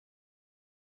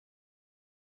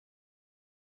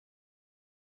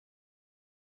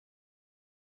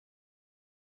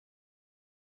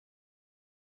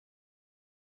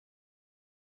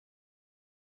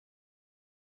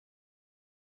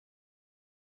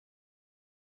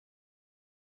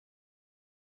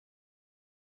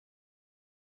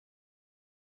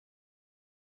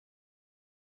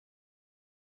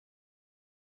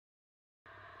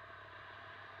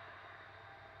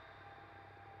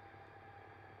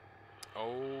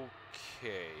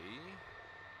Okay.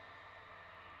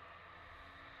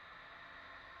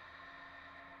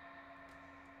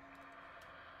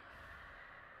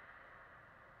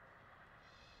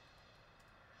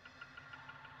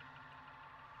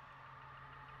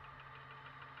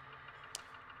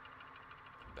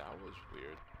 That was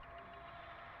weird.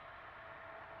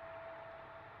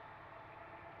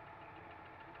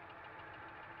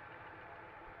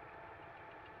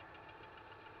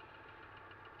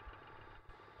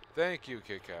 Thank you,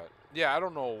 Kit Kat. Yeah, I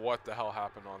don't know what the hell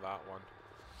happened on that one.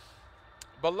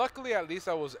 But luckily, at least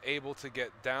I was able to get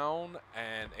down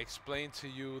and explain to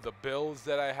you the builds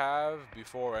that I have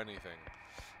before anything.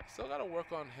 Still gotta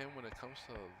work on him when it comes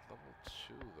to level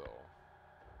 2, though.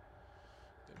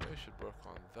 Maybe I should work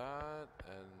on that,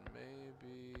 and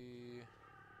maybe...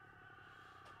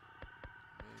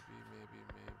 Maybe...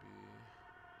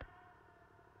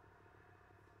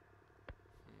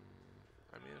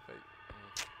 I mean, if I...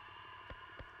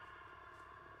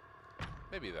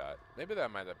 maybe that. Maybe that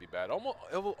might not be bad. Almost,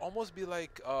 it will almost be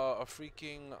like a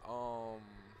freaking,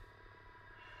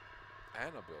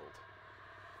 Anna build.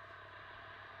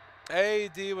 Hey,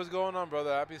 D, what's going on,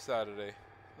 brother? Happy Saturday.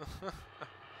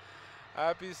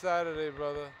 Happy Saturday,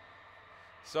 brother.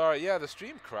 Sorry, yeah, the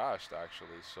stream crashed,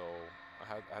 actually, so I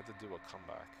had to do a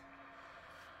comeback.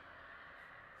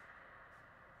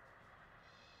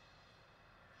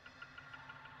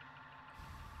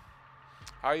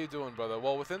 How you doing, brother?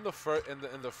 Well, within the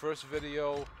in the first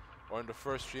video or in the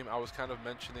first stream, I was kind of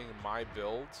mentioning my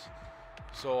builds.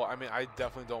 So I mean, I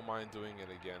definitely don't mind doing it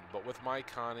again. But with my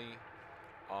Connie,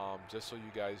 just so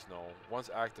you guys know, once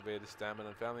activated, stamina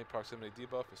and family proximity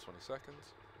debuff is 20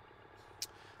 seconds.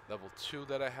 Level 2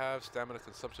 that I have, stamina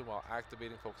consumption while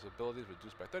activating focus abilities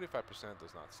reduced by 35%,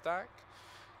 does not stack.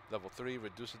 Level 3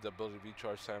 reduces the ability to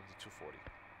recharge time to 240.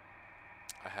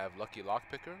 I have Lucky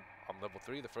Lockpicker. On level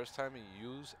 3, the first time you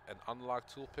use an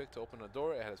unlocked tool pick to open a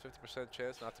door, it has 50%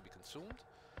 chance not to be consumed.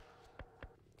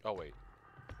 Oh, wait.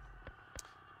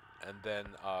 And then,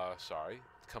 sorry.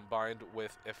 Combined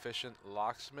with Efficient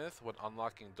Locksmith, when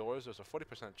unlocking doors, there's a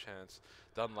 40% chance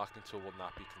the unlocking tool will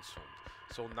not be consumed.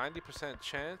 So 90%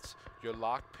 chance your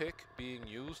lockpick being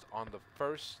used on the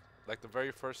first, like the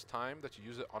very first time that you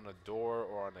use it on a door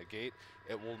or on a gate,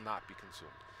 it will not be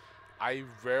consumed. I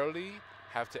rarely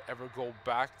have to ever go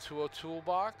back to a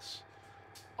toolbox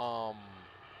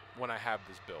when I have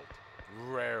this build.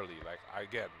 Rarely. Like,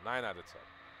 again, 9 out of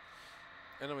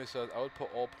 10. Anyway, says I would put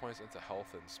all points into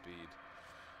health and speed.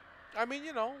 I mean,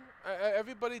 you know,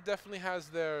 everybody definitely has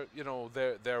their, you know,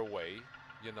 their way.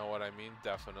 You know what I mean?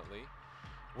 Definitely.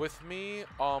 With me,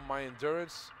 my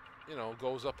endurance, you know,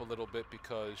 goes up a little bit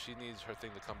because she needs her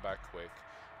thing to come back quick,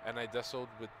 and I desoed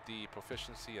with the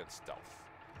proficiency and stealth.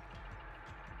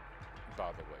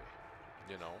 By the way,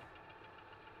 you know.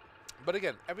 But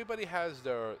again, everybody has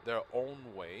their own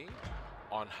way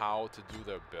on how to do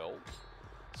their build.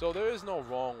 So there is no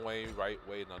wrong way, right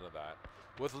way, none of that.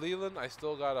 With Leland, I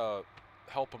still gotta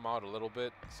help him out a little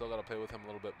bit. Still gotta play with him a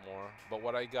little bit more. But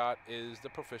what I got is the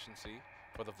proficiency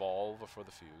for the Volve or for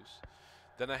the Fuse.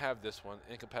 Then I have this one,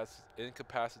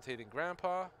 Incapacitating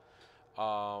Grandpa.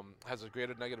 Has a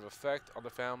greater negative effect on the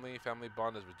family. Family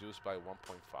bond is reduced by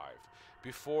 1.5.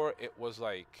 Before it was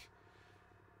like,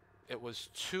 it was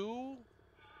 2,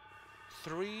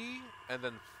 3, and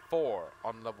then 4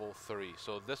 on level 3.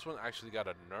 So this one actually got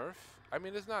a nerf. I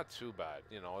mean, it's not too bad,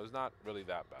 you know. It's not really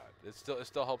that bad. It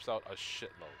still helps out a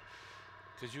shitload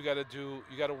because you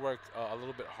gotta work a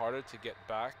little bit harder to get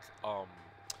back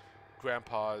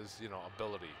Grandpa's, you know,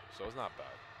 ability. So it's not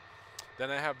bad.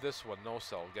 Then I have this one, No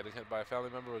Cell. Getting hit by a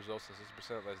family member results in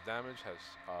 60% less damage. Has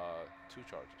 2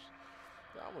 charges.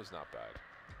 That was not bad.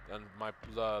 And my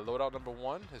loadout number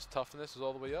 1, his toughness is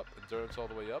all the way up, endurance all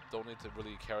the way up. Don't need to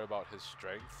really care about his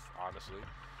strength, honestly.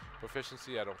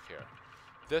 Proficiency, I don't care.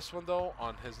 This one though,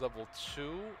 on his level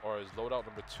 2, or his loadout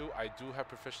number 2, I do have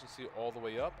proficiency all the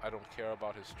way up. I don't care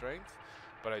about his strength,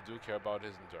 but I do care about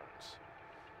his endurance.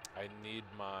 I need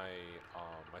my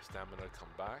my stamina to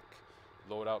come back.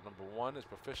 Loadout number 1 is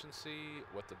proficiency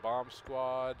with the bomb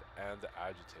squad and the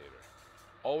agitator.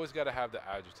 Always got to have the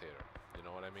agitator. You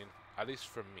know what I mean? At least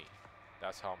for me.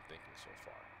 That's how I'm thinking so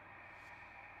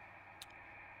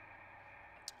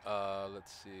far.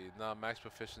 Let's see. Now, max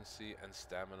proficiency and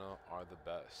stamina are the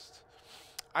best.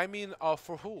 I mean,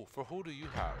 for who? For who do you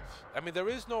have? I mean, there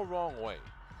is no wrong way.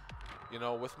 You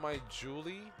know, with my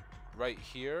Julie right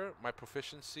here, my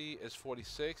proficiency is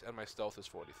 46 and my stealth is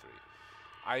 43.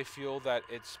 I feel that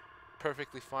it's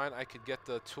perfectly fine. I could get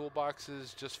the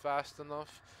toolboxes just fast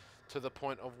enough to the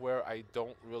point of where I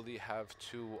don't really have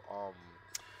to,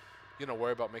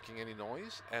 worry about making any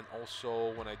noise. And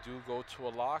also, when I do go to a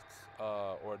lock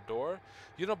or a door,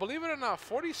 believe it or not,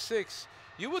 46.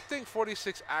 You would think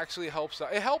 46 actually helps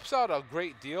out. It helps out a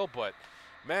great deal, but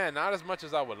man, not as much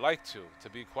as I would like to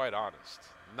be quite honest.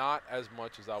 Not as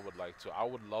much as I would like to. I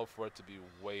would love for it to be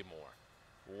way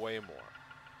more. Way more.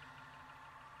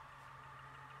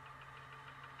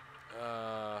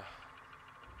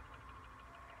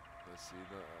 Let's see.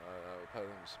 No,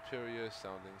 pattern superior,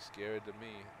 sounding scary to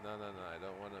me. No. I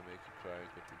don't want to make you cry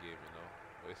with the game,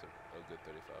 Waste a good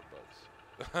 35 bucks.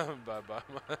 Bye.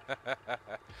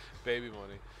 Baby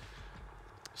money.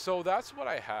 So that's what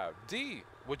I have. D,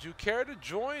 would you care to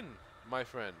join, my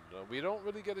friend? We don't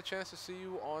really get a chance to see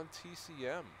you on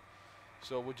TCM.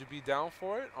 So would you be down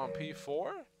for it on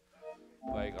P4?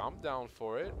 Like, I'm down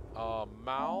for it.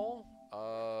 Mal,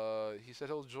 he said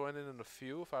he'll join in a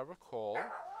few, if I recall.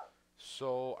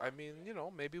 So, I mean,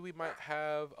 maybe we might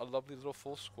have a lovely little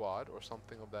full squad or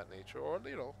something of that nature, or,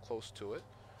 close to it.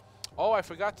 Oh, I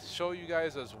forgot to show you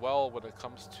guys as well when it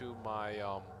comes to my,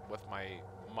 with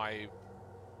my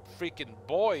freaking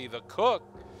boy, the cook.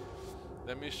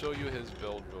 Let me show you his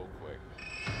build real quick.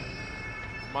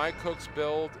 My cook's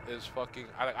build is fucking,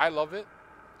 I love it.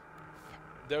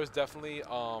 There's definitely,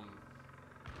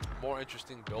 more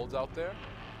interesting builds out there.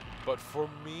 But for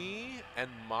me and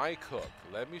my cook,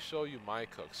 let me show you my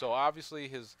cook. So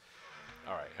obviously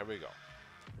all right, here we go.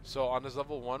 So on this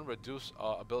level 1, reduce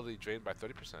ability drain by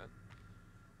 30%.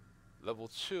 Level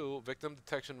 2, victim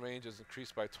detection range is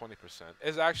increased by 20%.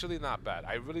 It's actually not bad.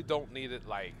 I really don't need it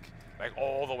like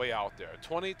all the way out there.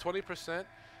 20%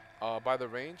 by the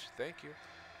range. Thank you.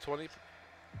 20%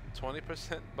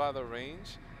 by the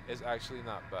range is actually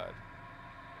not bad.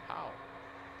 How?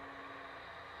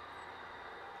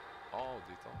 Oh,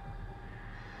 Dito.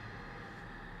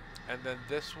 And then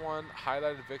this one,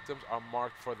 highlighted victims are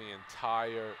marked for the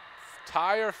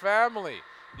entire family.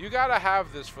 You gotta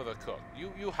have this for the cook.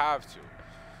 You have to.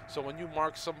 So when you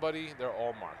mark somebody, they're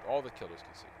all marked. All the killers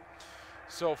can see.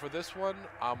 So for this one,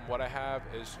 what I have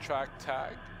is tracker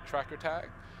tag.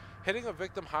 Hitting a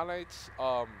victim highlights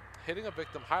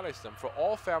them for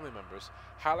all family members.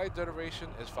 Highlight duration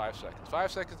is 5 seconds.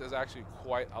 5 seconds is actually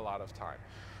quite a lot of time.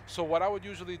 So what I would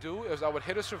usually do is I would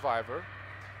hit a survivor.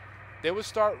 They would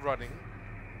start running,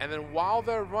 and then while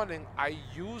they're running, I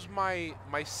use my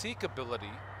seek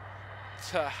ability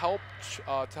to help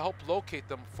locate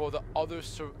them for the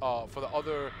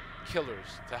other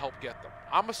killers to help get them.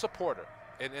 I'm a supporter.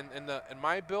 In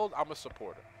my build, I'm a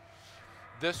supporter.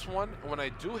 This one, when I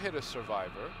do hit a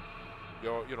survivor,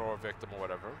 a victim or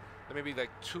whatever, maybe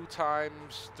like 2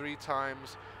 times, 3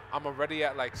 times, I'm already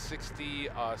at like 60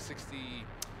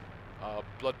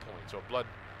 blood points or blood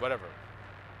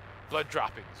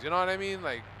droppings. You know what I mean?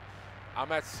 Like,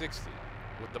 I'm at 60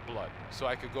 with the blood, so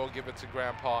I could go give it to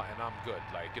Grandpa and I'm good.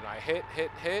 Like, I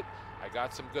hit. I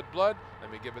got some good blood.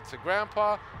 Let me give it to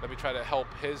Grandpa. Let me try to help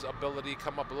his ability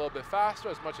come up a little bit faster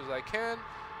as much as I can,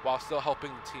 while still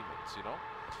helping the teammates.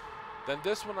 Then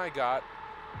this one I got.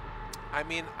 I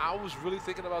mean, I was really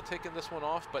thinking about taking this one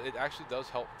off, but it actually does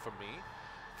help for me.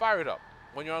 Fire it up.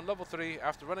 When you're on level 3,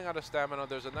 after running out of stamina,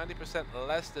 there's a 90%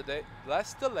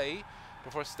 less delay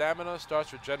before stamina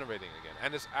starts regenerating again.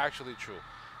 And it's actually true.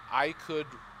 I could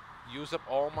use up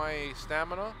all my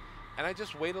stamina, and I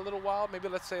just wait a little while. Maybe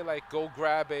let's say like go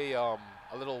grab a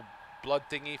little blood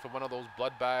thingy from one of those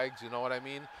blood bags, you know what I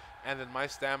mean? And then my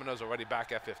stamina is already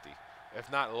back at 50, if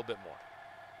not a little bit more.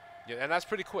 Yeah, and that's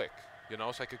pretty quick,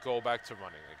 so I could go back to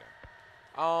running again.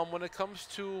 When it comes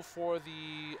to for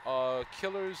the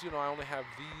killers, I only have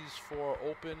these 4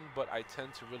 open, but I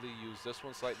tend to really use this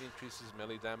one. Slightly increases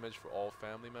melee damage for all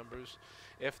family members.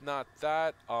 If not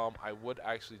that, I would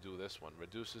actually do this one.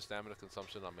 Reduces stamina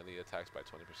consumption on melee attacks by 20%.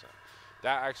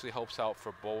 That actually helps out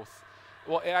for both.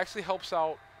 Well, it actually helps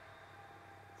out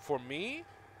for me,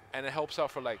 and it helps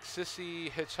out for like Sissy,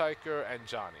 Hitchhiker, and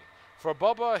Johnny. For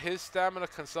Bubba, his stamina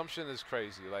consumption is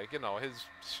crazy. Like,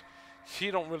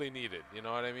 he don't really need it, you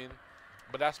know what I mean?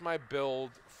 But that's my build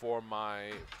for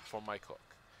my cook.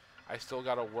 I still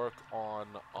gotta work on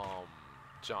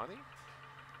Johnny.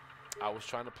 I was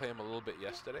trying to play him a little bit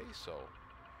yesterday, so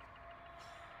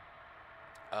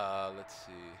let's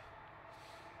see.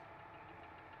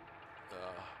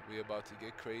 We about to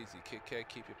get crazy. Kit Kat,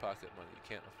 keep your pocket money. You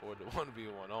can't afford the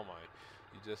 1v1. Oh my.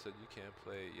 You just said you can't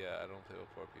play. Yeah, I don't play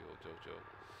with poor people. Joke.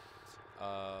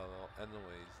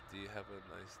 Anyways, do you have a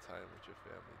nice time with your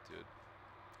family, dude?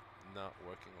 Not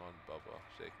working on Bubba.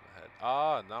 Shaking my head.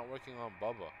 Ah, not working on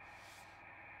Bubba.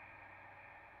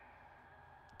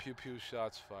 Pew pew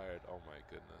shots fired. Oh my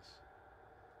goodness.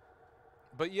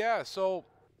 But yeah, so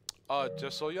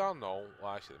Just so y'all know,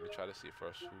 well, actually, let me try to see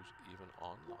first who's even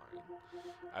online.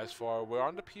 As far, we're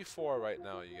on the P4 right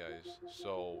now, you guys.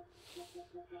 So,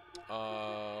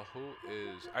 who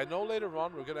is? I know later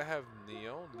on we're gonna have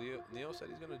Neo. Neo said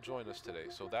he's gonna join us today,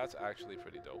 so that's actually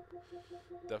pretty dope.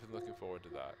 Definitely looking forward to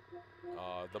that.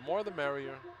 The more the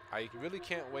merrier. I really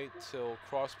can't wait till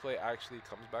crossplay actually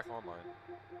comes back online,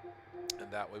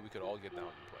 and that way we could all get down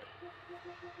and play.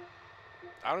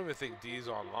 I don't even think D's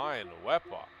online.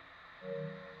 Wepa.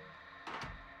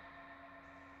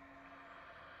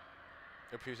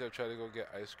 I appreciate I've tried to go get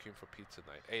ice cream for pizza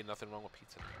night. Hey, nothing wrong with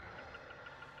pizza night.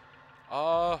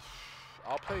 I'll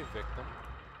play victim.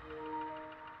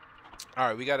 All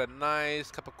right, we got a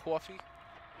nice cup of coffee.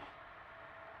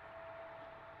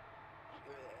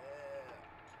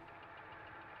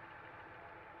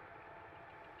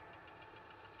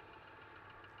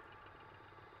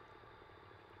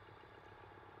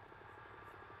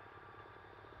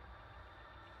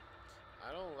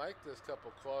 I don't like this cup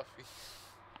of coffee.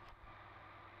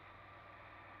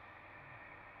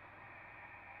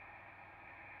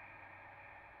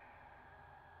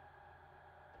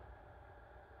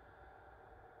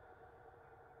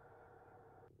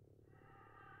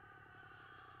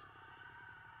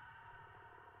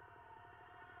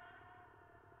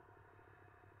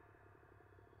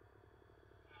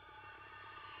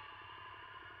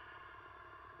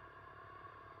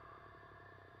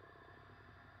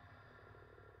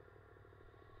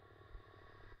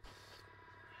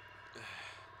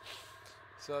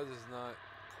 So this is not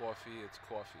coffee, it's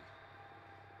coffee.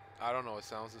 I don't know, it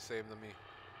sounds the same to me.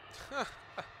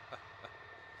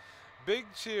 Big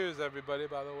cheers, everybody,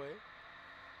 by the way.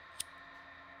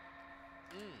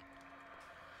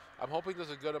 I'm hoping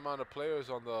there's a good amount of players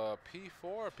on the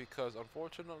P4 because,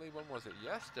 unfortunately, when was it?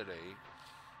 Yesterday,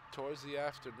 towards the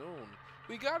afternoon,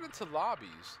 we got into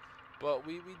lobbies, but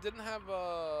we didn't have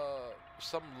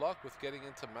some luck with getting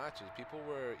into matches. People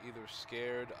were either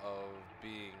scared of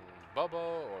being Bubba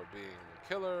or being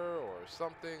Killer or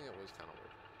something. It was kind of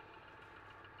weird.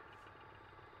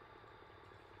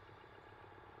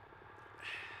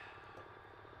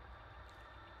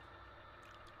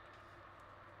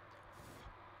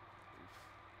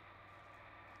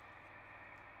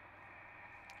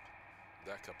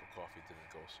 That cup of coffee didn't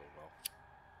go so well.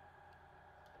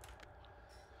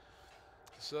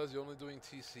 Says you're only doing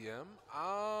TCM?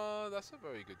 That's a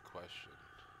very good question.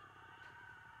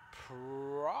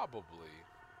 Probably.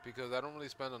 Because I don't really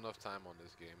spend enough time on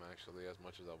this game, actually, as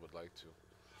much as I would like to.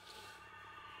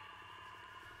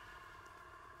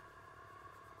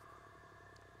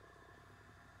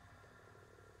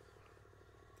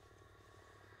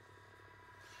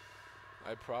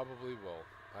 I probably will.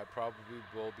 I probably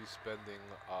will be spending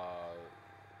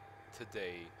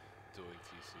today doing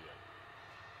TCM.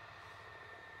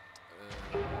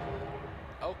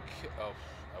 Okay. Oh,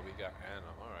 we got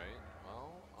Anna. All right.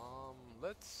 Well,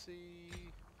 let's see.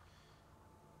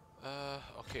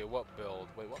 Okay. What build?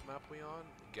 Wait, what map we on?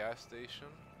 Gas station.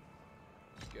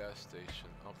 Gas station.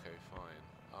 Okay, fine.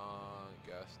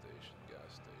 Gas station.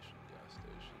 Gas station. Gas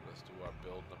station. Let's do our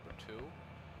build number 2.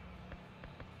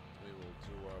 We will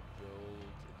do our build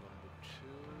number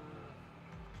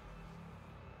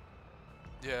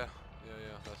 2. Yeah.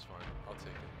 That's fine. I'll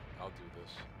take it. I'll do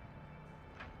this.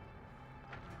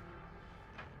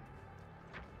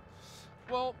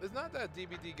 Well, it's not that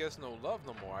DBD gets no love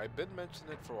no more. I've been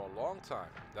mentioning it for a long time.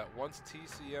 That once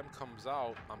TCM comes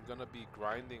out, I'm gonna be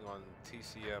grinding on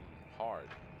TCM hard.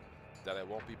 That I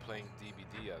won't be playing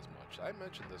DBD as much. I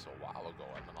mentioned this a while ago.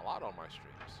 I mean, a lot on my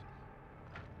streams.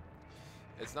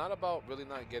 It's not about really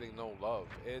not getting no love.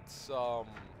 It's I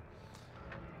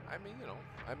mean, you know,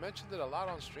 I mentioned it a lot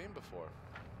on stream before.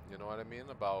 You know what I mean?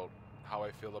 About how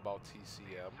I feel about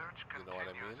TCM. You know what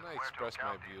I mean? I express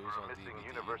my views on DVD.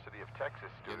 You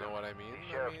know what I mean?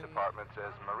 I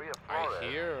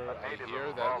hear that, you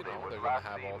know, they're gonna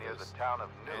have all this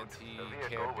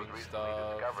anti-camping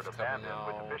stuff coming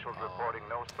out.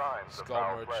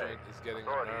 Skull Merchant is getting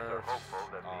a nerf.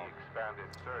 I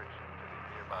mean,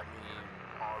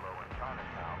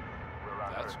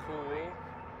 that's cool.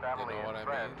 You know what I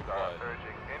mean? But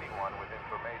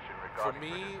for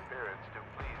me,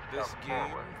 this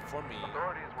game, for me,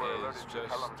 is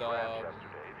just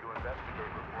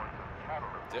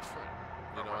different.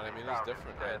 You know what I mean? It's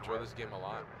different. I enjoy this game a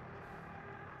lot.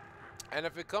 And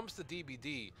if it comes to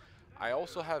DBD, I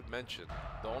also have mentioned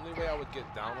the only way I would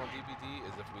get down on DBD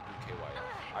is if we do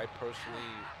KYF. I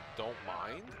personally don't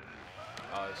mind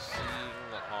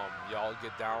seeing y'all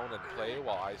get down and play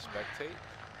while I spectate.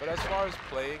 But as far as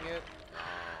playing it,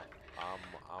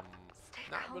 I'm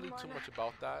not really too much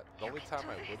about that. The only time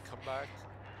I would come back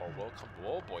or will come.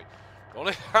 Oh boy, the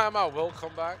only time I will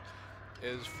come back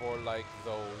is for like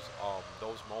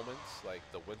those moments, like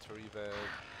the winter event,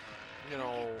 you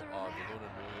know, the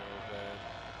Lunar New Year event,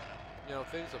 you know,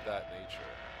 things of that nature.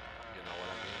 You know what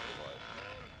I mean? But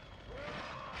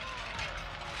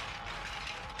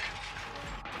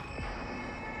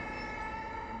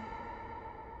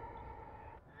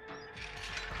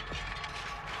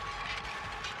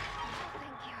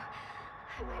Thank you.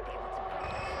 I might be able to breathe. get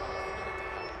the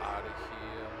hell out of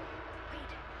here.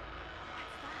 Wait,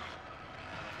 what's that?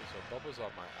 Okay, so Bubba's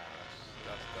on my ass.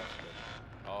 That's good.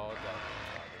 Oh, that's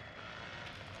retarded.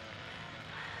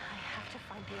 I have to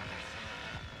find the others.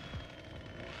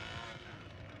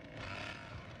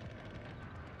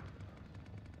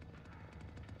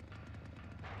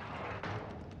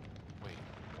 Wait,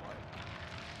 what?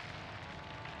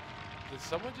 Did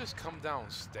someone just come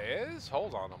downstairs?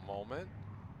 Hold on a moment.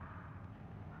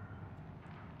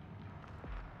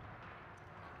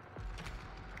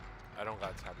 I don't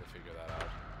got time to figure that out.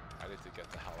 I need to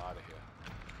get the hell out of here.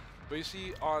 But you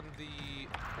see, on the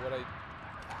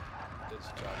this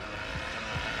job.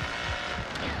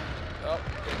 Oh,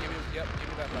 yeah, give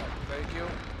me that back. Thank you.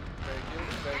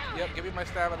 Yep, give me my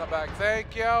stamina back.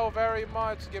 Thank you very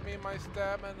much. Give me my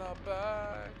stamina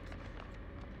back.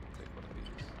 Take one of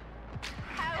these.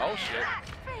 Oh shit.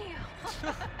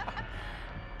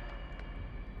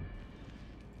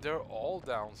 They're all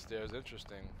downstairs.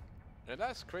 Interesting. And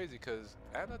that's crazy because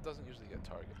Anna doesn't usually get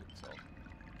targeted, so.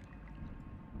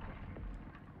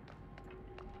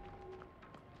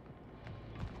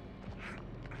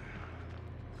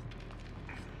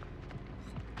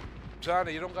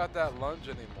 Johnny, you don't got that lunge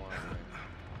anymore, I think.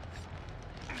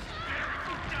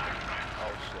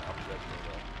 Oh shit, I'm dead here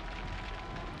though.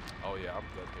 Oh yeah, I'm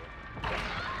dead here.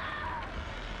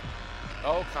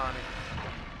 Oh, Connie.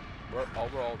 We're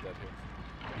all dead here.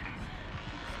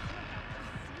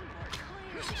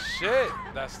 Shit,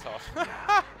 that's tough.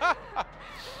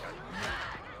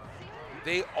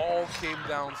 They all came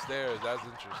downstairs. That's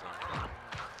interesting.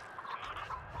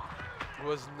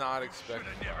 Was not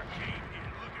expecting that.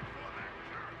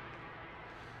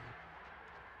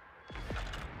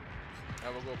 I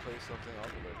will go play something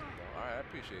else with her. Alright, I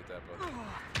appreciate that, brother.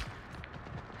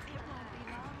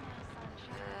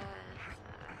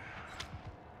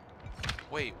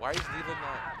 Wait, why is Leland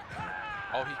not?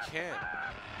 Oh, he can't.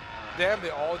 Damn,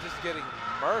 they're all just getting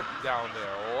murked down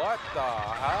there. What the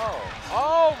hell?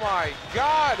 Oh my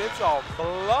god, it's a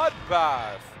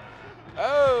bloodbath.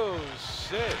 Oh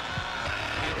shit.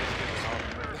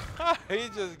 He's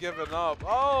just giving up.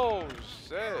 Oh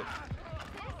shit.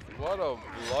 What a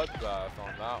bloodbath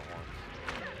on that one.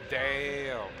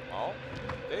 Damn. Oh,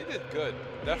 they did good.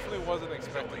 Definitely wasn't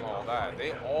expecting all that.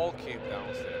 They all came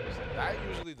downstairs. That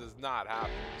usually does not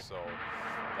happen, so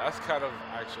that's kind of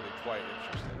actually quite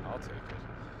interesting. I'll take it.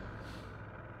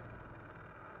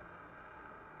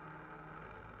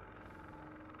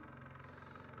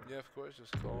 Yeah, of course.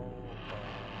 Just call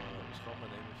my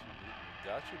name if you need me.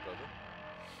 Got you, brother.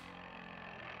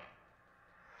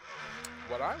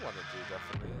 What I want to do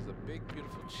definitely is a big,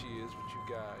 beautiful cheers with you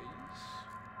guys.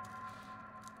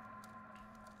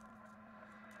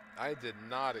 I did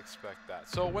not expect that.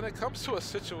 So when it comes to a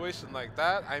situation like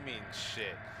that, I mean,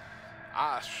 shit.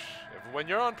 When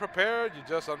you're unprepared, you're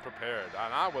just unprepared.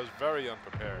 And I was very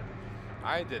unprepared.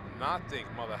 I did not think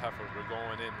Mother Heifers were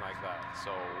going in like that.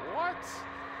 So what?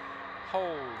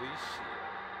 Holy shit.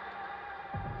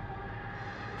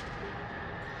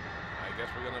 I guess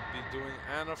we're gonna be doing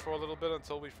Anna for a little bit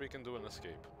until we freaking do an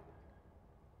escape.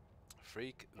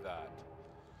 Freak that.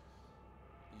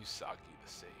 Yusagi the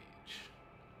Sage.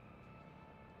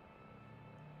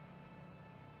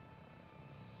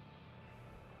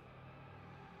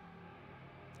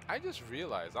 I just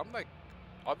realized, I'm like,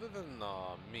 other than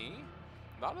me,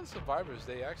 not in Survivors,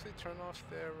 they actually turn off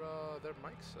their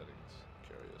mic settings.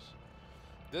 Curious.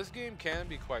 This game can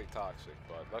be quite toxic,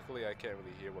 but luckily I can't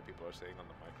really hear what people are saying on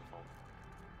the microphone.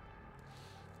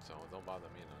 So don't bother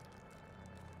me none.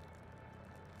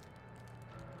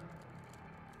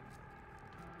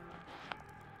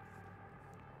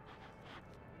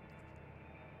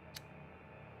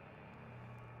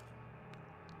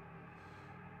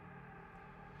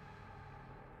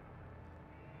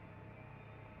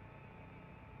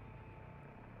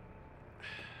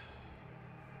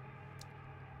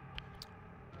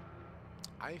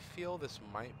 I feel this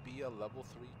might be a level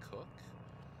 3 cook.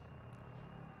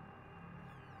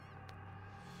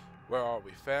 Where are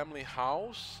we? Family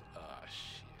house?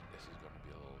 Shit, this is gonna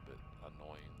be a little bit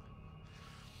annoying.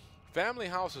 Family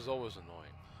house is always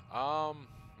annoying. How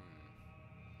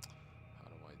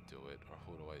do I do it, or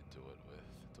who do I do it with?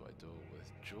 Do I I do it with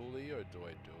Julie or do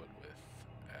I do it with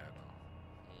Anna?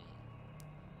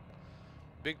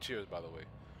 Big cheers, by the way.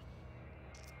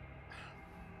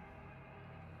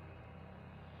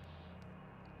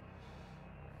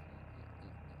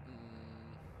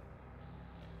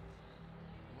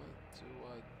 What do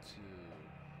I do?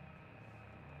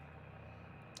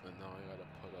 And now I gotta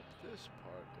put up this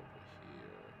part over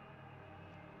here.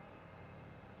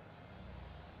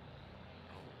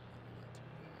 Oh, let me not do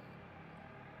that.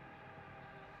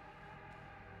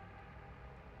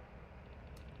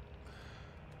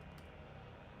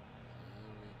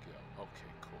 There we go.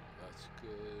 Okay, cool. That's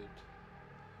good.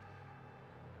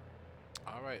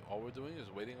 Alright, all we're doing is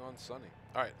waiting on Sunny.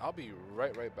 Alright, I'll be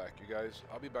right back, you guys.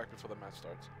 I'll be back before the match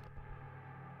starts.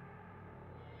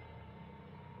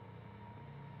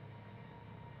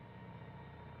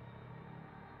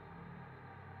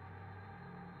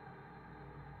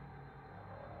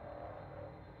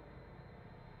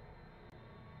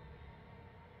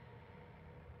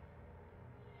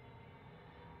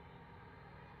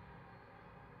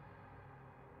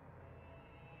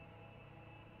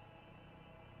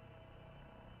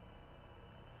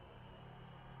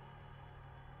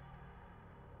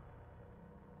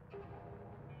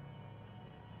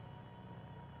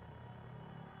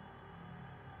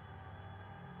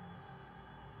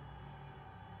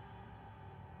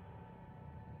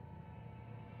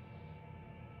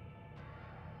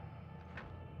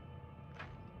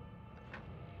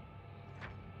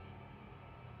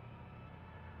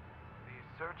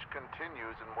 Search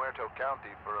continues in Muerto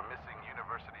County for a missing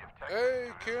University of Texas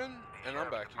Hey, student. Ken! And I'm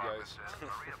back, you guys.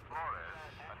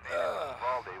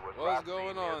 What's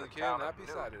going on, Ken? Happy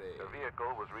Saturday. The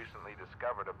vehicle was recently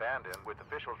discovered abandoned, with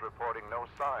officials reporting no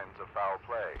signs of foul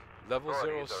play. Level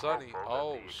 0 Authorities are Sunny. hopeful that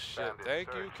Oh, the shit. expanded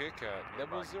Thank you, search Kit Kat.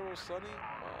 Level 0 Sunny?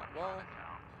 Well,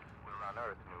 will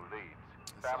unearth new leads.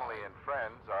 It's Family and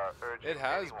friends are urging It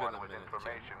has anyone been a with minute,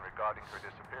 information regarding her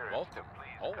disappearance Welcome. to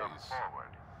please Always. come forward.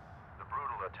 The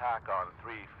brutal attack on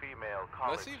 3 female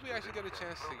college let's see if we actually get a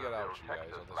chance students to in get out, Pflugerville, you guys,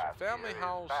 Texas on this one. last Family year is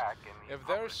House, back in the if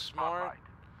they're public smart, spotlight.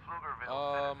 Pflugerville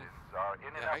citizens are in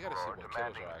an yeah, I gotta see uproar what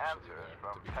killers demanding are actually answers there,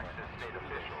 from to be quite Texas honest state with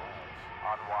you. officials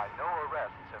on why no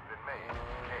arrests have been made.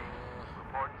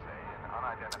 Reports say an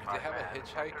unidentified If they have a man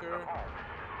hitchhiker, entered the home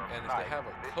and if they have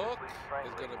a cook,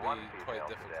 it's going to be quite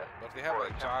difficult. But if they have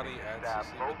like Johnny and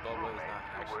Sissy with Bubba, it's not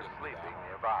actually going to be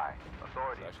that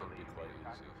hard. It's actually going to be quite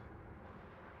easy.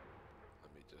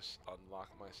 Let me just unlock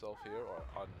myself here, or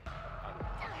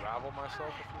unravel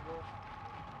myself, if you will.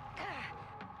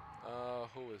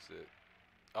 Who is it?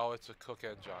 Oh, it's a cook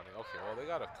and Johnny. Okay, well, they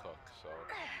got a cook, so...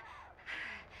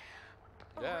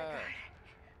 Yeah.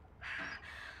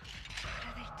 What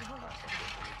are they doing?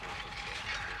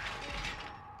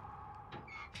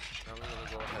 Now we're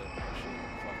gonna go ahead and rush it.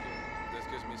 Fuck it. This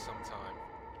gives me some time.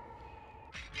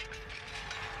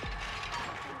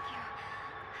 Thank you.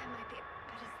 I might be.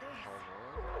 What is this? Hold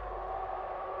on.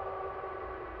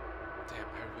 Damn,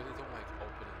 I really don't like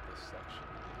opening this section,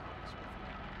 to be honest with you.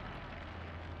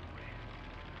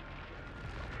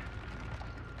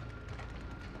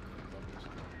 Bubbles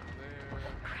going there.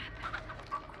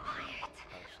 Quiet.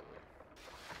 Actually.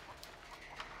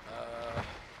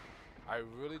 I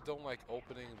really don't like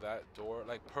opening that door.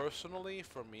 Like, personally,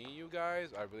 for me, you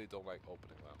guys, I really don't like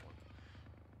opening that one.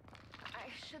 I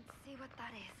should see what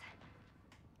that is.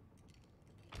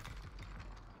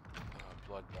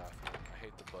 Blood bathroom. I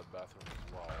hate the blood bathroom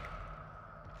as well.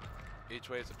 Each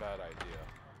way is a bad idea.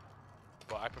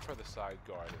 But I prefer the side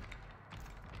garden.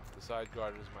 The side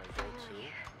garden is my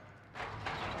go-to.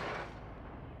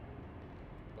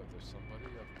 But there's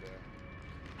somebody up there.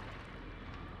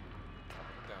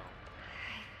 Coming down.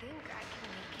 I think I can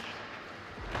make it.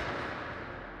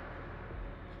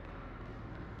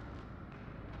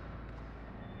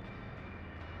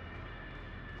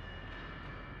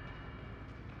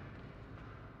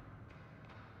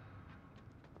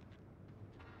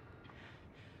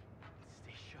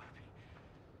 Stay sharp.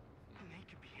 Make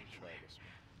it be Try anywhere. this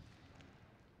one.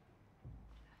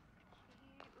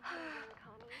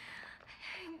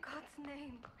 In God's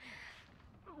name.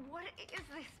 What is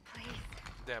this place?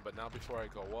 Damn, but now before I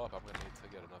go up, I'm gonna need to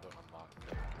get another unlocked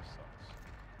code. This sucks.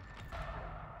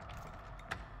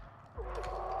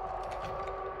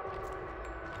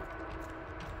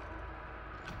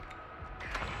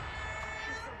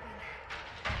 It's open.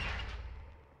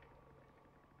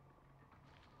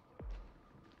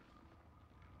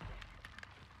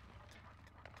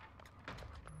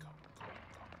 Go, go, go,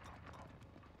 go, go.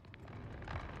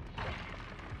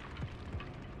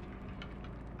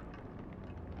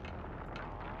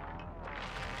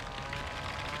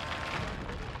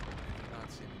 Not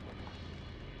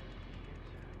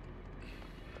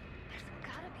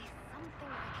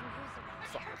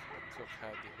feel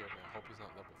caddy here, man. I hope he's not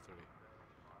level 3.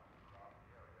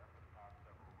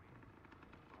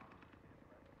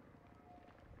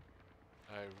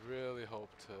 I really hope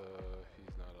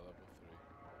he's not a level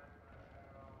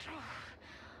 3.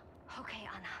 Okay,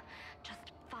 Anna.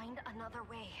 Just find another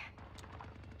way.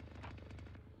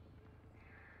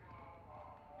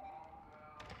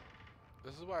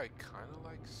 This is why I kind of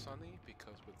like Sunny,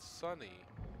 because with Sunny, you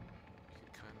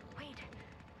can kind of... Wait,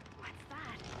 what's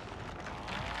that?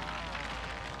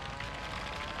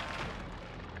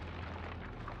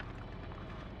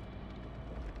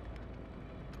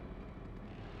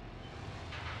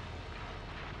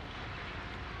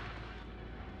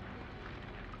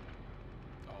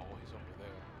 Oh, he's over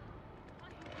there.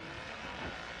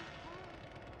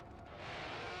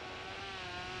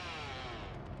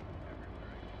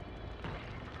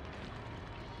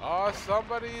 Oh,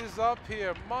 somebody's up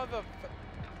here, mother.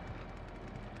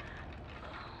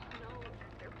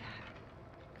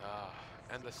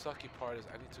 And the sucky part is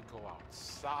I need to go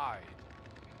outside.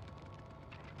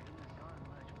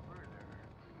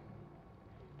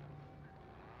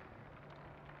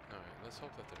 Alright, let's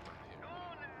hope that they're not here.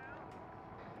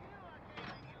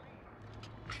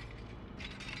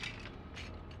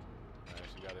 Alright,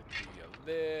 so we gotta be a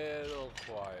little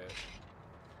quiet.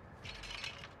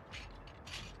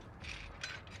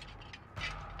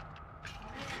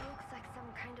 This looks like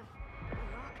some kind of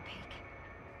lockpick.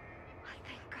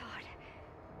 Thank God.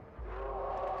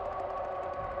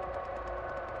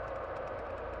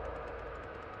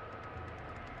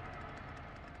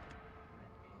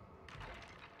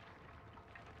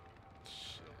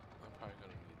 Shit, I'm probably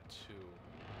gonna need 2.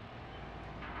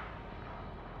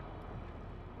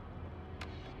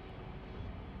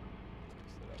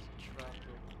 Test it as a trap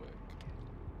real quick.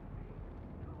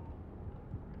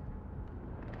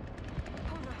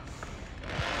 Oh no.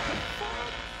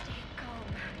 Stay calm.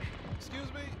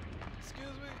 Excuse me?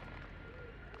 Excuse me?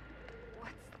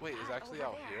 What's Wait, it's that actually over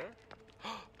out there?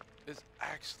 here? It's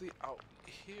actually out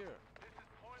here. This is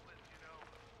pointless, you know.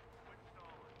 Quit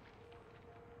stalling.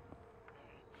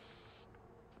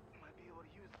 Might be able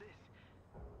to use this.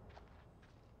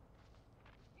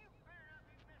 You better not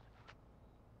be missing.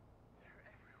 They're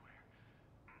everywhere.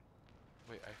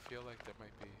 Wait, I feel like there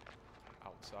might be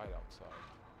outside.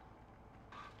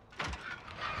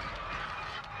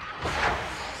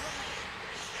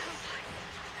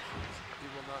 He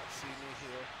will not see me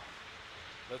here.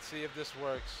 Let's see if this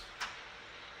works.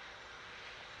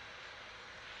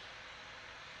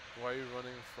 Why are you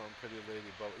running from Pretty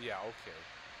Lady? But yeah, okay.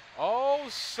 Oh,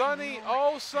 Sunny!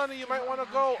 Oh, Sunny, you might want to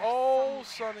go. Oh,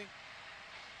 Sunny. Be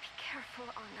careful,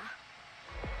 Anna.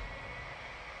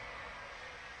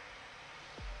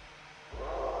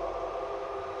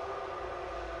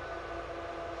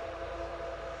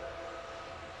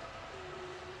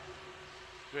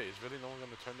 Wait, is really no one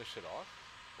gonna turn this shit off?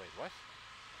 Wait, what?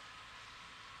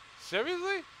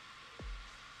 Seriously?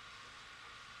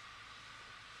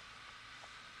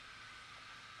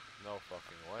 No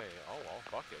fucking way. Oh well,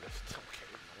 fuck it. It's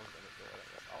okay. No one's gonna do it. I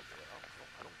guess I'll do it. I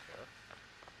don't care.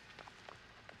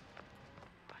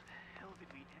 Why the hell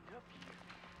did we end up here?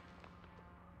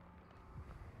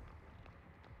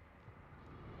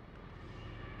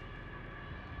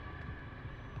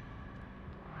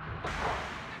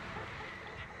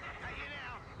 Hey, you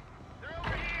now. They're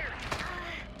over here.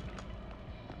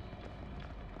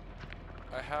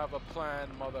 I have a plan,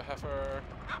 mother heifer.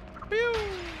 Pew!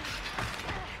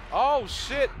 Oh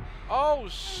shit! Oh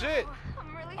shit!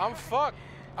 I'm really I'm hurt. fucked.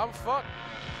 I'm fucked.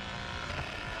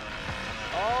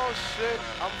 Oh shit!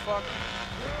 I'm fucked.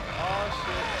 Oh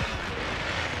shit!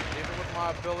 Even with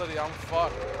my ability, I'm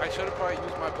fucked. I should have probably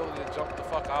used my ability to jump the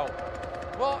fuck out.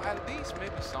 Well, at least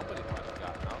maybe somebody might have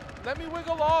gotten out. Let me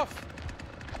wiggle off.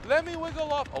 Let me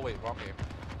wiggle off. Oh wait, wrong game.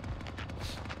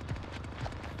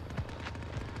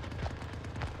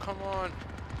 Come on.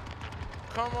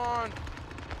 Come on.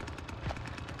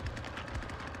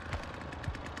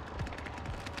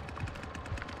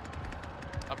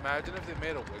 Imagine if they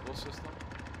made a wiggle system.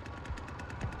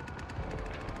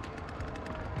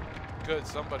 Good,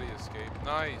 somebody escaped.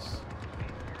 Nice.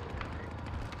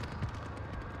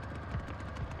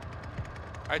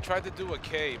 I tried to do a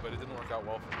K, but it didn't work out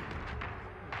well for me.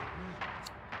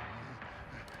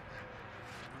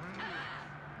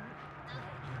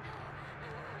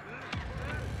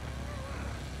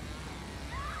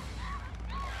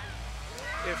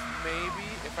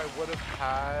 If I would have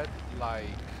had like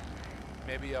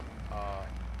maybe a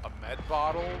med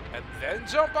bottle and then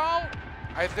jump out,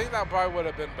 I think that probably would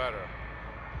have been better.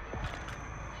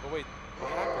 But wait,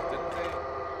 what happened? Didn't they?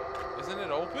 Isn't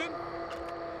it open?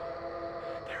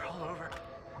 They're all over.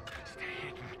 Stay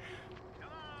hidden.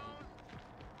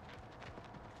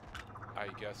 I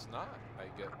guess not. I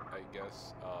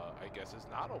guess it's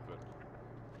not open.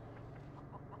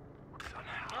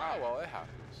 Ah, well, it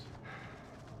happens.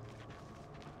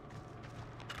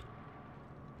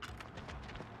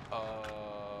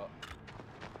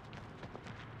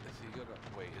 Is he gonna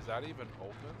wait? Is that even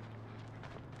open?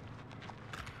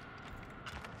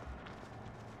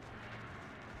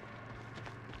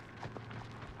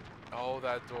 Oh,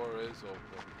 that door is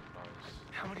open. Nice.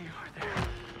 How many are there?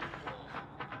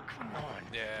 Come on.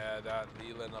 Yeah, that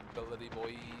Leland ability,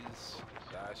 boys.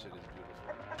 That shit is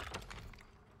beautiful.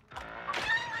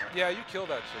 Yeah, you killed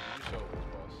that chick. You showed us,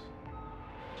 boss.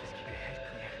 Just keep your head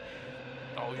clear.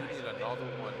 Oh, you need another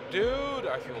one. Dude,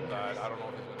 I feel bad. I don't know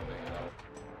if he's gonna make it out.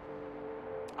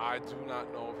 I do not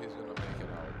know if he's gonna make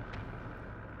it out.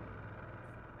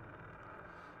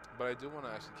 But I do want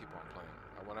to actually keep on playing.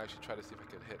 I want to actually try to see if I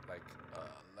can hit like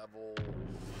level...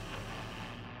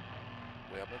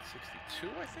 Wait, I'm at 62,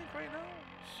 I think, right now.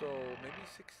 So maybe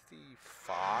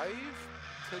 65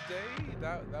 today.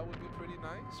 That would be pretty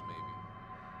nice, maybe.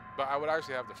 But I would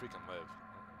actually have to freaking live.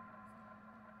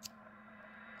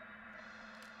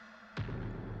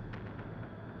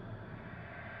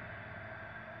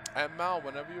 And Mal,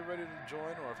 whenever you're ready to join,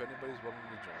 or if anybody's willing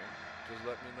to join, just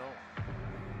let me know.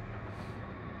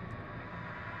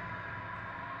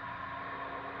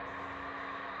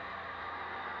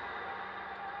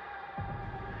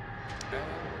 I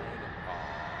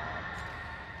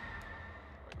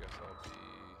guess I'll be...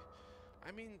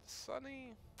 I mean,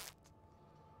 Sunny...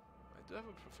 I do have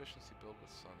a proficiency build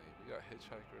with Sunny. We got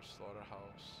Hitchhiker,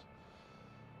 Slaughterhouse.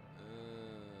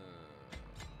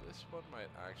 This one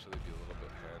might actually be a little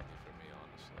bit handy for me,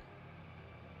 honestly.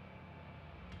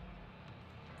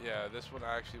 Yeah, this one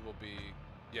actually will be...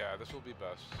 Yeah, this will be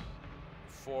best.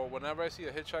 For whenever I see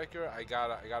a Hitchhiker, I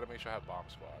gotta make sure I have Bomb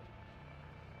Squad.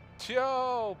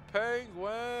 Yo,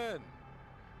 Penguin!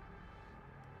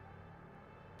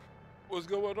 What's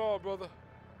going on, brother?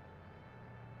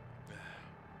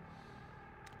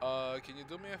 Can you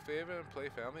do me a favor and play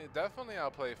family? Definitely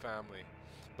I'll play family.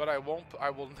 But I will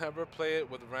never play it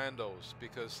with randos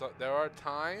because there are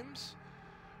times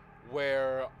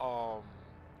where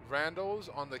randos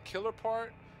on the killer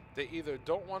part, they either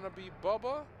don't want to be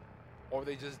Bubba or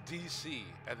they just DC,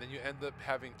 and then you end up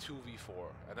having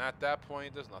 2v4. And at that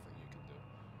point, there's nothing you can do.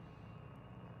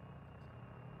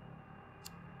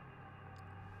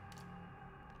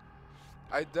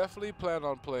 I definitely plan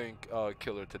on playing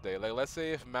killer today. Like, let's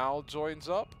say if Mal joins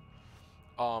up,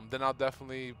 then I'll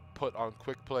definitely put on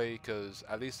quick play, because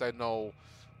at least I know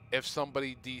if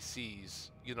somebody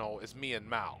DCs, you know, it's me and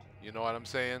Mal. You know what I'm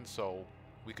saying? So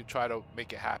we could try to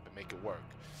make it happen, make it work.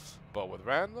 But with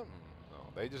random, no,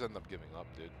 they just end up giving up,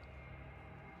 dude.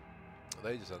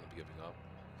 They just end up giving up.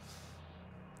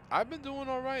 I've been doing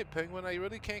all right, Penguin. I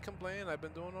really can't complain. I've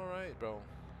been doing all right, bro.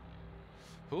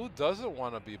 Who doesn't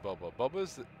want to be Bubba?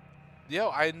 Bubba's... Yo,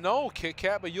 I know, Kit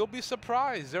Kat, but you'll be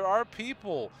surprised. There are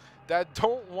people that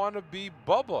don't want to be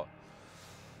Bubba.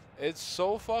 It's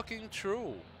so fucking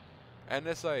true. And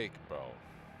it's like, bro.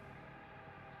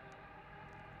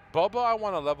 Bubba, I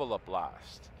want to level up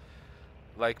last.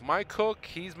 Like, my cook,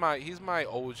 he's my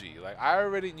OG. Like, I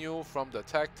already knew from the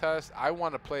tech test, I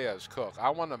want to play as cook. I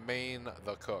want to main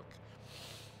the cook.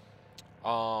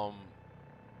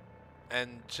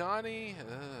 And Johnny,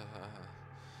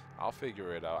 I'll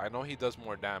figure it out. I know he does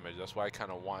more damage. That's why I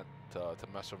kind of want to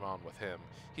mess around with him.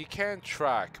 He can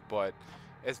track, but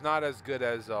it's not as good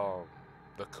as the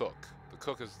cook. The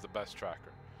cook is the best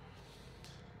tracker.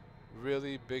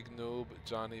 Really big noob,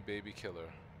 Johnny Baby Killer.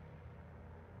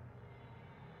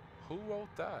 Who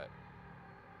wrote that?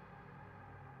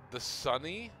 The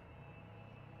Sunny?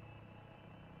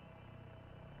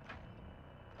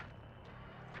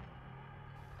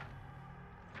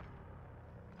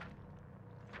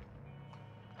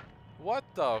 What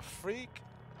the freak?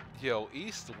 Yo,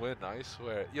 East win, I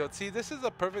swear. Yo, see, this is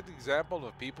a perfect example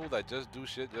of people that just do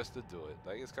shit just to do it.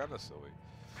 Like, it's kind of silly.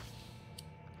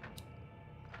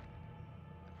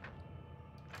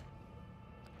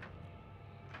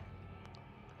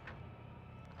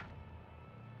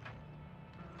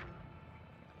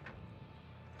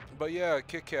 But yeah,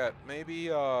 Kit Kat,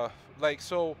 maybe, like,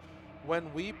 so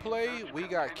when we play, we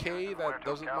got K that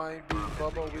doesn't mind being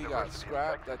Bubba, we got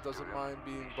Scrap that doesn't mind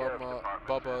being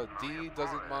Bubba, D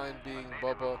doesn't mind being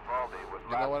Bubba,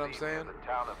 you know what I'm saying?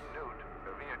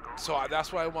 So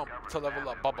that's why I want to level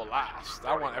up Bubba last.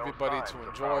 I want everybody to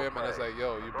enjoy him, and it's like,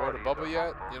 yo, you bought a Bubba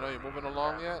yet? You know, you moving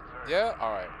along yet? Yeah?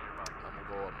 Alright. I'm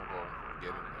gonna go get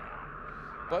in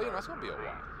there. But, you know, it's gonna be a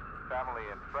while. Family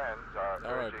and friends are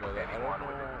Alright, brother. I don't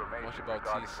know much about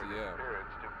TCM.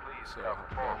 So step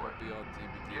that forward. will be on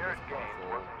DVD Garrett with Gaines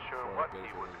Marvel wasn't sure for a what bit he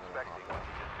if it was was gonna expecting hop when on.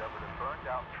 he discovered a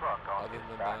burned-out truck on Other his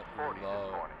than back that, 40 this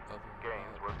love. morning. Other than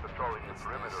Gaines that, was patrolling the it's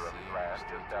perimeter nice of his seeing land you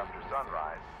still just doing after your thing.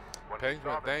 sunrise when he Penguin,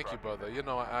 saw the thank you, truck. brother. You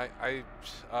know,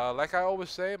 like I always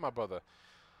say, my brother,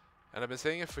 and I've been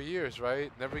saying it for years,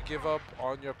 right? Never give up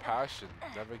on your passion.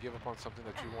 Never give up on something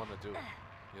that you want to do.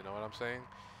 You know what I'm saying?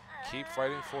 Keep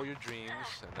fighting for your dreams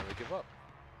and never give up.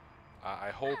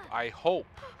 I hope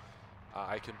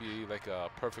I can be like a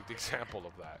perfect example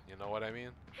of that. You know what I mean?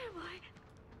 Am I?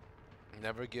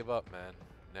 Never give up, man.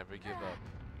 Never give up.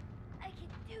 I can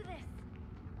do this.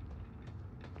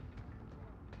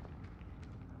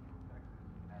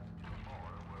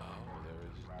 Oh, there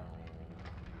is no.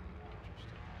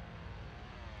 Interesting.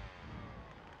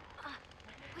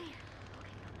 Wait.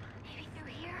 Okay. Maybe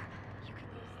through here? You can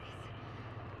use this.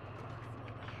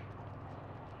 Looks maybe.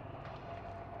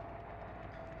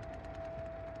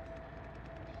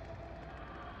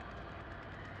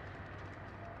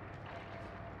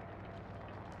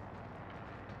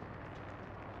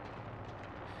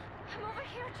 I'm over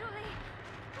here, Julie.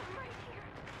 I'm right here.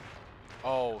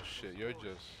 Oh shit, you're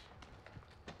just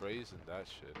brazen that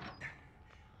shit.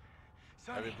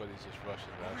 Sonny, Everybody's just rushing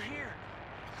that over shit. here.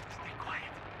 Stay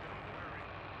quiet.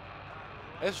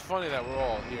 It's funny that we're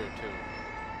all here too.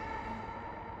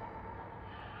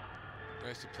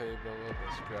 Nice to play, blah blah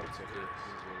blah. Scrap ticket.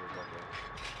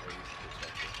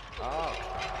 Ah.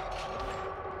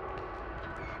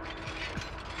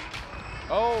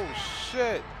 Oh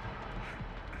shit!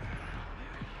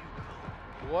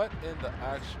 What in the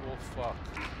actual fuck?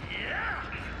 Yeah.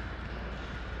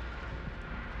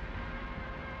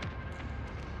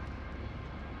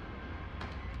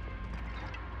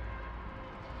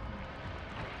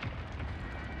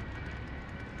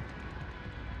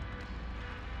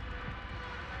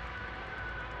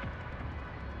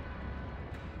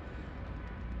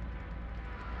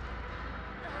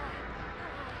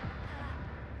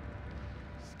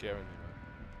 Scaring me, man.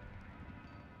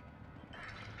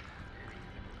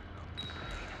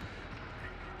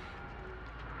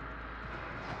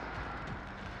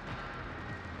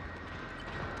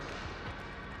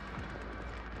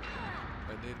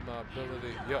 I need my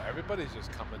ability. Yo, everybody's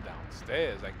just coming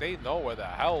downstairs. Like, they know where the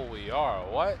hell we are.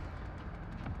 What?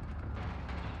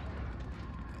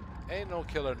 Ain't no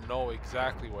killer know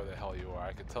exactly where the hell you are.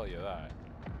 I can tell you that.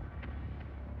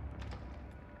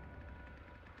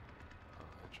 Oh,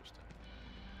 interesting.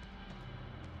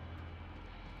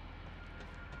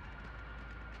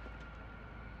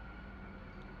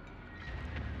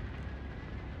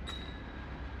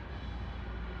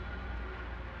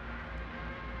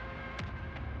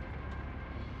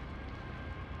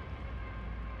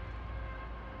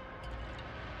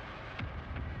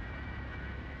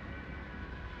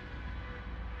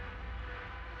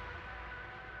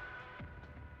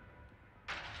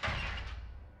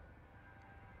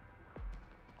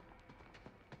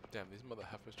 Damn, these mother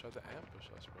heifers tried to ambush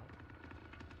us, bro.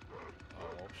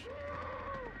 Oh, shit.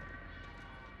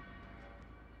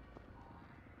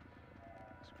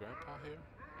 Is Grandpa here?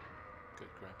 Good,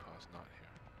 Grandpa's not here.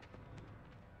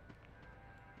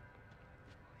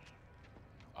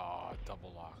 Ah,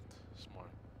 double locked.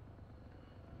 Smart.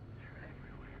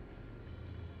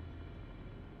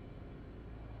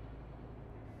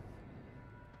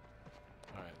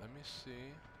 Alright, let me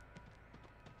see.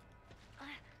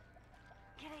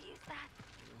 Can I use that?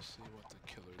 Let me see what the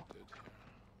killer did here.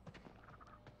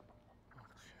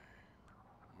 Okay.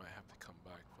 Might have to come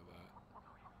back for that.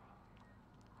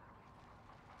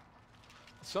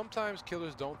 Sometimes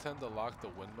killers don't tend to lock the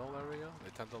windmill area.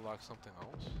 They tend to lock something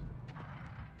else.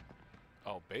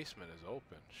 Oh, basement is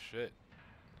open. Shit.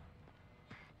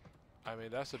 I mean,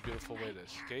 that's a beautiful way to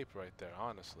escape right there,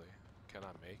 honestly. Can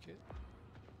I make it?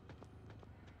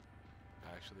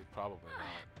 Actually, probably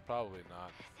not. Probably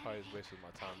not. Probably wasted my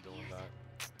time doing that.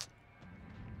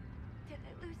 Did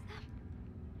I lose them?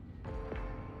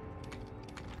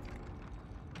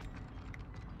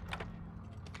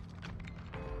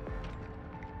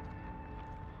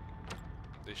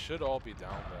 They should all be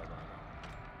down there by now.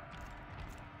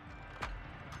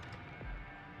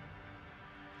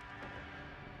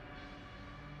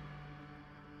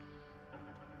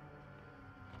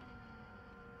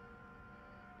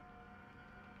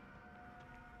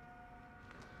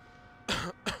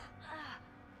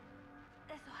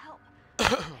 This'll help.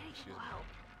 Excuse me. Will help.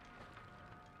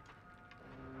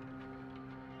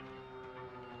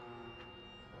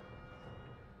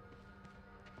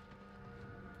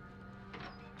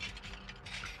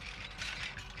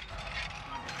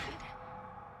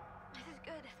 This is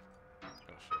good. Oh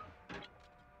shit.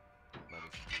 Might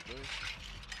need to do this.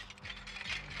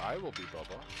 I will be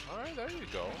Bubba. Alright, there you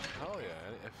go. Hell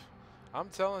yeah. If I'm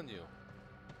telling you,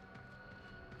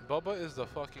 Bubba is the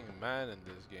fucking man in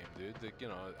this game, dude. You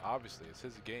know, obviously, it's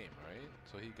his game, right?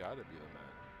 So he gotta be the man.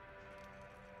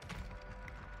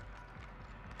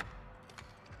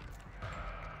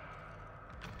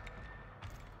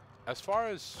 As far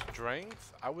as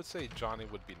strength, I would say Johnny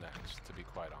would be next, to be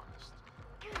quite honest.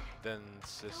 Then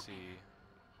Sissy,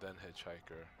 then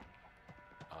Hitchhiker.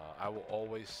 I will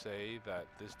always say that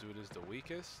this dude is the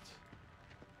weakest.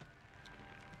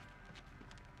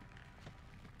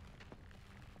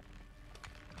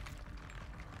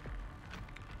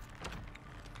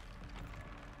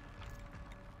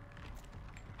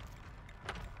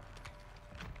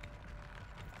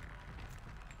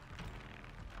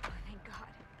 Thank God.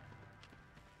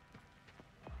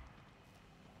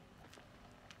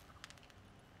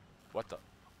 What the?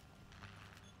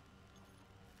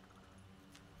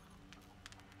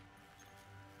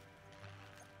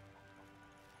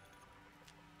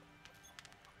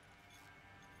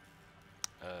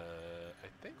 I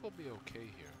think we'll be okay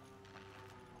here.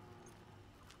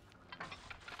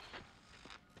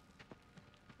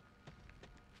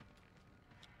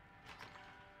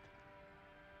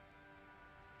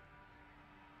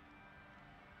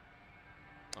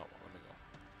 Oh, well, let me go.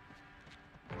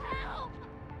 Help!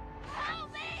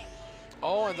 Help me!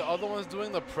 Oh, and the other one's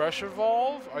doing the pressure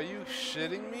valve? Are you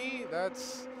shitting me?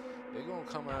 That's... They gonna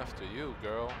come after you,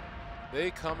 girl.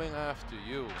 They coming after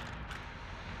you.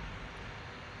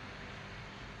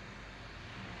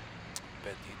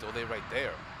 Bendito, they right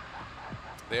there.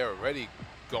 They're already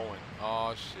going.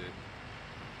 Oh, shit.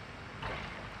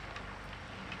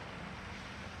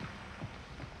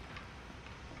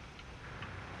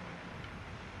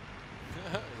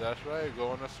 That's right,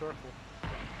 go in a circle.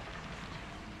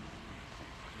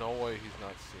 No way he's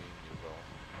not seeing you, bro.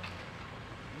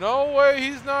 No way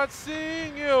he's not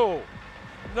seeing you!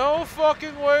 No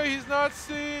fucking way he's not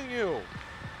seeing you!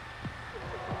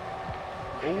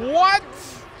 What?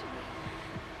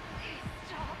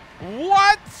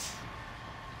 What?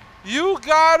 You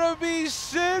gotta be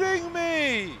shitting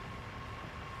me!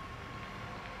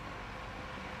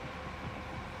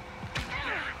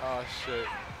 Oh shit.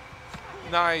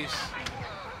 Nice.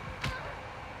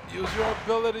 Use your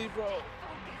ability, bro.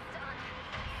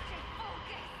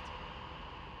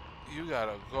 You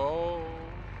gotta go.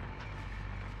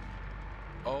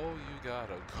 Oh, you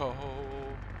gotta go.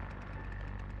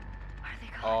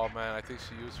 Oh man, I think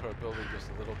she used her ability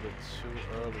just a little bit too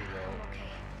early though.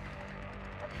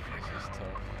 This is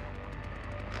tough.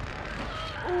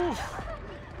 Oof.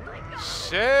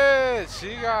 Shit,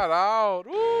 she got out.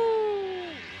 Ooh.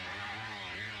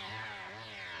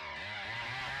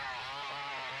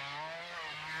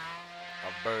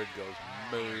 A bird goes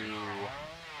moo.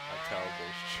 A cow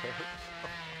goes chirp.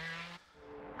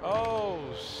 Oh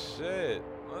shit.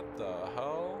 What the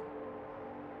hell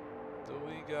do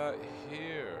we got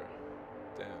here?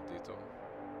 Damn, Dito.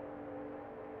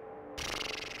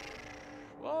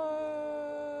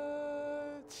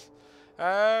 What?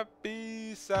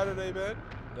 Happy Saturday, man.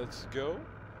 Let's go.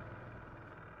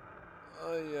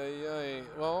 Ay, ay, ay.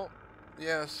 Well,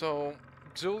 yeah, so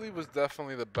Julie was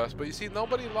definitely the best, but you see,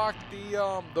 nobody locked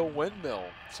the windmill.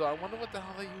 So I wonder what the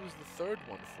hell they used the third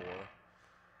one for.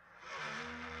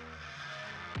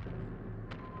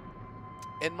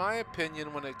 In my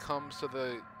opinion, when it comes to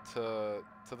the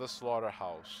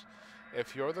slaughterhouse,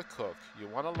 if you're the cook, you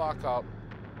want to lock up.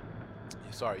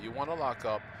 Sorry, you want to lock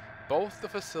up both the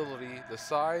facility, the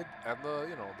side, and the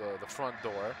the front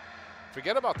door.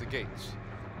 Forget about the gates,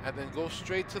 and then go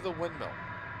straight to the windmill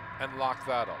and lock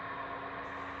that up.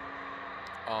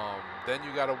 Then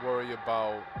you got to worry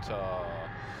about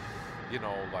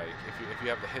like if you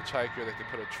have the hitchhiker, they can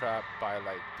put a trap by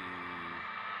like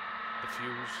the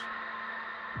fuse.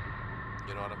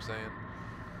 You know what I'm saying?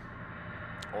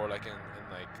 Or like in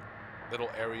like little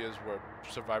areas where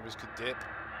survivors could dip,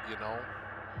 you know?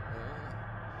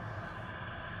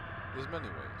 There's many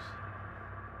ways.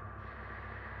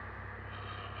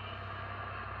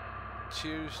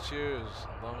 Cheers, cheers.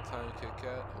 Long time Kit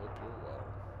Kat. Hope you're well.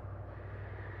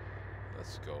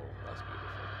 Let's go. That's beautiful.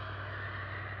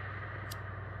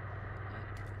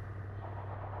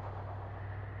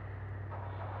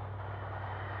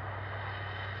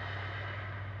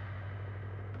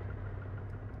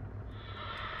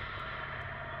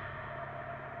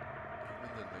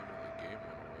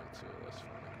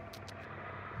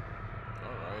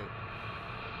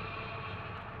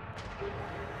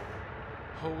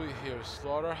 Who we here?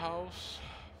 Slaughterhouse?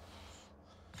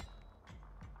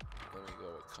 Let me go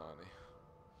with Connie.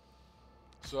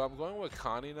 So I'm going with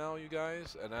Connie now, you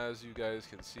guys, and as you guys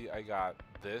can see, I got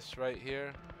this right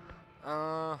here.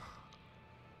 I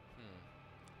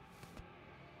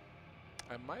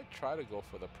might try to go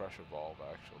for the pressure valve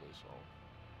actually, so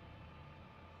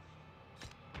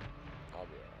I'll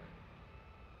be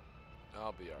alright.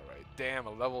 I'll be alright. Damn,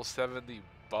 a level 70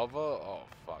 Bubba? Oh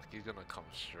fuck, he's gonna come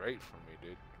straight for me,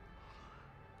 dude.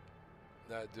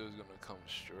 That dude's gonna come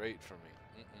straight for me.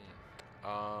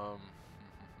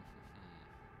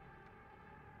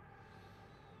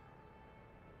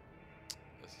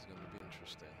 This is gonna be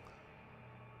interesting.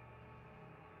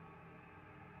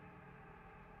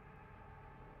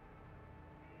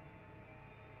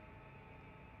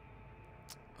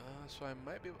 So I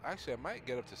might be actually I might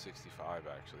get up to 65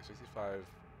 actually. 65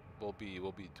 will be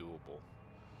doable.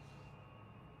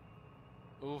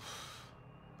 Oof.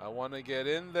 I want to get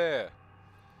in there.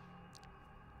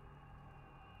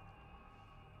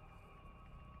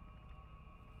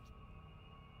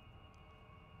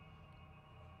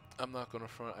 I'm not gonna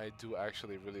front. I do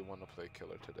actually really want to play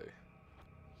killer today.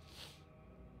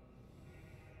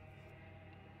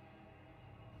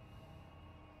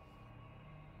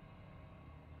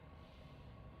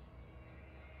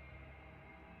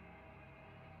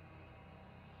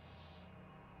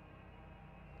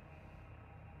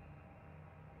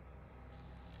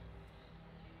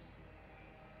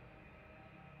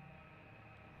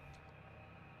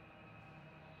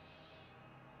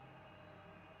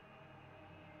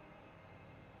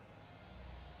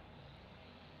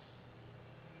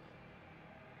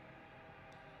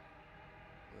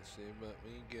 Let's see what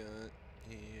we got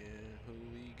here. Who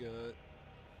we got?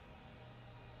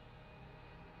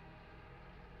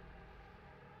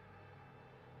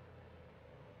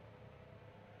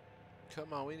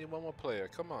 Come on, we need one more player.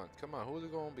 Come on, come on. Who's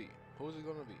it gonna be? Who's it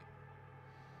gonna be?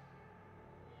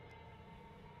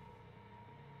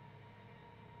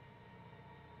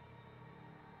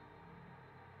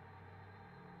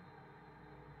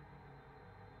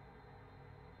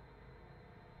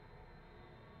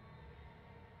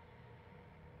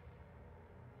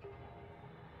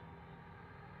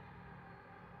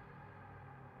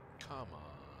 Come on.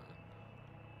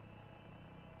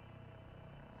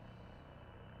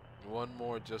 One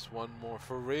more, just one more.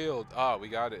 For real. Ah, we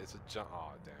got it. It's a John.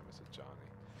 Oh, damn, it's a Johnny.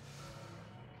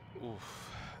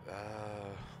 Oof.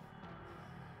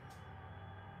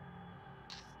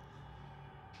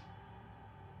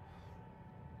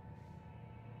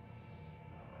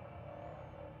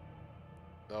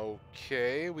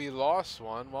 Okay, we lost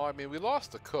one. Well, I mean, we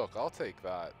lost the Cook. I'll take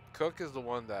that. Cook is the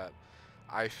one that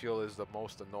I feel is the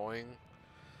most annoying.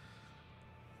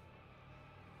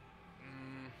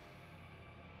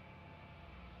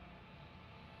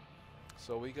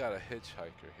 So we got a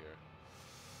hitchhiker here.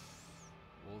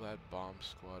 Will that bomb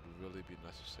squad really be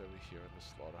necessary here in the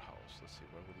slaughterhouse? Let's see,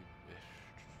 where would he...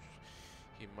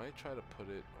 He might try to put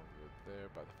it over there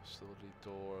by the facility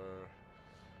door.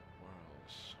 Where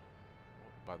else?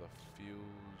 By the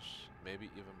fuse. Maybe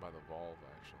even by the valve,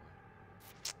 actually.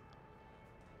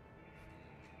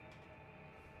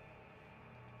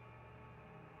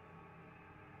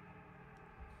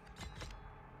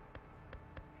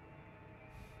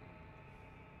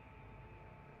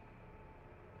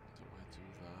 Do I do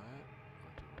that?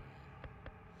 Or do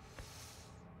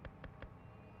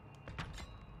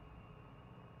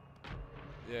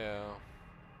I... Yeah.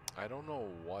 I don't know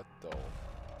what, though.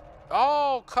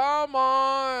 Oh, come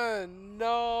on!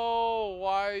 No!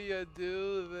 Why you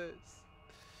do this?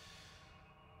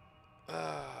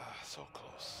 So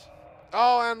close.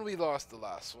 Oh, and we lost the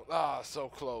last one. Ah, so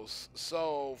close.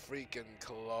 So freaking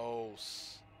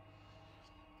close.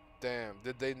 Damn,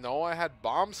 did they know I had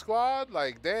Bomb Squad?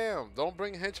 Like, damn, don't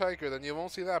bring Hitchhiker, then you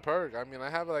won't see that perk. I mean, I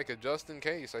have like a just in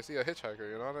case I see a Hitchhiker,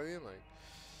 you know what I mean? Like,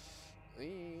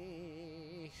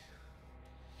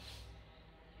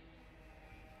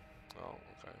 oh,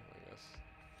 okay,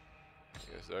 I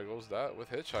guess there goes that with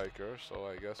Hitchhiker, so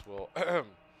I guess we'll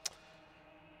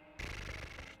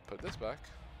put this back,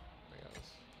 I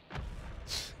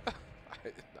guess.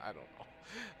 I don't know.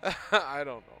 I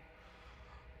don't know.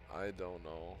 I don't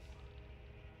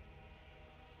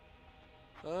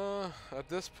know. At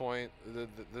this point,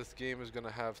 this game is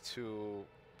gonna have to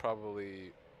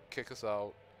probably kick us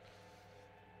out.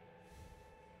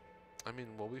 I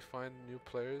mean, will we find new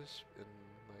players in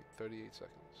like 38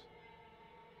 seconds?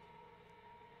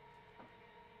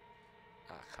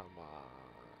 Ah, come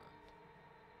on.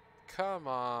 Come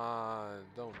on.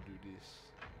 Don't do this.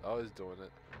 Oh, it's doing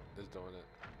it. It's doing it.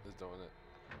 It's doing it.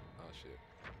 Oh, shit.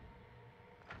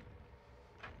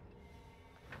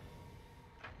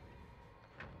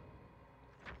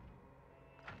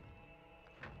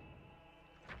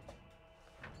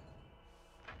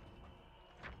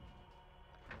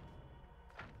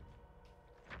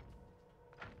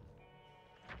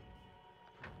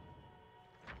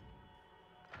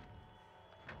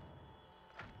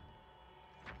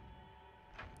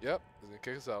 He's gonna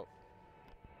kick us out.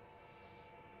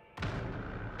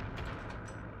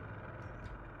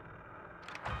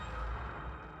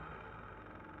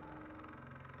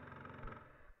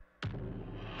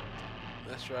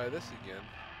 Let's try this again.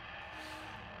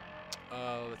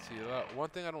 Let's see. One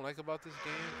thing I don't like about this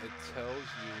game, it tells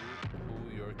you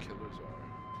who your killers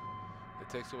are. It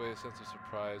takes away a sense of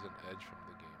surprise and edge from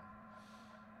the game.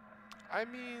 I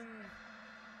mean,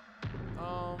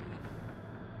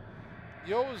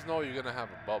 you always know you're gonna have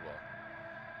a Bubba.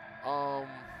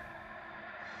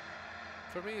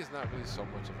 For me, it's not really so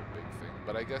much of a big thing,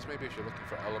 but I guess maybe if you're looking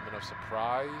for element of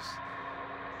surprise,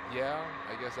 yeah,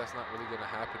 I guess that's not really gonna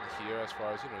happen here. As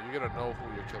far as you're gonna know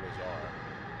who your killers are.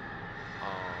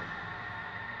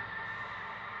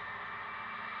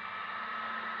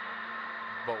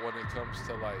 But when it comes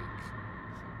to like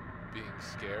being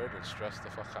scared and stressed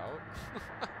the fuck out,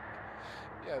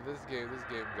 yeah, this game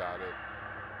got it.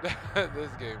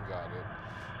 This game got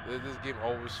it. This game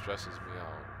always stresses me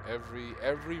out.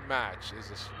 Every match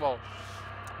is well.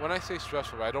 When I say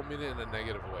stressful, I don't mean it in a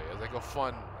negative way. It's like a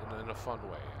fun in a fun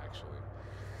way, actually.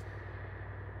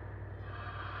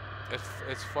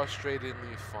 It's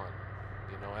frustratingly fun,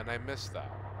 and I miss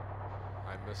that.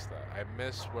 I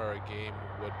miss where a game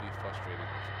would be frustrating.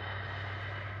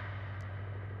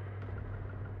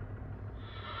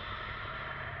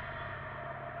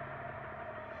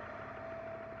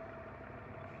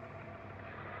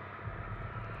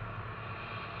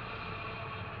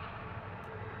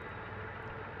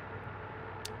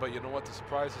 But you know what? The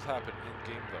surprises happen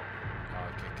in game though.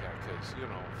 Because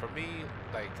for me,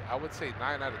 like I would say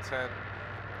 9 out of 10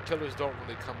 killers don't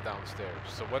really come downstairs.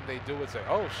 So when they do, it's like,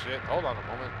 oh shit! Hold on a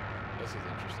moment. This is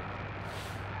interesting.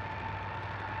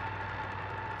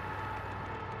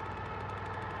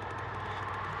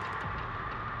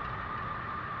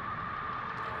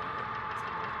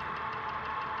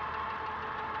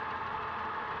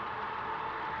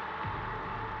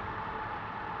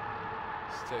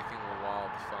 It's taking a while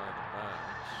to find a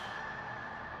match.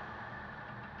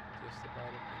 Just about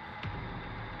a minute.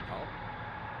 Oh.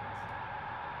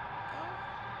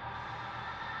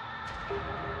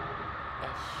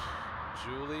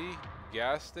 Julie,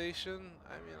 gas station?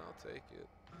 I mean, I'll take it.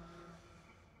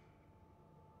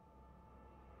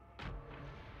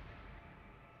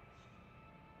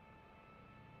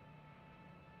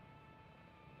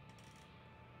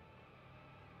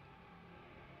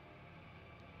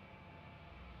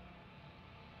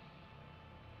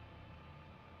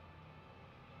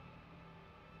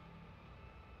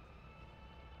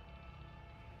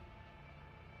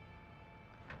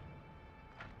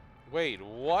 Wait,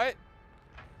 what?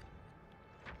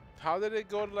 How did it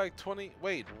go to like 20?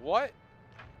 Wait, what?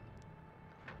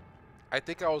 I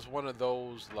think I was one of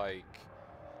those, like,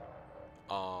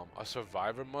 a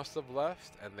survivor must have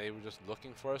left, and they were just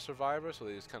looking for a survivor, so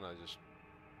they just kind of just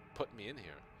put me in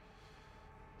here.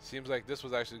 Seems like this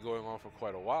was actually going on for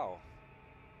quite a while.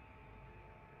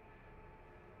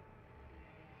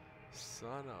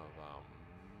 Son of a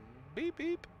beep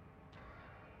beep.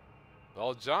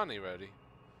 Oh, Johnny ready.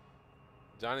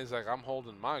 Johnny's like, I'm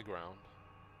holding my ground.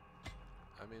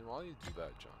 I mean, while you do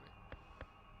that, Johnny,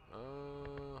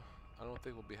 I don't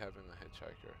think we'll be having a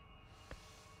hitchhiker.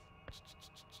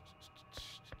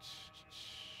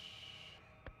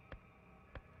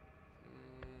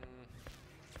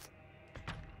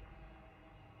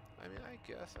 I mean, I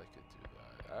guess I could do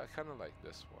that. I kind of like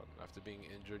this one. After being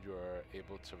injured, you are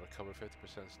able to recover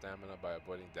 50% stamina by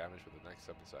avoiding damage for the next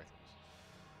 7 seconds.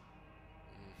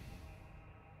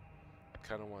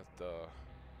 Kind of want the...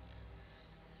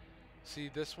 See,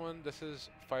 this one, this is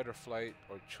fight or flight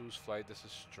or choose flight. This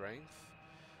is strength.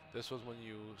 This was when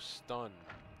you stun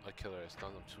a killer. It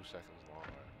stuns them 2 seconds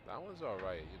longer. That one's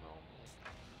alright,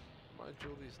 My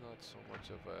Julie's not so much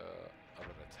of an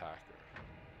attacker.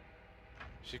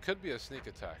 She could be a sneak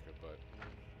attacker, but...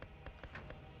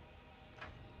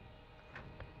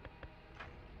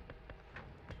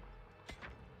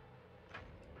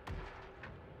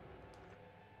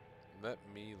 Let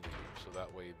me leave, so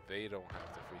that way they don't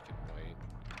have to freaking wait.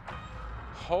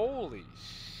 Holy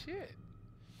shit!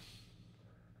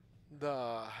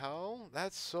 The hell?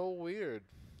 That's so weird.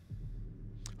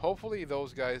 Hopefully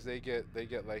those guys they get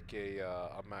like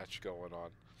a match going on.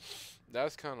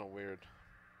 That's kind of weird.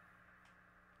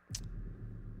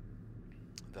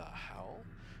 The hell?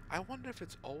 I wonder if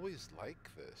it's always like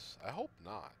this. I hope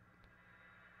not.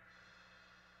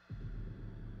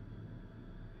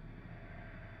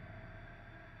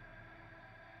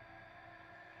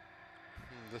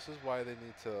 This is why they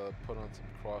need to put on some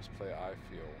crossplay, I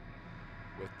feel,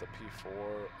 with the P4 and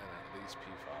at least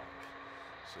P5.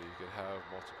 So you can have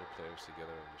multiple players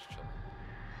together and just chilling.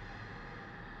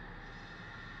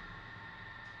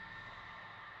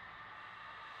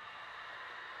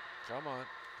 Come on,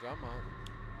 come on,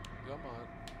 come on.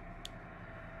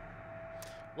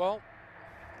 Well,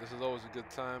 this is always a good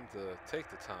time to take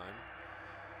the time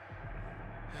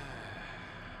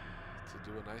to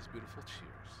do a nice, beautiful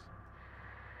cheers.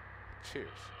 Cheers.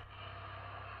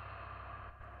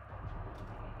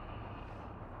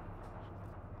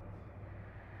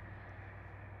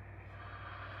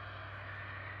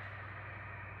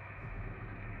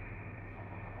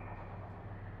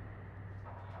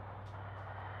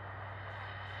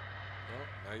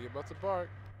 Oh, now you're about to bark.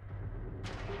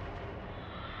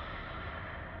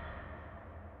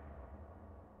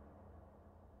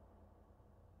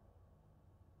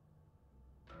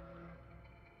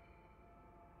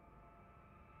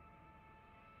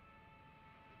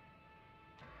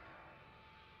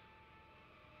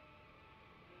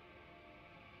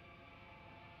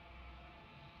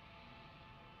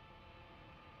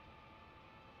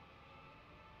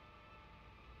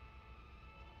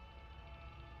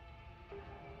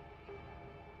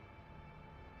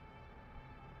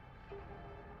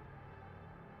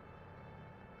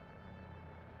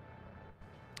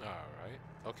 All right.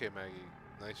 Okay, Maggie.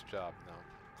 Nice job. Now,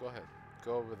 go ahead.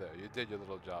 Go over there. You did your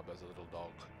little job as a little dog.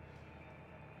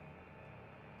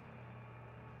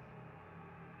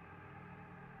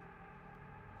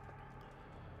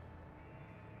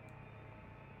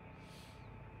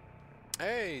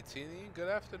 Hey, Teeny. Good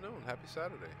afternoon. Happy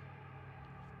Saturday.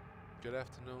 Good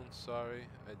afternoon. Sorry,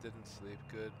 I didn't sleep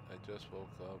good. I just woke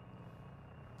up.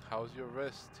 How's your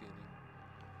wrist, Teeny?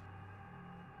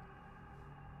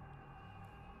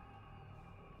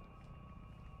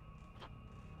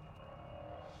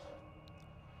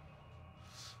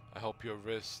 I hope your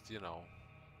wrist, you know,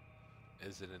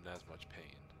 isn't in as much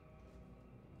pain.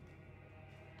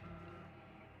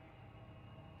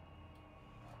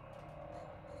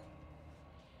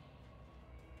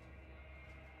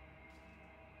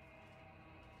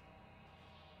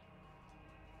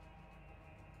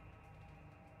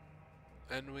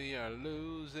 And we are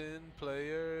losing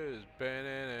players.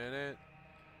 Banning it.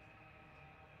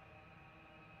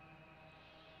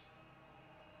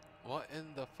 What in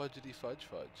the fudgety fudge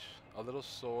fudge? A little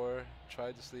sore.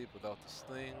 Tried to sleep without the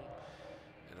sling.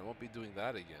 And I won't be doing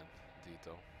that again,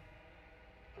 Dito.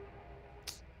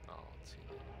 Oh,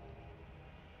 Teeny.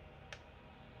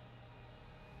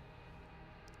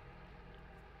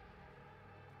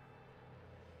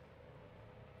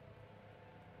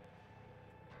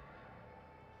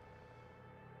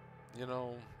 You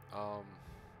know,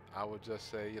 I would just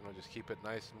say, you know, just keep it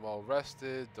nice and well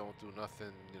rested. Don't do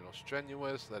nothing, you know,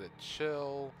 strenuous. Let it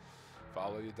chill.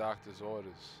 Follow your doctor's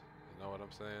orders. You know what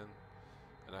I'm saying?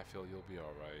 And I feel you'll be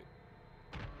all right.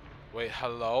 Wait,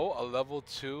 hello? A level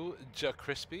 2 Ja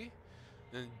Crispy?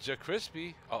 And Ja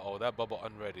Crispy? Uh-oh, that Bubba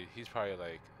unready. He's probably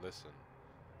like, listen,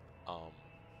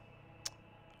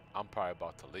 I'm probably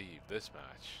about to leave this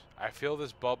match. I feel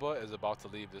this Bubba is about to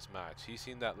leave this match. He's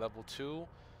seen that level 2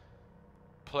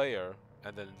 player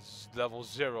and then level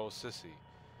 0 sissy.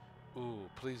 Ooh,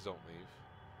 please don't leave.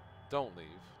 Don't leave.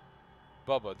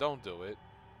 Bubba, don't do it.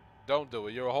 Don't do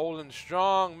it. You're holding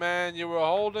strong, man. You were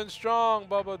holding strong,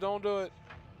 Bubba. Don't do it.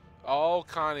 Oh,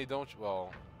 Connie, don't you?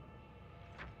 Well.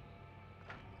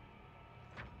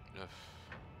 Ugh.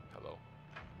 Hello.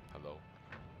 Hello.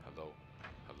 Hello.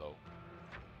 Hello.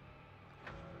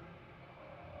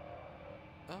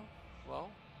 Oh, well.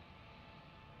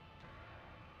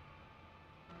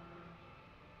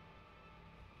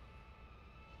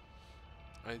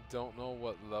 I don't know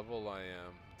what level I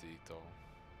am, Dito.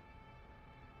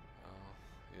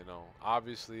 You know,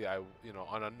 obviously, you know,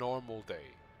 on a normal day,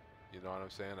 you know what I'm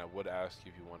saying? I would ask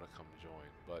you if you want to come join,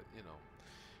 but, you know,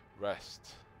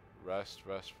 rest. Rest,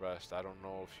 rest, rest. I don't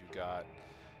know if you got,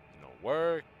 you know,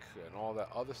 work and all that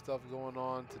other stuff going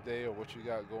on today or what you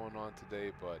got going on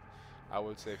today, but I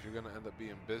would say if you're going to end up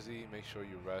being busy, make sure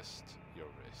you rest your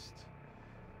wrist.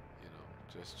 You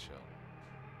know, just chill.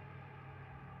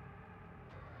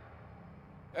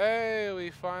 Hey, we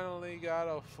finally got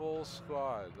a full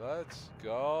squad. Let's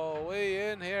go. We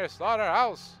in here.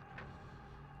 Slaughterhouse.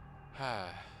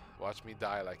 Watch me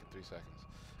die like in 3 seconds.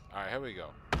 All right, here we go.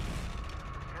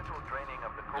 Scheduled draining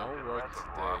of the No Colton work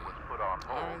reservoir today. was put on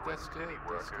hold All right, when that's good. city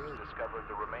That's workers good. discovered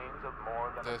the remains of more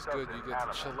than That's a good. dozen You get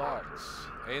to animal chillax.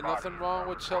 corpses. Ain't nothing Bodies wrong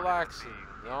are with reported chillaxing.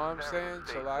 being You know what I'm in saying? various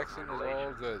states of Chillaxing is all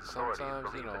mutilation. good. Authorities Sometimes,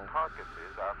 you believe know, the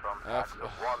carcasses are from packs after,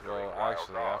 of wandering well,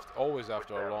 actually, wild dogs, always which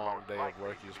after a then long most day of likely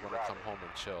work, to you just be want to come rabid. home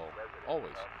and chill. Residents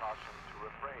Always. are cautioned to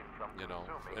refrain from You know,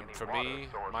 consuming and any for water me,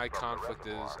 sourced my from the conflict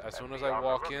is reservoir, as soon and as be I on the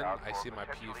walk in, lookout I for see my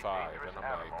potentially P5, dangerous and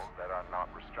I'm like, animals that are not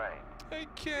restrained. I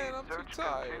can't, I'm too Search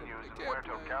tired, continues I in can't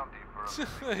Muerto County for a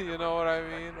play. You know what I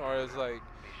mean? Or it's like,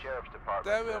 The sheriff's department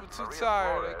damn it, says I'm too Maria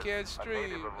tired, I Flores, can't a native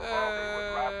stream. of Uvalde,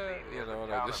 was last seen You near the know,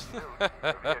 and I town of just, Newt.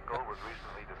 Her vehicle was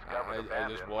recently discovered I just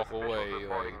abandoned, walk with officials away,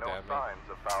 reporting like, no damn it. signs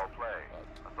of foul play. Fuck.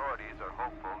 Authorities are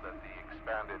hopeful that the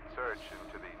expanded search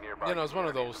into the nearby You know, it's one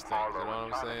of communities those things, you know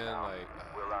Marlow what I'm and saying? Chinatown Like,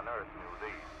 will unearth new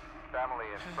leads. Family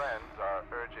and friends are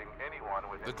urging anyone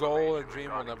with the goal and information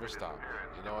dream will regarding never the stop.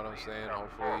 disappearance You know what I'm to saying? please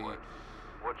come Hopefully, forward.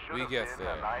 What should we have get been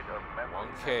there. a night of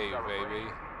memories 1K, and celebration baby.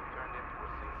 turned into a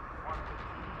scene one could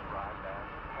describe as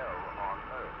hell on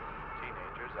earth.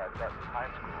 Teenagers at Dutton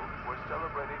High School were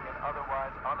celebrating an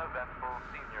otherwise uneventful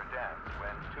senior dance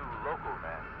when two local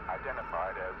men,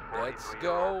 identified as Let's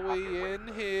 43-year-old go, Pocket we in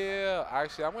Waster, here.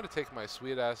 Actually, I'm gonna take my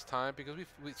sweet ass time because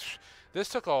this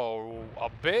took a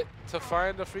bit to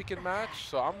find a freaking match,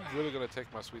 so I'm really gonna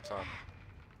take my sweet time.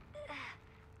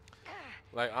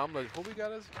 Like, I'm like, who we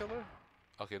got as a killer?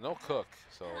 Okay, no cook,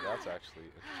 so that's actually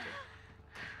interesting.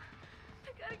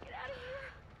 I gotta get out of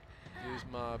here. Use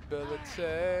my ability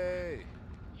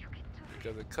You can do it.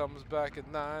 because it comes back in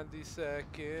 90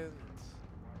 seconds.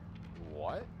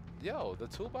 What? Yo, the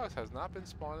toolbox has not been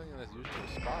spawning in its usual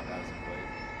spot as of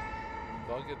late.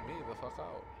 Bugging me the fuck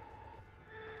out.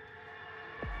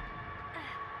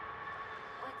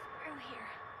 What's through here?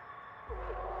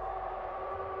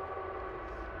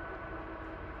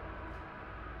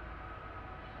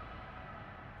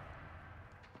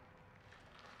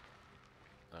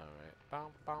 Alright.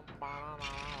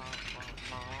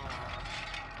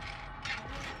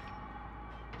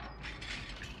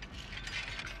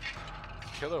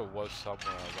 Killer was somewhere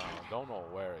around. Don't know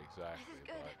where exactly, This is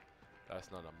good. but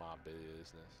that's none of my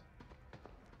business.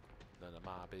 None of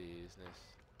my business.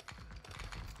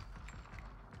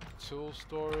 Tool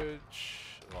storage.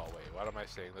 Oh wait, what am I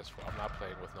saying this for? I'm not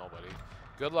playing with nobody.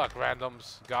 Good luck,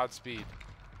 randoms. Godspeed.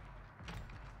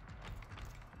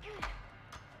 It's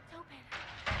open.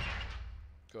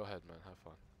 Go ahead, man. Have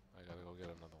fun. I gotta go get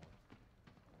another one.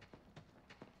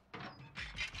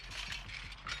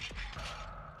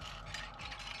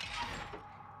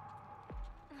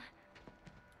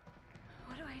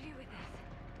 What do I do with this?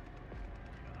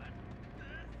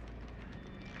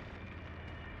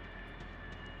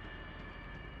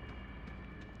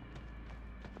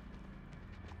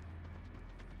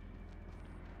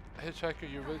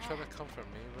 Hitchhiker, you really trying to come for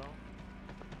me, bro?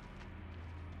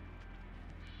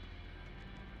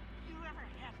 You ever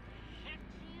have head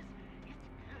cheese? It's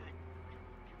good.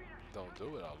 Come here. Don't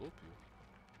do it. I'll loop you.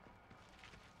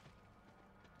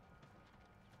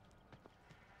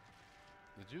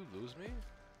 Did you lose me?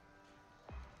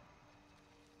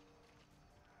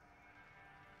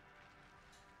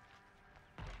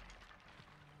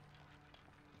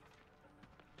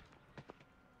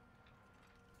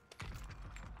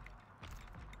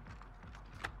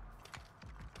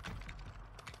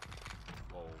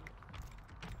 Whoa.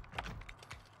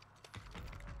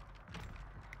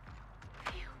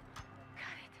 Phew.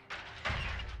 Got it.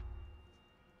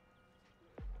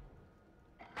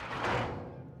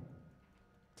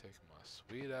 Take my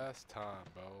sweet ass time,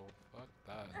 bro. Fuck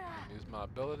that. Use my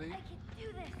ability. I can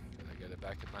do this. I get it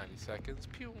back in 90 seconds.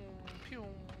 Pew, pew,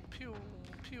 pew,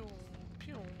 pew,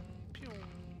 pew, pew,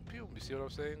 pew. You see what I'm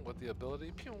saying? With the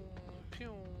ability? Pew,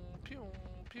 pew, pew,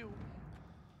 pew.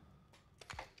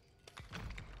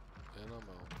 And I'm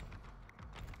out.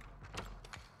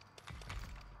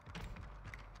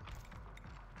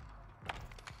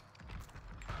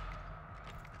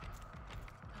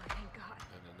 Oh, thank God.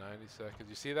 And in 90 seconds.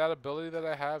 You see that ability that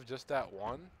I have? Just that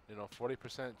one? You know,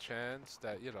 40% chance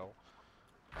that, you know,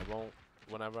 I won't,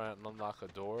 whenever I unlock a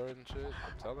door and shit.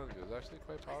 I'm telling you, it's actually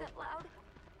quite Was powerful. that loud?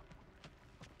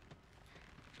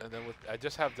 And then I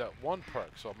just have that one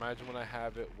perk. So imagine when I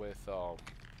have it with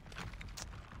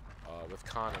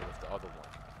Connie with the other one.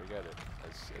 Forget it.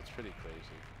 It's pretty crazy.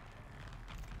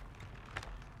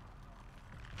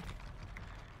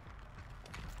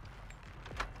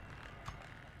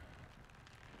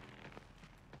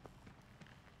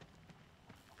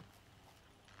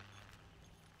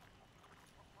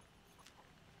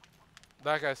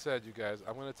 Like I said, you guys,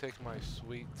 I'm gonna take my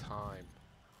sweet time.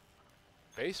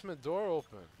 Basement door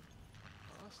open.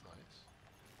 Oh, that's nice.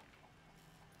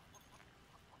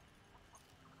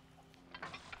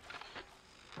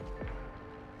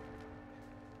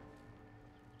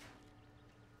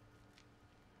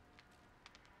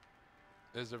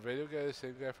 Is the radio guy the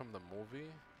same guy from the movie?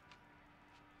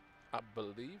 I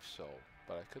believe so,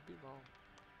 but I could be wrong.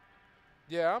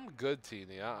 Yeah, I'm good,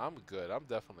 Teeny. I'm good. I'm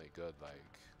definitely good.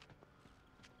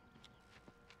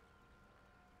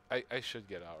 Like, I should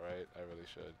get out, right? I really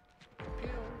should.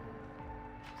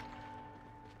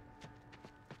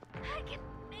 I can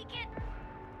make it.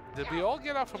 Did we all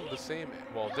get out from the same,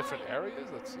 well, different areas?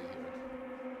 Let's see here.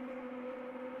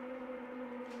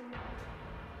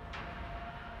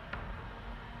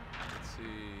 Let's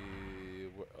see.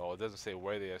 Oh, it doesn't say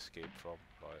where they escaped from,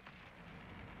 but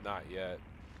not yet.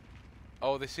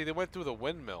 Oh, they went through the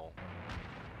windmill.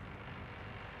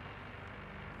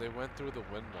 They went through the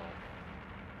windmill.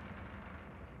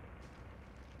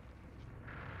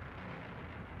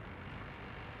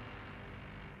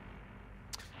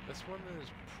 This one is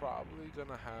probably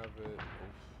gonna have it. Oof.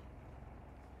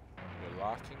 You're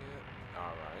locking it?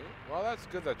 Alright. Well, that's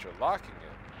good that you're locking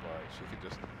it, but she could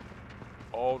just.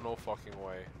 Oh, no fucking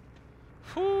way.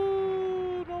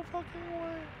 Whoo! No fucking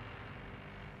way.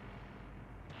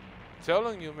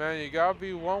 Telling you, man, you gotta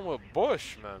be one with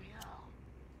Bush, man.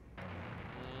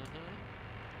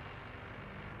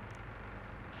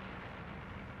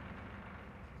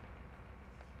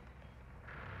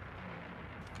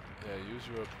 Yeah, use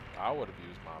your. I would have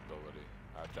used my ability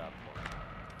at that point.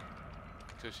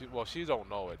 Cause she don't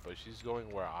know it, but she's going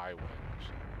where I went.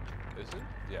 Is it?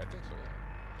 Yeah, I think so. Yeah.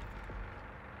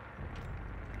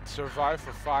 Survive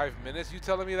for 5 minutes? You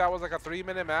telling me that was like a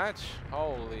 3-minute match?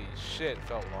 Holy shit,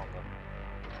 felt longer.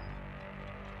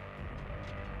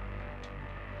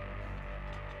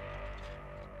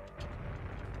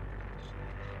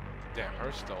 Damn,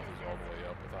 her stealth is all the way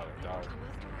up without a doubt.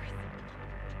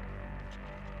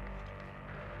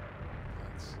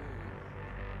 Let's see.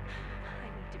 I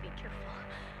need to be careful.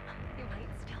 They might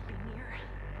still be near.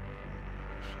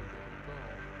 Where should we go?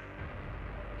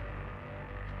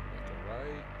 Make a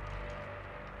right.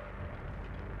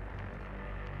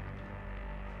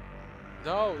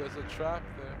 No, there's a trap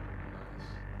there. Nice.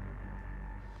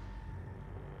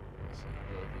 Let's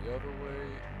go the other way.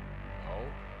 Oh.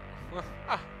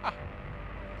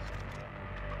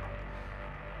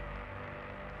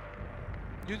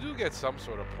 You do get some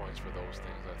sort of points for those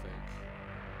things, I think.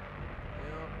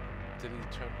 Yeah. Did he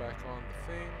turn back on the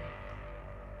thing?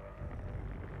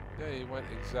 Yeah, he went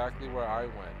exactly where I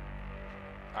went.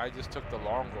 I just took the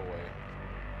longer way.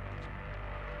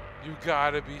 You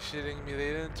gotta be shitting me.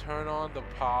 They didn't turn on the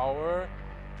power?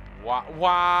 Wow.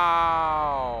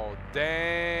 Wow.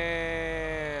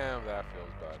 Damn. That feels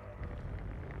bad.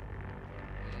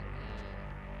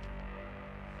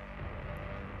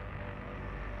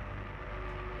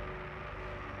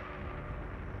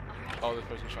 Oh, this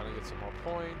person's trying to get some more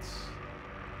points.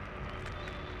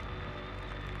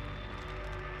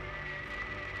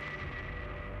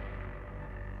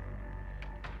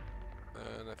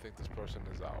 And I think this person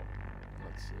is out.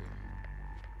 Let's see.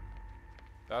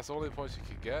 That's the only points you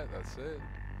could get. That's it.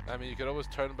 I mean, you could always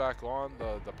turn back on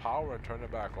the power and turn it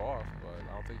back off, but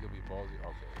I don't think you'll be ballsy.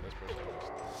 Okay, this person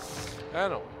lost.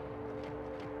 Anyway,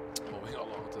 moving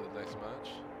along to the next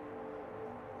match.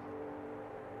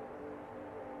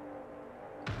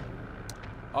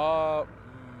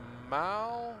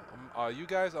 Mal, you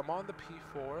guys, I'm on the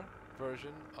P4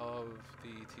 version of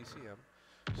the TCM.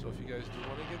 So if you guys do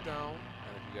want to get down,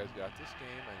 and if you guys got this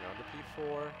game and you're on the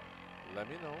P4, let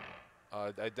me know.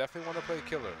 I definitely want to play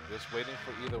Killer. Just waiting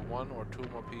for either 1 or 2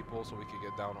 more people so we can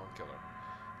get down on Killer.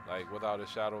 Like, without a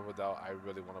shadow of a doubt, I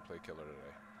really want to play Killer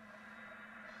today.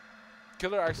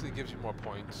 Killer actually gives you more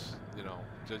points, you know,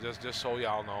 just so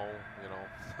y'all know, you know.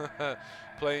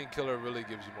 Playing Killer really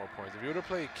gives you more points. If you were to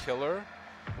play Killer,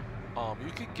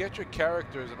 you could get your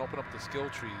characters and open up the skill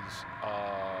trees,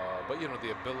 but you know,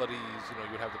 the abilities, you know,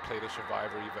 you'd have to play the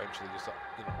Survivor eventually, just to,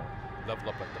 you know, level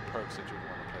up like the perks that you would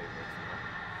want to play with, you know.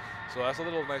 So that's a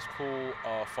little nice, cool,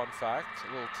 fun fact,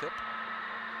 a little tip.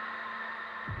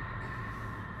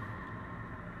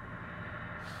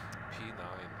 P9.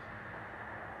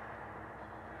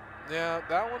 Yeah,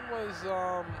 that one was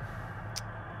a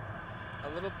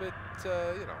little bit,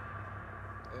 you know,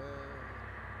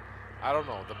 I don't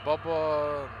know. The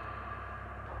Bubba,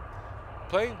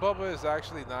 playing Bubba is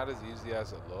actually not as easy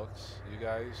as it looks, you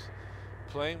guys.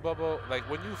 Playing Bubba, like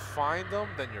when you find them,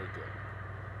 then you're good.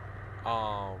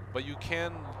 But you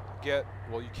can get,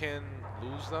 well, you can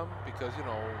lose them because, you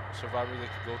know, survivors, they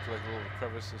can go to like little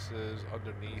crevices,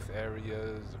 underneath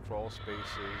areas, the crawl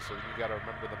spaces. So you gotta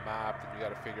remember the map, and you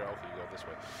gotta figure out, okay, you go this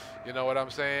way. You know what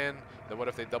I'm saying? Then what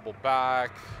if they double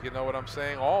back? You know what I'm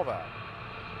saying? All that.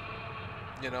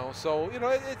 You know, so you know,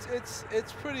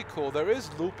 it's pretty cool. There is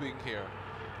looping here.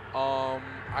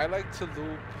 I like to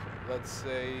loop, let's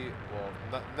say, well,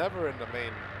 never in the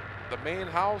main the main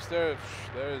house, there's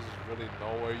really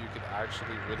nowhere you can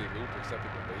actually really loot except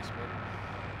in the basement.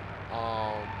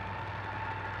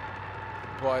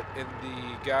 But in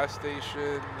the gas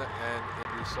station and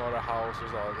in the slaughterhouse,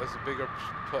 there's a bigger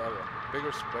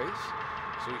space,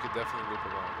 so you could definitely loop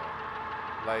around there.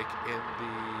 Like in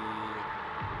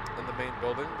the main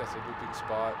building, that's a looping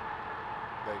spot.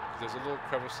 Like there's a little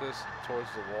crevices towards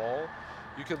the wall.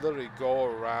 You can literally go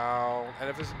around, and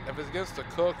if it's against the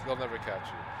cook, they'll never catch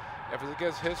you. If it's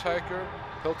against Hitchhiker,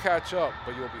 he'll catch up,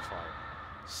 but you'll be fine.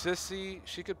 Sissy,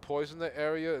 she could poison the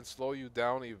area and slow you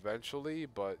down eventually,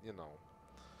 but you know.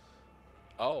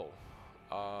 Oh,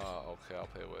 okay, I'll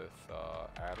play with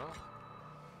Anna.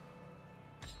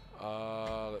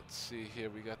 Let's see here,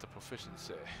 we got the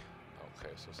proficiency.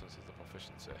 Okay, so since it's the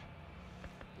proficiency,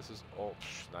 this is,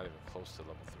 not even close to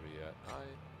level 3 yet.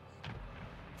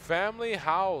 Family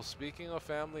house, speaking of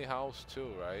family house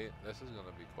too, right? This is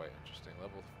gonna be quite interesting.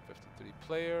 Level 53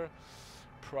 player,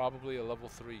 probably a level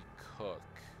 3 cook.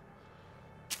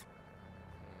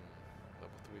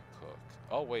 Level 3 cook.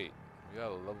 Oh wait, we got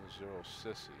a level 0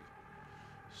 sissy.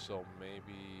 So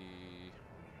maybe,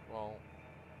 well,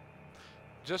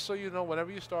 just so you know,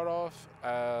 whenever you start off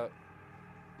at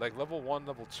like level 1,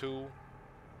 level 2,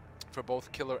 for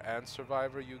both killer and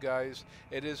survivor, you guys,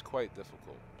 it is quite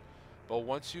difficult. But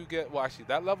once you get, well, actually,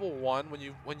 that level 1, when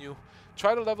you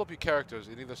try to level up your characters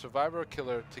in either survivor or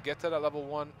killer, to get to that level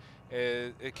 1,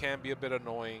 it can be a bit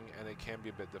annoying and it can be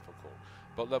a bit difficult.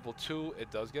 But level 2,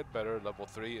 it does get better. Level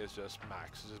 3 is just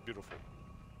max. It's just beautiful.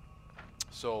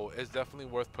 So it's definitely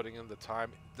worth putting in the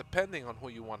time, depending on who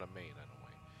you want to main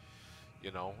anyway.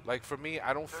 You know, like for me,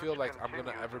 I don't feel like I'm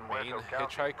gonna ever main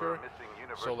Hitchhiker.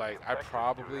 So like,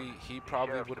 he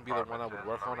probably wouldn't be the one I would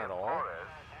work on at all.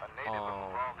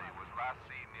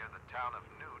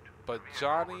 But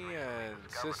Johnny and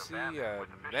Sissy and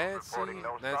Nancy's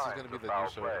gonna be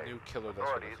the new killer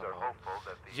that's gonna come out.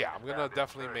 Yeah, I'm gonna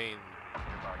definitely main,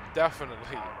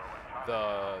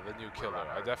 the new killer.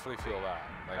 I definitely feel that.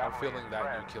 Like I'm feeling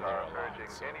that new killer a lot.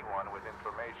 So. Anyone with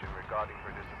information regarding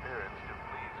her disappearance to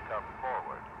please come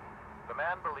forward. The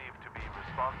man believed to be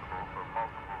responsible for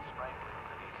multiple stranglings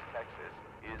in East Texas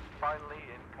is finally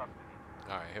in custody.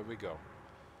 All right, here we go.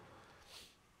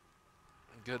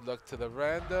 Good luck to the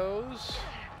randos.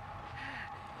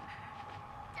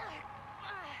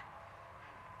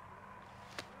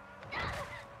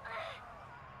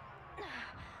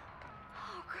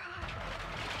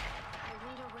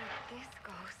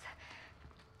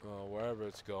 Well, wherever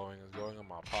it's going in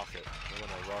my pocket. I'm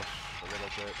gonna rush a little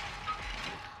bit.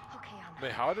 Okay, I'm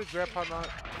Wait, how did Grandpa not?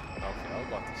 Okay, I was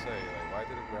about to say, like, why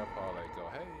didn't Grandpa like go,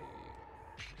 hey?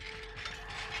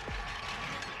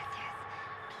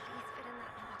 Please fit in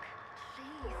that lock.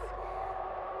 Please.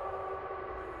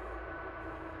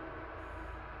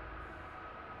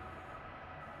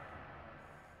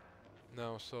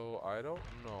 No, so I don't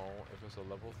know if it's a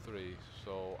level 3,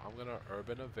 so I'm gonna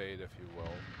urban evade, if you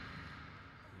will.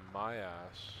 My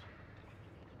ass.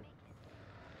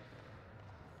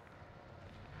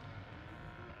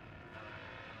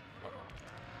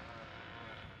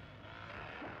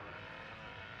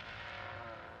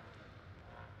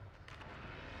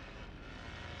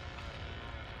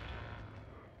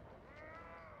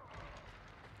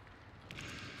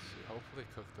 Hopefully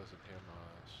Cook doesn't hear my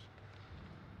ass.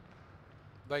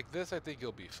 Like this, I think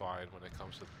you'll be fine when it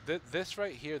comes to this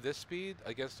right here. This speed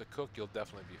against the Cook, you'll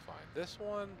definitely be fine. This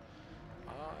one,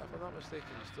 if I'm not mistaken,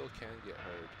 you still can get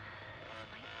hurt.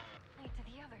 Wait to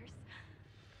the others.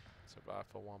 Survive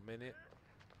for 1 minute.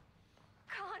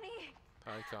 Connie.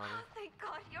 Hi, Connie. Oh, thank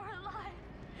God you're alive.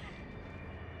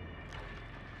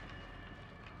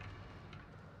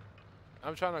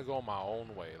 I'm trying to go my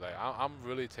own way. Like I'm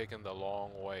really taking the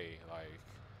long way. Like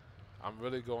I'm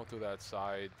really going through that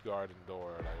side garden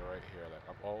door, like right here. Like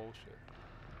I'm, oh shit.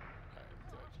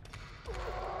 Alright,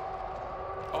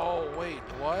 good. Oh wait,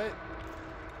 what?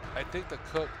 I think the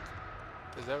Cook.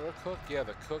 Is that a Cook? Yeah,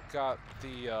 the Cook got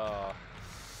the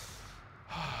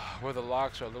where the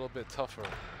locks are a little bit tougher.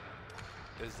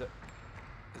 Is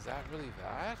that really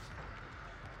that?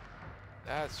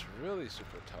 That's really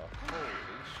super tough. Holy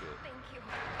shit. Thank you.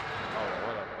 Oh,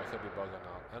 whatever. I could be bugging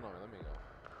out. Anyway, let me go.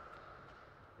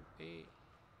 Hey.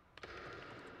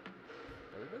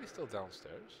 Everybody still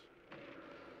downstairs?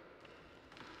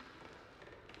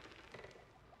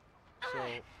 So,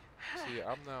 see,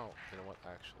 I'm now... You know what?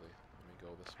 Actually, let me go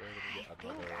this way. Let me get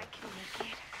another... I can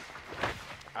make it.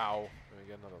 Ow. Let me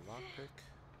get another lockpick.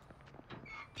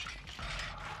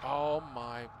 Oh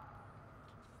my...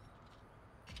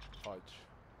 Fudge.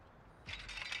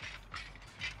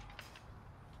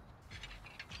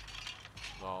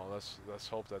 No, Oh, let's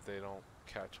hope that they don't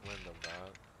catch wind of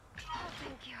that. Oh,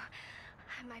 thank you.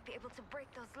 I might be able to break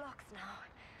those locks now.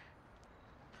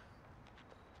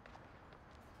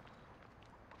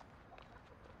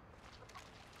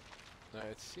 Now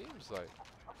it seems like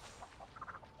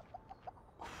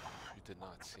you did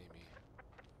not see me.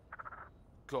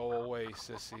 Go away,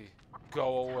 sissy.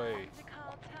 Go away. Time to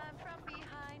call time from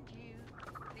behind you.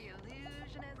 The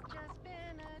illusion has just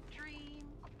been a dream.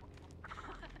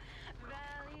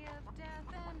 Valley of death,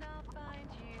 and I'll find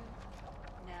you.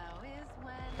 Now is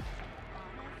when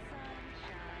on a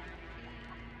sunshine beam.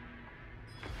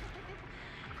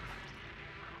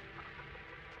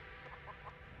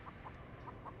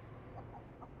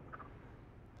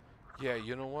 Yeah,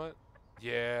 you know what?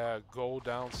 Yeah, go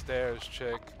downstairs,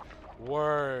 chick.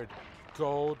 Word.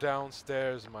 Go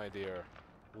downstairs, my dear.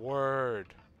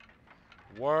 Word.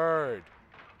 Word.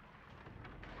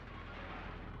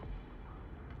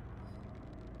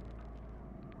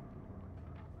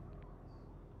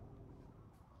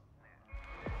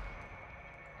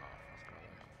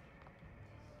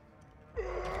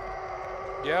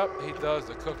 Yep, he does.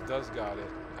 The cook does got it.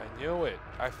 I knew it.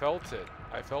 I felt it.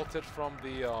 I felt it from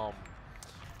the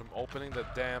from opening the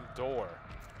damn door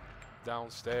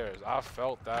downstairs. I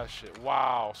felt that shit.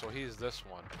 Wow. So he's this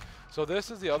one. So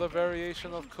this is the other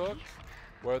variation of cook,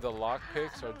 where the lock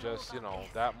picks are just, you know,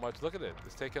 that much. Look at it.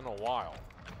 It's taking a while.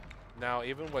 Now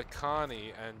even with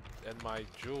Connie and my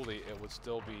Julie, it would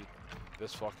still be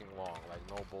this fucking long. Like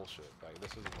no bullshit. Like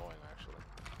this is annoying actually.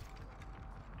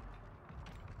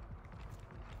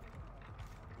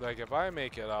 Like, if I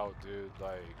make it out, dude,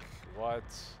 like, what?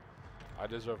 I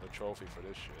deserve a trophy for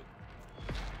this shit.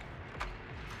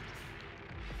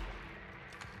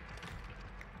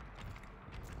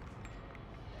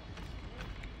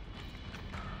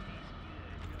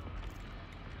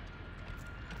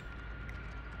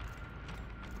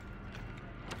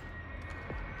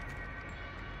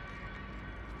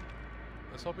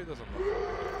 Let's hope he doesn't look over here.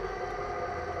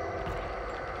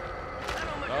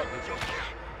 Oh,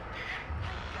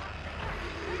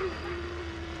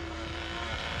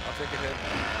 I'll take a hit.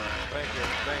 Thank you,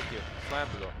 thank you. Slam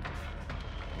the door.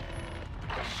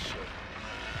 Oh, shit.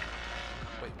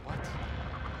 Wait, what?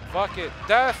 Fuck it.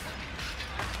 Death!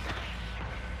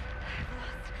 I've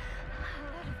lost a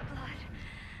lot of blood.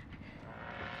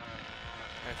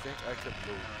 I think I could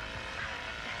move.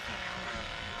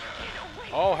 Get away!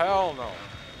 Oh, hell no.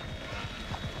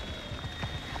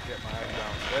 Get my ass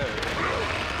downstairs.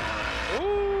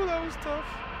 Ooh, that was tough.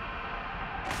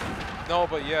 No,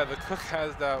 but yeah, the cook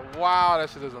has that. Wow, that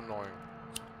shit is annoying.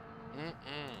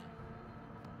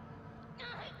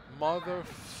 Mother.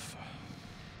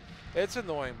 It's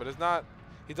annoying, but it's not.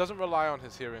 He doesn't rely on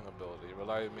his hearing ability. He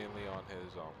relies mainly on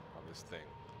his thing.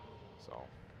 So,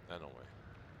 anyway,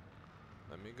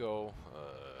 let me go.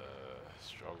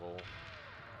 Struggle.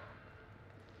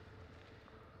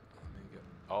 Let me get.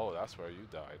 Oh, that's where you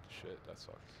died. Shit, that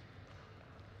sucks.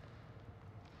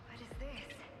 What is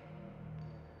this?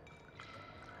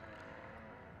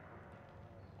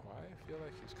 Why I feel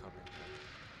like he's coming here.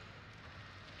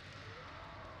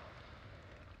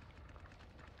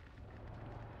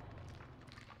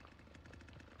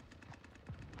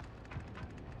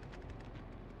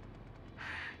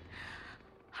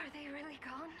 Are they really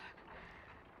gone?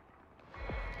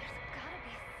 There's gotta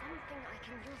be something I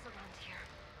can use around here.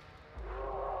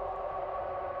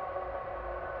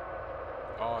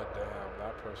 Oh damn,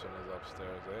 that person is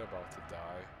upstairs. They're about to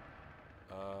die.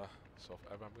 So if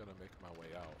ever I'm gonna make my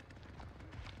way out.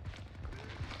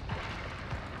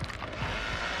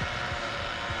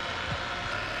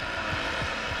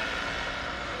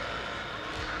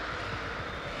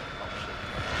 Oh shit.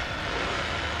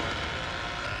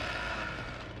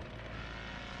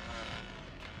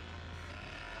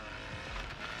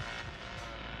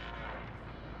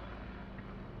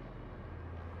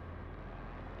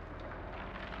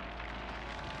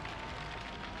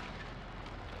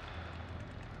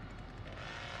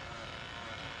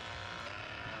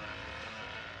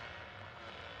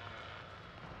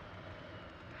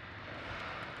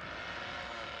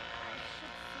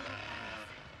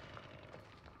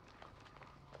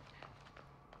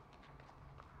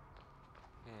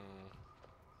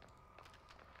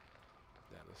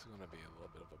 Yeah, this is gonna be a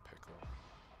little bit of a pickle.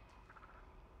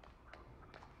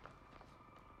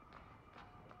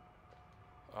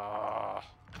 Ah.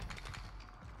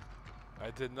 I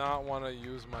did not want to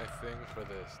use my thing for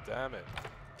this. Damn it.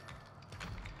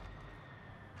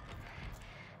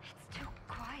 It's too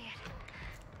quiet.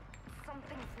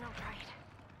 Something's not right.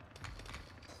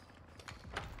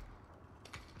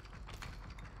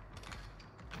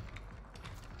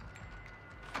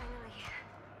 Finally,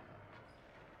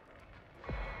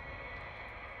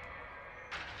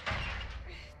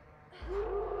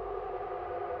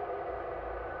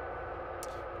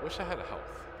 Wish I had a health.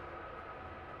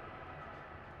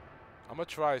 I'm gonna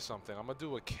try something. I'm gonna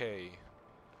do a K.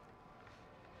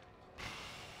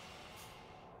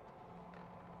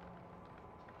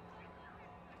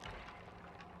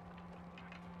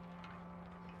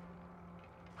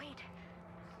 Wait,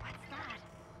 what's that?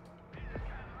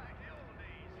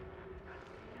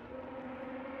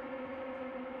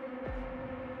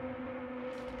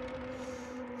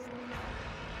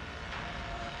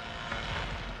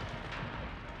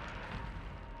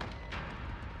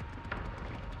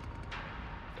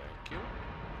 Thank you.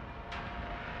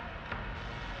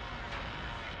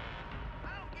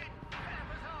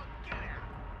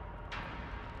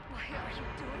 Why are you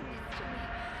doing this to me?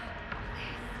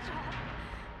 Please stop.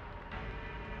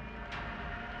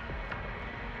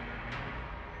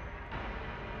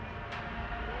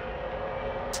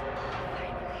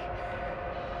 Finally.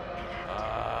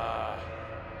 Ah.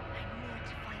 I need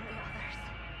to find the others.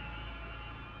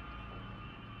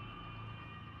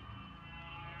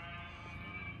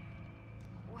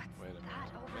 What's Wait a that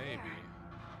minute. over Maybe. there?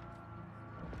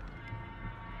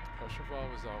 Pressure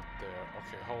valve is out there.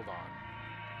 Okay, hold on.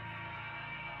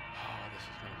 Oh, this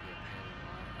is gonna be a pain in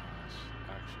my ass,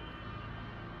 actually.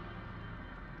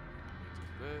 Let me do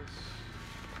this.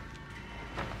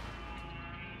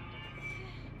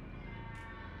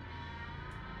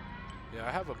 Yeah,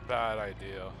 I have a bad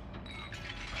idea.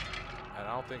 And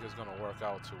I don't think it's gonna work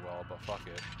out too well, but fuck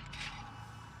it.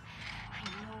 I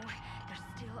know they're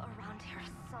still around here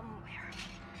somewhere.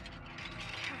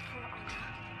 Careful, Anna.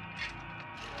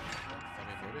 I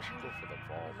mean, maybe I should go for the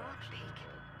valve, actually.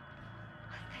 Lockpick.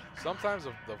 But Thank God. sometimes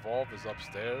the valve is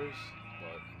upstairs,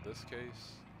 but in this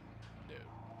case, no.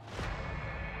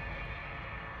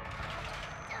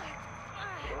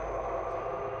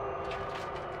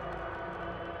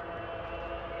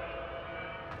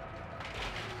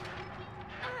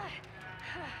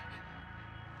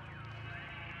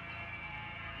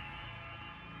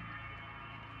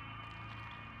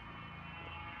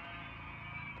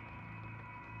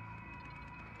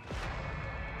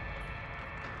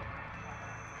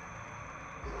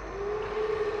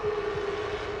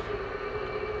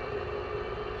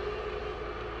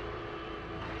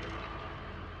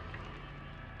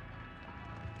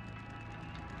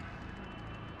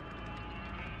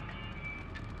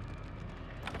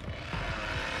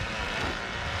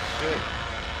 Shit.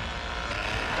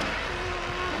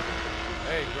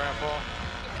 Hey, Grandpa.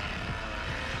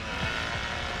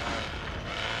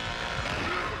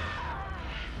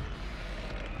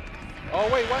 Oh,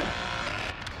 wait, what?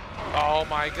 Oh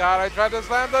my god, I tried to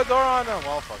slam the door on him.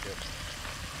 Well, fuck it.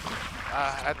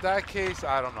 At that case,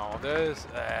 I don't know. There's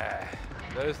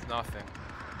nothing.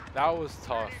 That was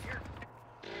tough.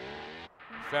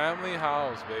 Family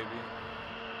house, baby.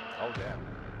 Oh, damn.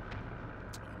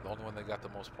 The only one that got the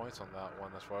most points on that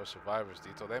one as far as survivors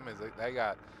detail. That means they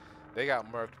got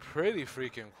murked pretty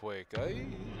freaking quick.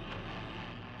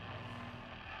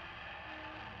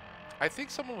 I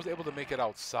think someone was able to make it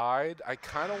outside. I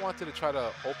kind of wanted to try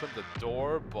to open the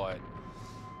door, but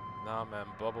nah, man,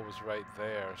 Bubba was right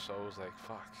there, so it was like,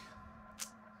 fuck.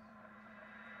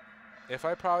 If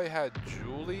I probably had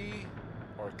Julie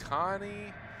or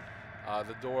Connie,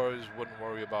 the doors wouldn't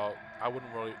worry about. I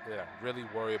wouldn't really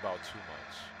worry about too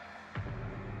much.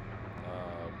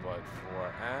 But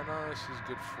for Anna, she's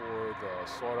good for the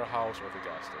slaughterhouse or the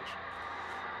gas station.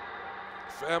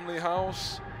 Family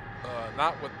house,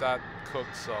 not with that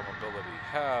cook's ability.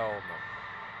 Hell no.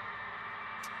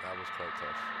 That was quite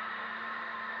tough.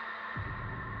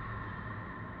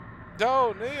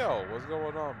 Yo, Neo, what's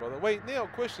going on, brother? Wait, Neo,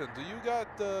 question: do you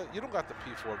got the? You don't got the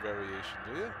P4 variation,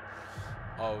 do you?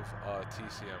 Of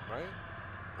TCM, right?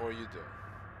 Or you do?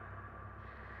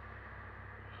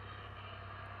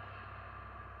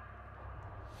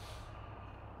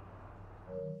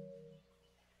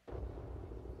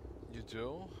 You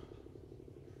do?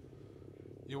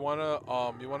 You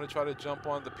wanna try to jump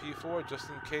on the P4 just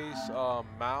in case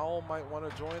Mal might want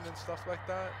to join and stuff like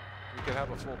that? We could have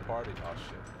a full party. Oh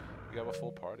shit, we have a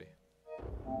full party.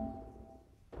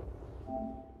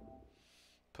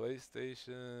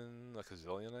 PlayStation, like a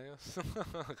zillion, I guess.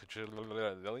 Like a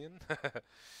trillion.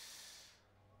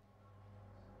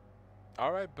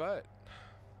 All right, bet.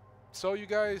 So you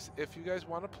guys, if you guys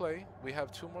want to play, we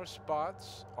have 2 more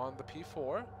spots on the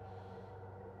P4.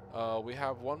 We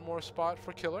have 1 more spot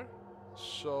for killer.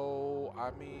 So,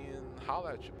 I mean,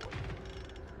 holla at you, boy.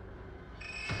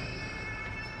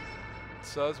 It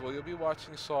says, will you be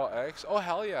watching Saw X? Oh,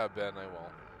 hell yeah, Ben, I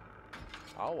will.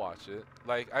 I'll watch it.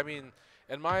 Like, I mean,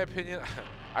 in my opinion,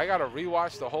 I gotta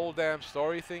rewatch the whole damn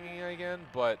story thingy again.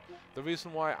 But the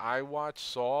reason why I watch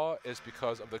Saw is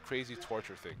because of the crazy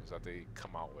torture things that they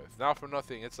come out with. Not for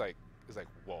nothing, it's like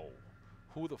whoa,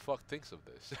 who the fuck thinks of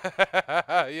this?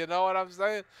 You know what I'm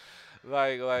saying?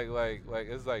 Like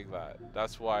it's like that.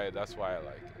 That's why I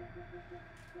like it.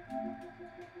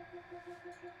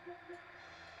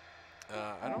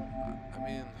 I don't. I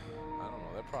mean, I don't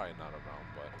know. They're probably not around,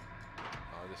 but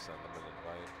I'll just send them an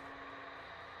invite.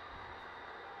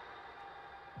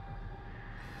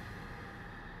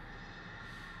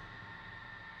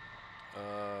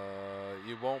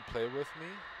 You won't play with me?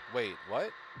 Wait,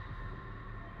 what?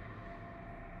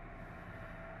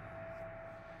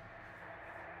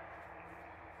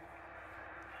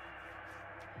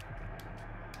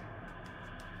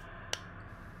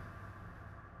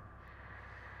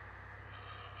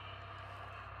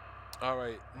 All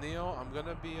right, Neo. I'm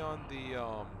gonna be on the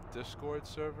Discord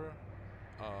server.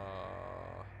 Uh,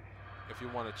 if you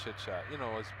want to chit chat, you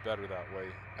know, it's better that way.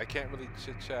 I can't really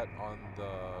chit chat on the.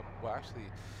 Well, actually,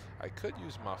 I could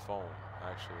use my phone.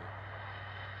 Actually,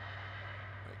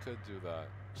 I could do that.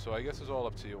 So I guess it's all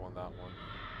up to you on that one.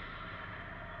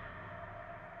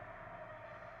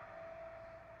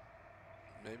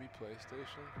 Maybe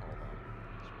PlayStation? Hold on.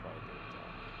 Let's probably do it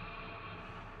that way.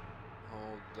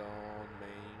 Hold on,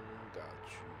 man. Got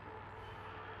you.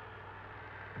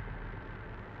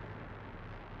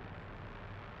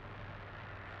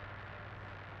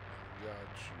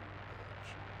 Got you. Got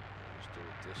you. Let's do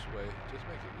it this way. Just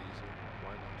make it easier.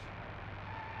 Why not?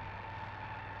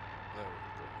 There we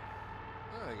go.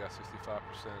 I got 65%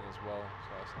 as well, so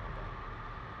that's not bad.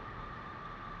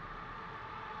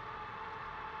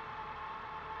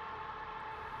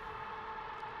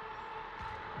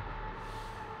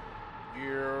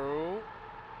 Yo,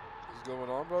 what's going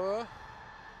on, brother?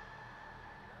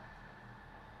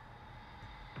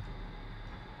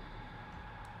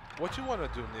 What you want to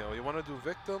do, Neil? You want to do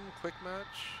victim, quick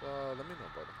match? Let me know,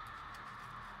 brother.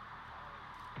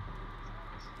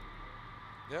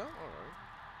 Yeah? Alright.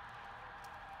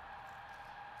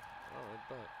 Alright,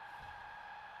 bet.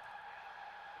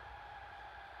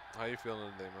 How you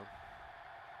feeling today, man?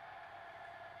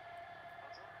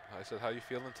 I said, how you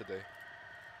feeling today?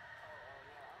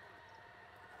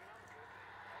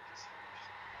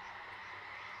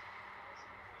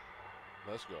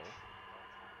 Let's go.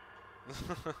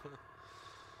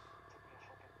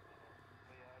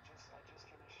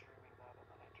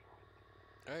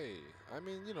 Hey, I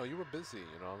mean, you know, you were busy,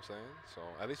 you know what I'm saying? So,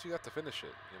 at least you got to finish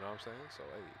it, you know what I'm saying? So,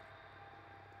 hey.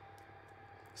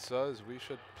 Says we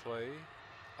should play.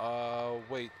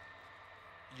 Wait.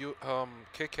 You,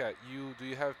 Kit Kat, do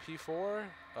you have P4?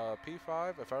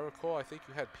 P5? If I recall, I think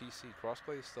you had PC.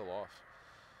 Crossplay is still off.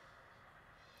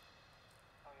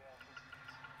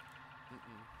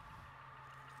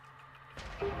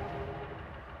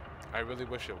 I really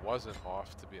wish it wasn't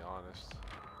off, to be honest.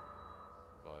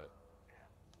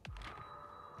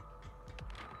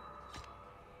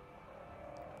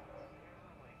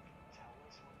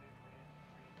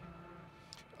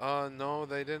 But no,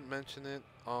 they didn't mention it.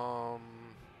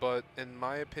 But in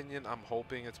my opinion, I'm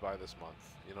hoping it's by this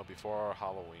month. You know, before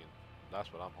Halloween.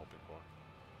 That's what I'm hoping for.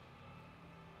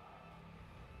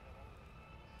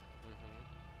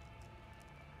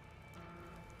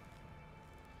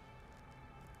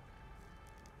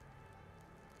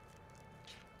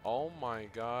 Oh my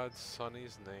God,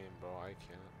 Sonny's name, bro. I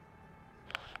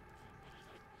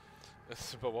can't.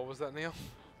 But what was that, Neil?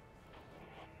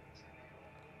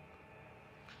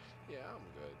 Yeah, I'm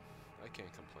good. I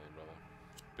can't complain, brother.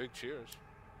 Big cheers.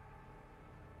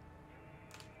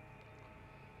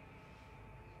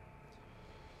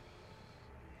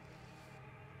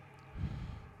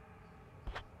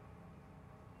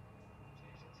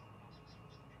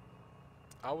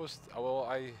 Well,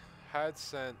 I had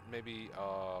sent maybe,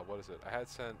 what is it? I had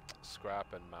sent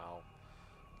Scrap and Mal,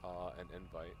 an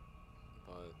invite,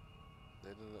 but they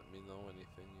didn't let me know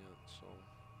anything yet, so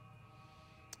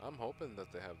I'm hoping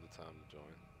that they have the time to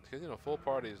join. Because, you know, full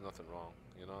party is nothing wrong,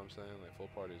 you know what I'm saying? Like, full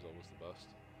party is always the best.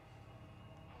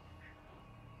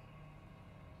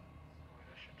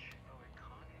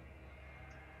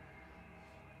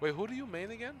 Wait, who do you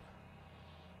main again?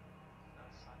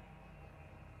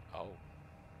 Oh.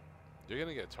 You're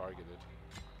gonna get targeted.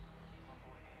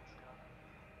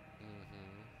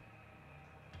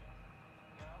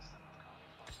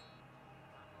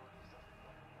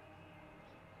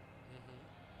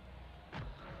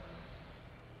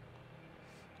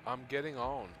 I'm getting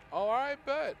on. Oh, alright,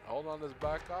 bet. Hold on, let's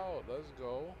back out. Let's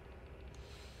go.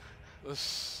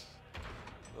 Let's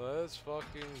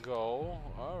fucking go.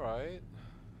 Alright.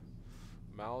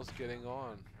 Mal's getting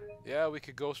on. Yeah, we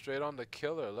could go straight on the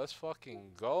killer. Let's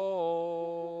fucking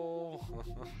go.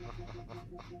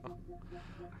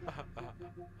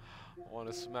 I want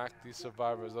to smack these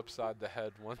survivors upside the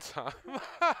head one time.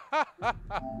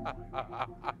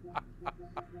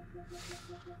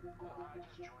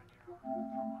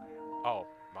 Oh,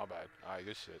 my bad. Alright,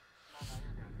 good shit.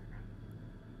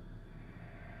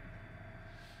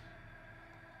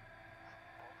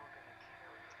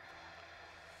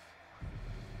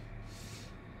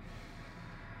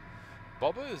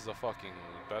 Bubba is the fucking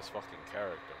best fucking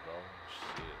character, bro.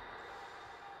 Shit.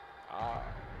 Ah.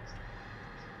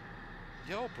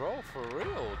 Yo, bro, for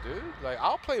real, dude. Like,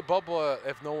 I'll play Bubba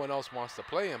if no one else wants to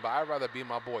play him, but I'd rather be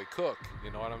my boy Cook.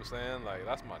 You know what I'm saying? Like,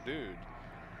 that's my dude.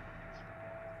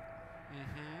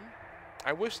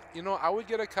 I wish, you know, I would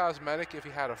get a cosmetic if he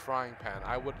had a frying pan.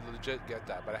 I would legit get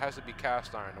that, but it has to be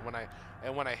cast iron.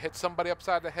 And when I hit somebody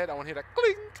upside the head, I want to hear that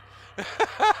clink.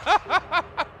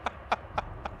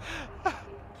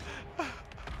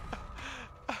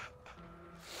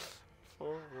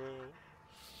 For real.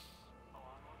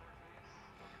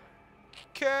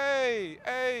 Kay,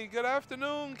 hey, good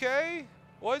afternoon, Kay.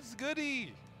 What's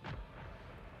goody?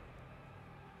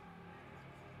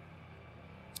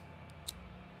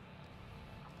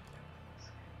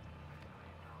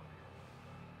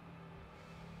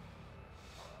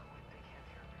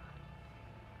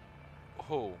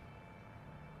 Who?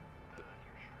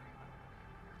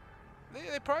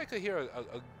 They probably could hear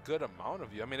a good amount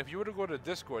of you. I mean, if you were to go to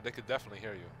Discord, they could definitely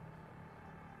hear you.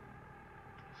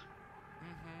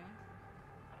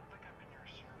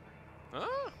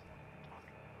 Huh?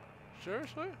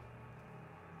 Seriously?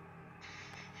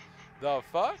 The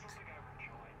fuck?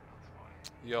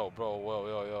 Yo, bro, whoa,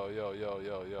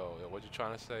 yo. What you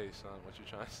trying to say, son? What you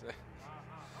trying to say?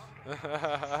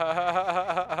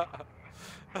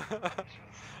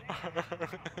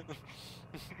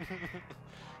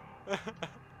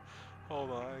 Hold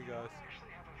on, I got.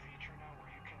 Actually have a feature now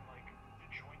where you can like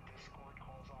join Discord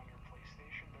calls on your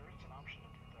PlayStation. There is an option to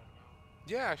do that now.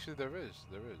 Yeah, actually there is.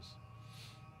 There is.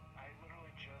 I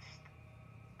literally just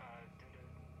did it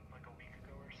like a week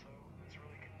ago or so. It's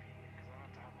really convenient because I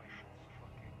don't have to have my phone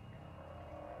fucking.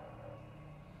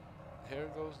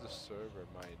 Here goes the server,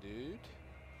 my dude.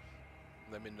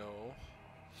 Let me know.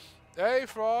 Hey,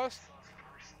 Frost.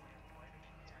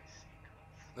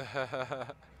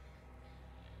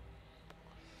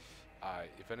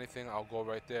 Alright, if anything, I'll go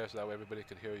right there so that way everybody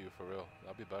could hear you for real.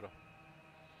 That'll be better.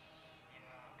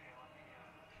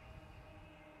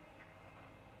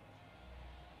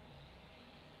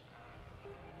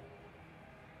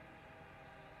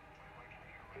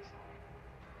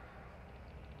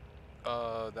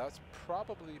 That's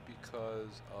probably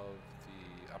because of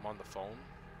the I'm on the phone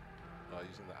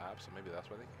using the app, so maybe that's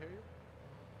why they can hear you.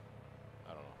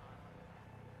 I don't know.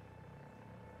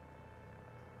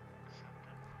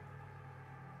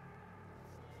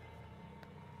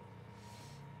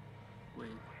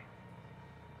 Wait.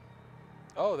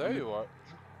 Oh, there you are.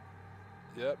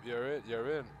 Yep, you're in.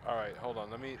 You're in. All right, hold on.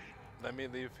 Let me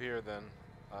leave here then.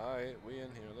 All right, we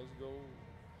in here. Let's go.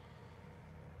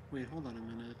 Wait, hold on a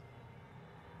minute.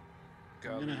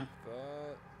 Gotta gonna leave have-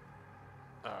 that.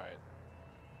 All right.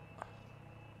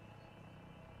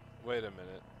 Wait a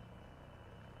minute.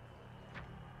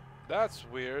 That's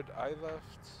weird. I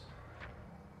left.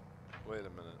 Wait a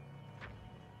minute.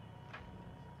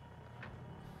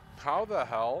 How the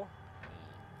hell?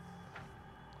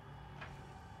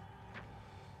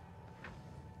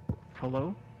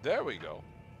 Hello? There we go.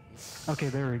 Okay,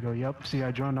 there we go. Yep. See,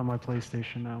 I joined on my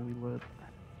PlayStation now. We lit.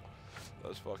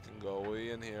 Let's fucking go.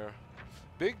 We in here.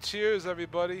 Big cheers,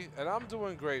 everybody. And I'm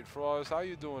doing great, Frost. How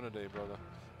you doing today, brother?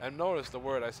 And notice the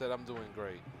word I said. I'm doing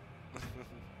great.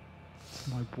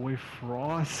 My boy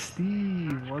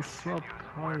Frosty. What's up,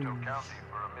 Puerto cuz? County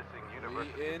for a missing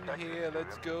University We in of Texas here.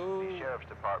 Let's student. go. The sheriff's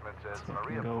department says Let's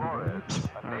Maria fucking go, Flores,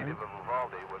 bro. a native of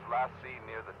Uvalde, was last seen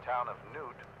near the town of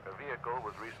Newt. Her vehicle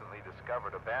was recently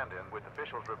discovered abandoned, with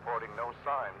officials reporting no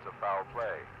signs of foul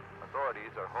play.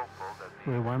 Authorities are hopeful that the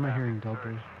Wait, why am I hearing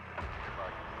double?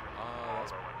 That's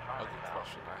a good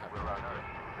question. I have will no idea. unearth.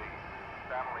 The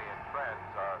family and friends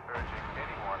are urging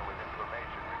anyone with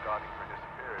information regarding her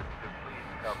disappearance to please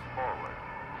come forward.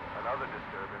 Another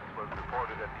disturbance was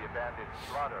reported at the abandoned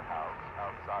slaughterhouse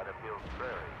outside of Hills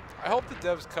Prairie. I hope the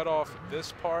devs cut off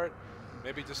this part.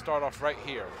 Maybe just start off right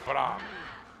here. Bram.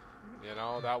 You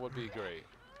know, that would be great.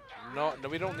 No,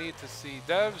 we don't need to see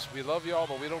devs. We love y'all,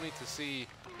 but we don't need to see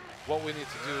what we need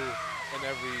to do in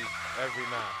every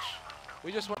match.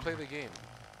 We just want to play the game.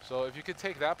 So if you could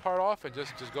take that part off and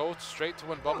just go straight to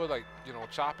when Bubba, like, you know,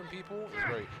 chopping people is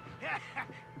great. I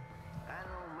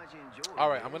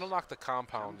Alright, I'm gonna lock the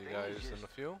compound, you guys, in a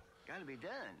few. Gotta be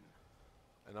done.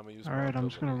 And I'm gonna use Alright, my I'm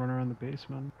just gonna ability. run around the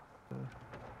basement. I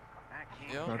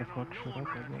Yeah. Try to handle fuck no shit up, one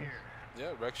I from guess. here.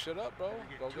 Yeah, wreck shit up, bro. Better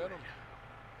get Go to get it. him.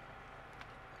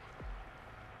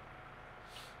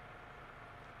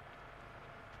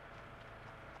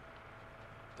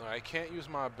 I can't use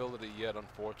my ability yet,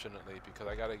 unfortunately, because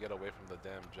I gotta get away from the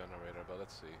damn generator, but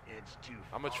let's see. It's too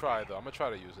I'm gonna try, though. I'm gonna try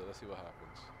to use it. Let's see what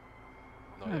happens.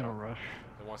 No, Yeah, yeah. no rush.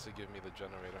 It wants to give me the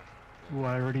generator. Ooh,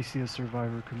 I already see a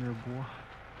survivor. Come here, boy.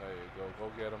 There you go. Go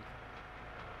get him.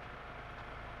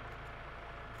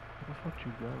 Where the fuck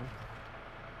you go?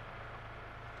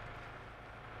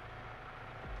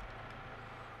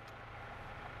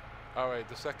 Alright,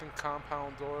 the second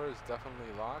compound door is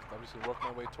definitely locked. I'm just gonna work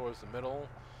my way towards the middle.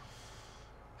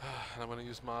 And I'm gonna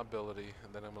use my ability,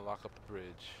 and then I'm gonna lock up the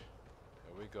bridge.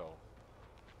 There we go.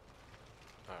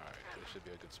 Alright, this should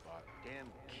be a good spot. damn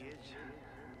kids.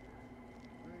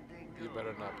 Where'd they You go?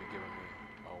 better not be giving me...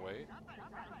 Oh, wait.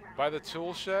 By the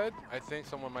tool shed, I think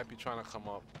someone might be trying to come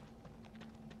up.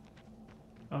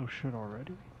 Oh shit,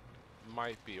 already?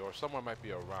 Might be, or someone might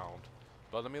be around.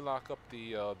 But let me lock up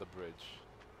the bridge.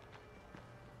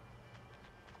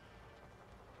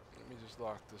 Let me just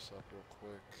lock this up real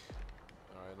quick.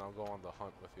 Alright, and I'll go on the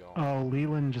hunt with y'all. Oh,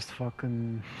 Leland just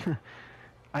fucking...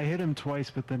 I hit him twice,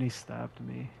 but then he stabbed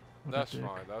me. What a That's dick.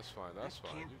 fine, that's fine, that's I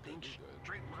fine. can't You think good, you good.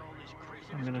 straight with all this crazy.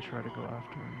 I'm gonna try to go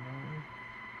after him now.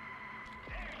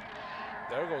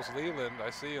 There goes Leland, I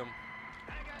see him.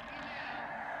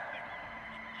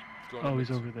 Going Oh, to he's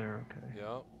mid- over there, okay.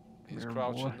 Yep, he's Here,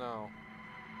 crouching boy. now.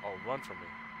 Oh, run from me.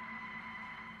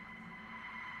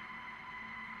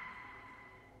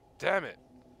 Damn it!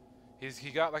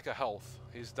 He got like a health.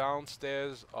 He's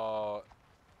downstairs, by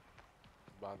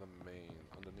the main,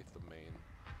 underneath the main.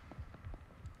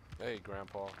 Hey,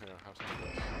 Grandpa, here, have some of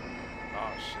this.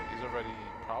 Oh shit, he's already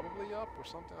probably up or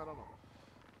something. I don't know.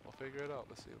 We'll figure it out.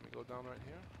 Let's see. Let me go down right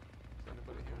here. Is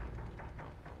anybody here? No,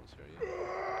 no one's here yet.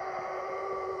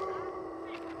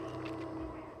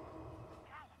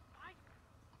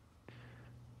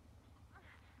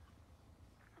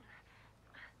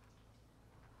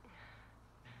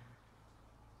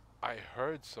 I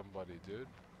heard somebody, dude.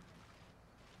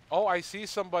 Oh, I see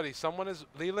somebody. Someone is...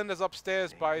 Leland is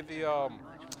upstairs by the,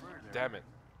 damn it.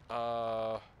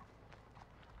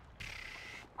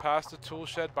 Past the tool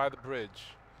shed by the bridge.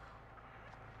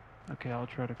 Okay, I'll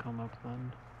try to come up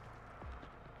then.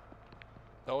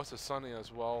 Oh, it's a Sunny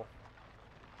as well.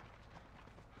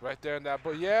 Right there in that...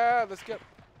 But yeah, let's get...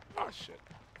 Oh, shit.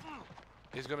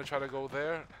 He's gonna try to go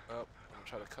there. I'm gonna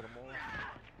try to cut him off.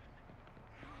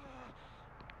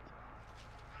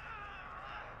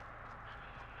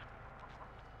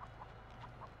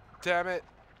 Damn it.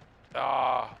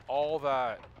 Ah, all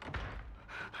that.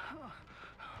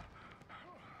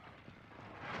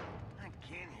 I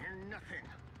can't hear nothing.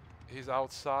 He's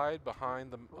outside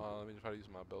behind the... let me try to use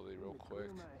my ability real quick.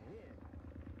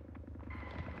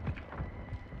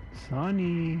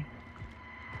 Sonny!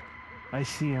 I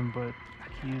see him, but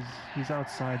he's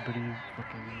outside, but he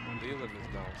fucking went to the Leland is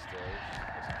door. downstairs.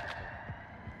 That's interesting.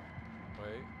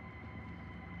 Wait.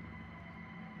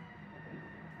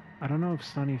 I don't know if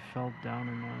Sonny fell down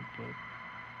or not, but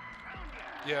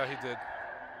Yeah, he did.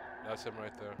 That's him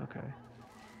right there. okay.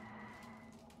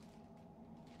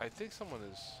 I think someone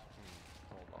is...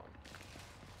 hold on.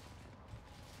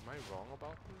 Am I wrong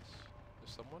about this?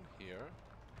 Is someone here?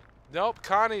 Nope,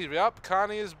 Connie. Yep,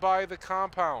 Connie is by the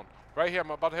compound. Right here.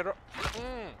 I'm about to hit her.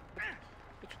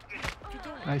 What you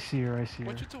doing? I see her, I see her.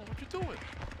 What you doing? What you doing?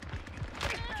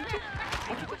 What you doing?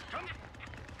 What you doing?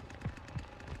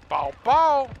 Bow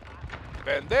bow!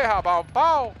 Pendeja, bow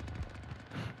bow!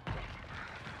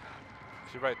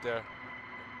 She's right there.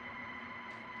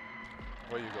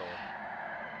 Where you going?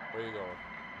 Where you going?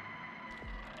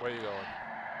 Where you going?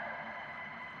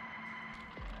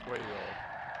 Where you going?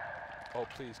 Oh,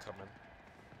 please come in.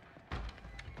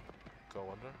 Go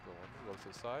under, go to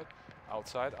the side.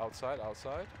 Outside, outside,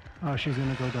 outside. Oh, she's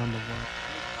gonna go down the wall.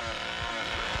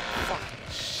 Fuck.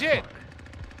 Shit!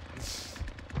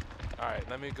 Alright,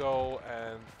 let me go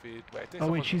and feed. Wait, I think Oh wait,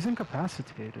 someone's- she's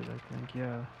incapacitated, I think,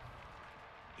 yeah.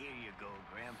 Here you go,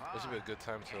 Grandpa. This would be a good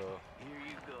time to Here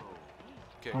you go.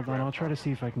 get Hold on, I'll try Grandpa. to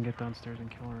see if I can get downstairs and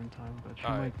kill her in time, but she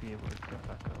Alright. might be able to get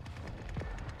back up.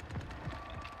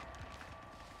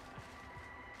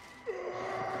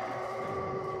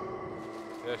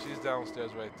 Yeah, she's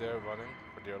downstairs right there running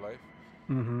for dear life.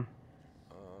 Mm-hmm.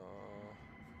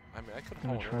 I mean, I could I'm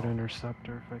gonna hold try to her. intercept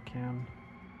her if I can.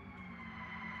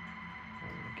 Oh,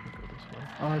 I can't go this way.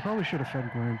 Oh, I probably should have fed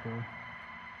Grandpa. Too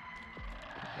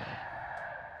bad.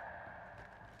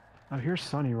 Oh, here's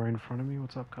Sonny right in front of me.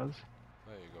 What's up, cuz?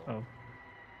 There you go. Oh.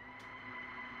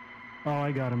 Oh,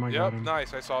 I got him. I got Yep, him.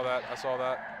 nice. I saw that. I saw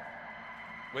that.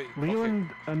 Wait, Leland,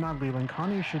 not Leland.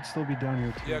 Connie should still be down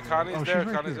here too. Yeah, though. Connie's oh, there. She's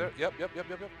right Connie's here. there.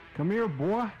 Yep. Come here,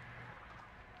 boy.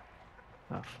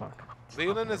 Oh, fuck.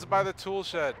 Leland is by the tool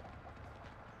shed.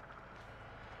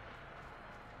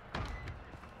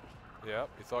 Yep.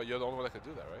 You thought you're the only one that could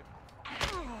do that, right?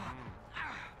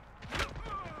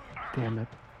 Damn it.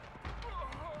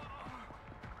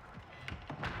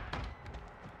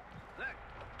 Look,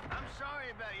 I'm sorry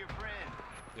about your friend.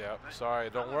 Yep. Sorry,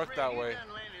 it don't I'm work afraid that he way. done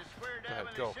landed square Go ahead,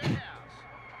 down in go. the shit house.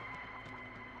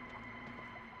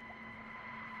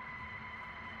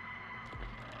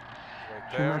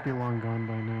 Right She there. might be long gone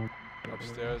by now.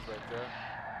 Upstairs, right there.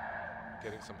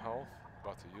 Getting some health.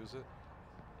 About to use it.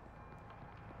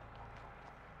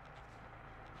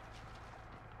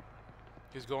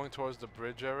 He's going towards the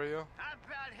bridge area. I've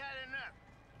about had enough.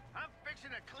 I'm fixing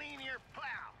to clean your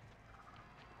plow.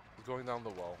 He's going down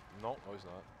the well. No, he's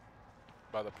not.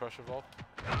 By the pressure valve.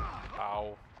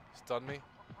 Ow. Stunned me.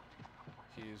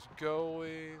 He's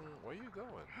going... Where are you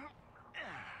going?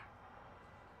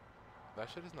 That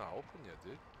shit is not open yet,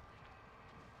 dude.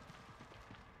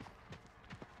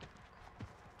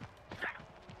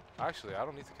 Actually, I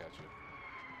don't need to catch it.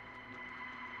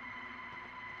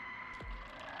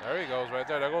 There he goes, right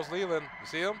there. There goes Leland. You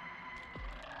see him?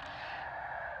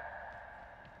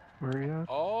 Where are you at?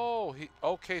 Oh,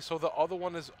 okay, so the other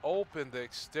one is open. The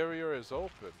exterior is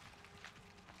open.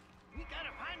 You gotta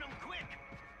find them quick.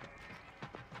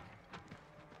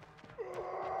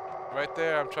 Right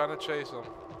there, I'm trying to chase him.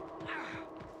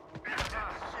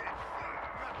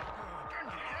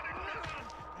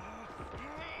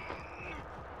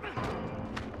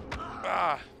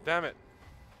 Ah, damn it.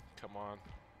 Come on.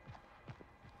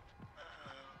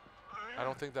 I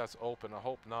don't think that's open. I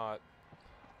hope not.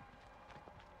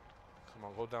 Come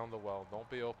on, go down the well. Don't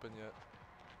be open yet.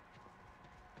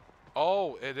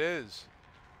 Oh, it is.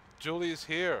 Julie's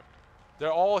here.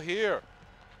 They're all here.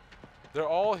 They're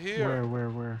all here.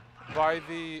 Where? By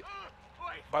the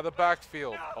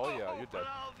backfield. Oh yeah, you're dead.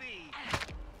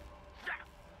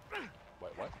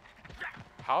 Wait, what?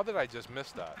 How did I just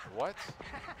miss that? What?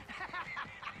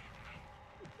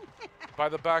 By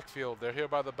the backfield. They're here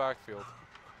by the backfield.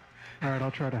 Alright,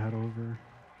 I'll try to head over.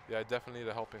 Yeah, I definitely need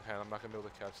a helping hand. I'm not gonna be able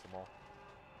to catch them all.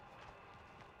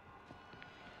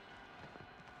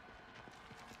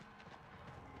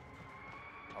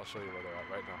 I'll show you where they're at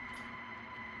right now.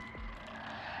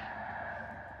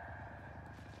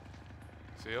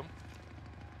 See them?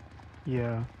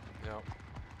 Yeah. Yep.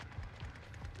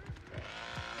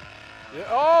 Yeah.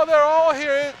 Oh, they're all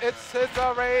here. It's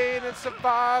a rain and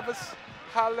survivors.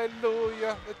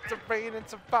 Hallelujah. It's a rain and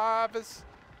survivors.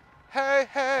 Hey,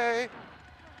 hey.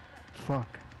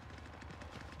 Fuck.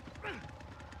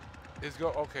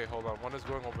 Okay, hold on. One is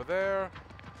going over there.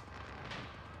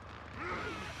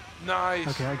 Nice.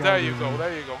 Okay, I got there you, you go. man.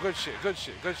 There you go. Good shit. Good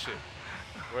shit. Good shit.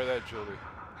 Where that, Julie?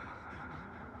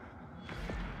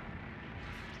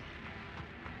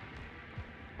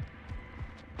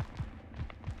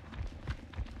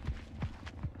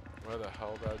 Where the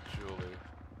hell that Julie?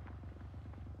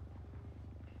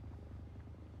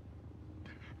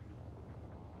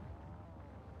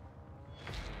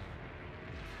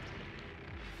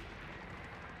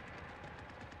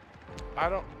 I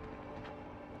don't...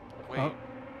 Wait. Oh.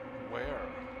 Where?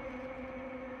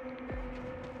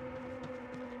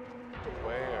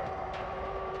 Where?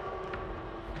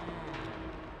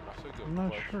 That's a good I'm not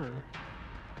question. sure.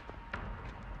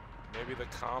 Maybe the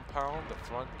compound, the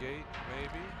front gate,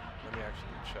 maybe? Let me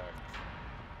actually check.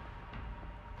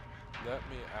 Let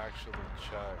me actually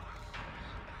check.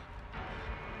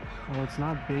 Well, it's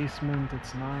not basement,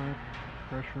 it's not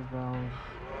pressure valve.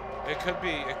 It could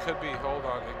be, hold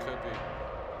on, it could be.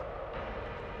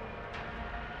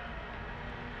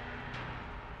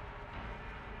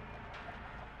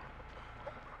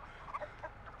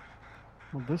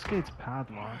 Well, this gate's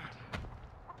padlocked.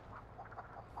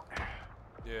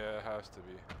 Yeah, it has to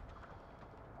be.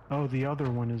 Oh, the other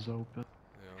one is open.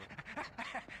 Yeah.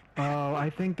 Oh, I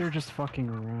think they're just fucking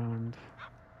around.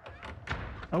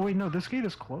 Oh wait, no, this gate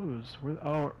is closed.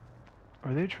 Oh,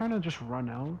 are they trying to just run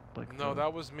out? Like No,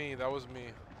 that was me, that was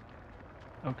me.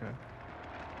 Okay.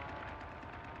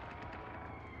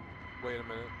 Wait a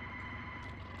minute.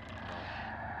 No.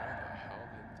 Where the hell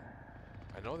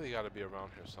did... I know they gotta be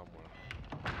around here somewhere.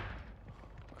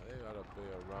 They gotta be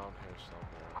around here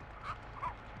somewhere.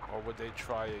 Or would they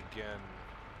try again?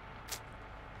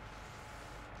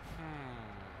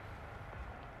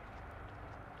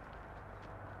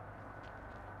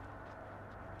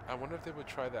 I wonder if they would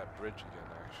try that bridge again,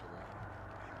 actually.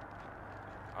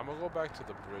 I'm gonna go back to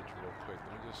the bridge real quick.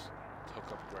 Let me just hook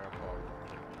up Grandpa real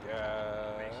quick.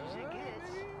 Yeah. Fresh as it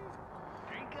gets.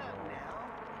 Drink up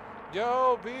now.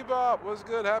 Yo, Bebop, what's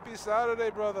good? Happy Saturday,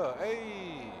 brother.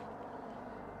 Hey.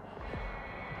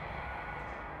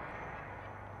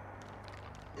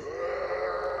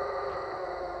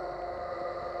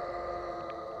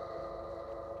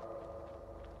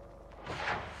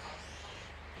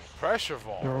 Pressure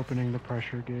vault. They're opening the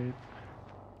pressure gate.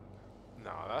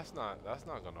 No, that's not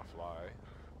gonna fly.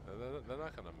 They're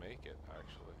not gonna make it,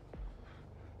 actually.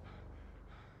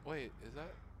 Wait, is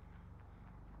that?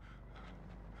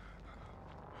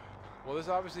 Well, this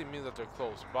obviously means that they're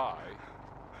close by.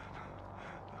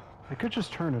 I could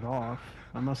just turn it off,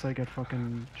 unless I get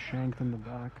fucking shanked in the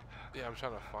back. Yeah, I'm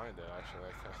trying to find it, actually.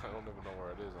 I don't even know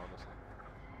where it is, honestly.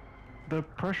 The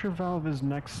pressure valve is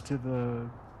next to the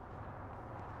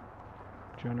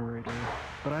generator,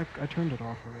 but I turned it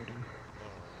off already.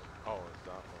 Oh, it's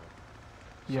that way.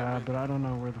 So Yeah, I mean, but I don't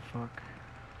know where the fuck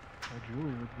Julie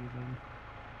would be then.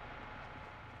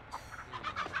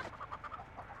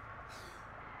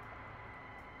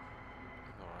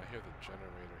 no, I hear the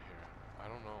generator here. I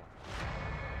don't know.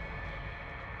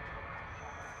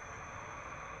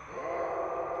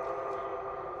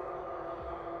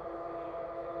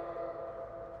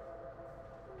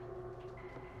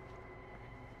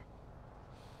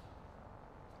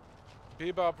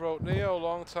 Bebop wrote, Neo,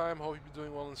 long time. Hope you've been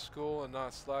doing well in school and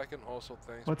not slacking. Also,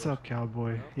 thanks. What's bro. up,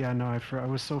 cowboy? Yeah. Yeah, no, I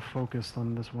was so focused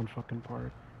on this one fucking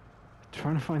part.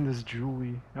 Trying to find this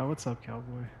Julie. Oh, what's up,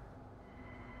 cowboy?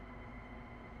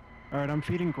 Alright, I'm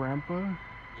feeding Grandpa, Yeah, no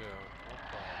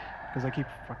problem. because I keep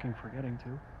fucking forgetting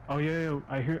to. Oh, yeah,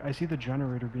 I see the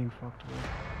generator being fucked with.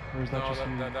 Or is that No, just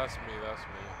you? that's me. That's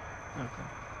me. Okay.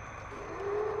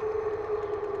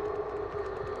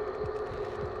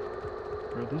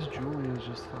 Bro, this Julie is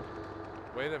just fucked.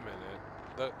 Wait a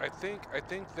minute. I think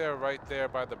they're right there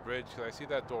by the bridge because I see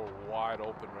that door wide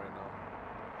open right now.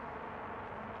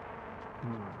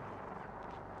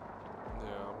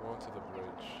 Yeah, I'm going to the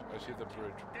bridge. I see the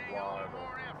bridge Dang wide all open.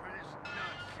 more after this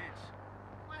nonsense.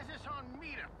 Why is this on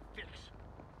me to fix?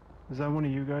 Is that one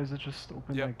of you guys that just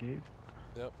opened Yep. that gate?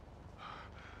 Yep.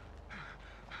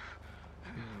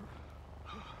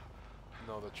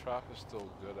 No, the trap is still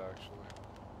good actually.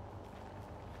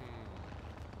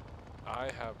 I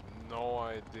have no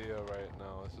idea right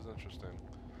now. This is interesting.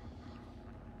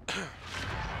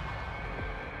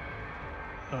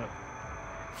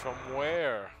 From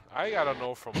where? I gotta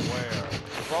know from where.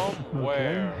 From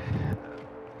where?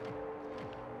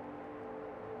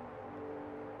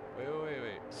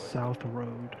 Wait. South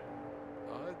Road.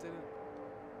 Oh, it didn't.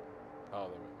 Oh,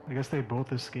 there we I guess they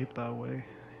both escaped that way.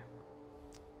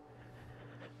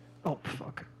 Oh,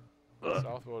 fuck. go.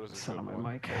 South Road is a Son good of my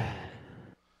one. mic.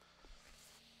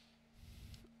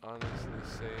 Honestly,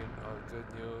 same. Good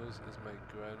news is my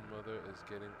grandmother is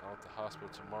getting out the hospital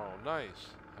tomorrow.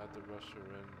 Nice. Had to rush her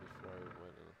in before I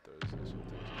went on Thursday. So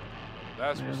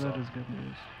that's Yeah, what's that up. is good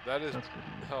news. That is That's good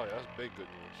news. hell yeah, that's big good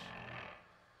news.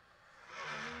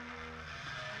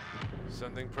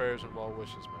 Sending prayers and well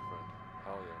wishes, my friend.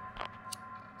 Hell yeah.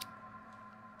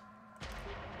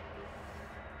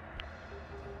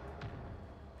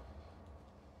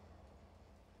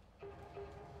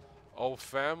 Oh,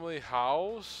 family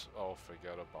house? Oh,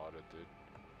 forget about it, dude.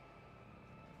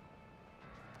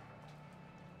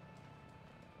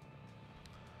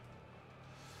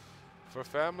 For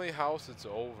family house, it's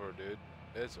over, dude.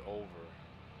 It's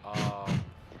over.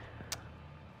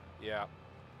 Yeah.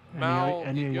 Mal,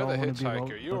 any of you're y'all the wanna be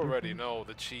hitchhiker. You already Leatherface? know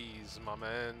the cheese, my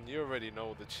man. You already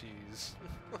know the cheese.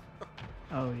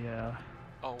 Oh, yeah.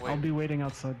 Oh, I'll wait. be waiting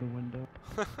outside the window.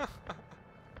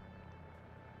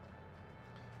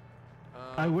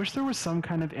 I wish there was some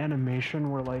kind of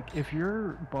animation where, like, if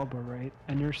you're Bubba, right,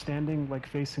 and you're standing, like,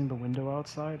 facing the window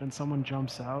outside and someone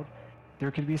jumps out,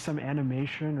 there could be some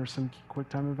animation or some quick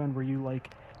time event where you,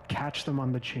 like, catch them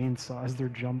on the chainsaw as they're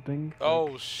jumping.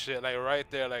 Oh, shit. Like, right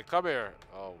there. Like, come here.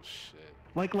 Oh, shit.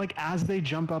 Like, as they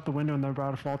jump out the window and they're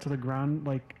about to fall to the ground,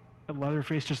 like,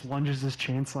 Leatherface just lunges his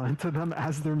chainsaw into them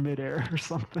as they're midair or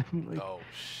something. Like, Oh,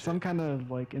 shit. some kind of,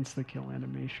 like, insta-kill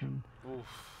animation.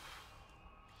 Oof.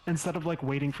 Instead of, like,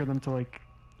 waiting for them to, like,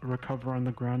 recover on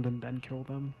the ground and then kill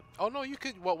them. Oh, no, you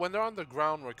could... Well, when they're on the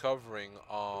ground recovering,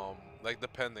 like,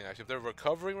 depending, actually. If they're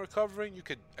recovering, you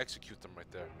could execute them right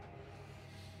there.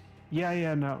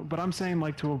 Yeah, no. But I'm saying,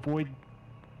 like, to avoid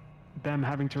them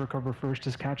having to recover first,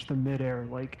 just catch them midair.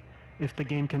 Like, if the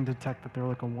game can detect that they're,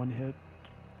 like, a one-hit.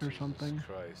 or something. Jesus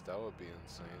Christ, that would be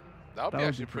insane. That would That be would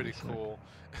actually be pretty pretty cool.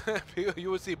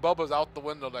 You would see Bubba's out the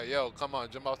window like, yo, come on,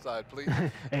 jump outside, please.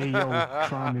 Hey, yo,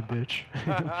 try me, bitch.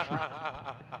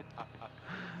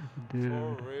 For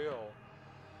Dude. real.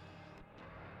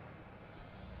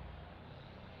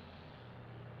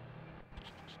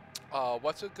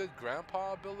 What's a good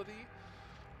grandpa ability?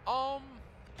 Um,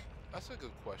 that's a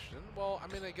good question. Well,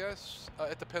 I mean, I guess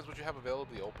it depends what you have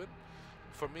availably open.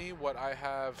 For me, what I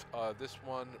have, this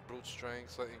one, brute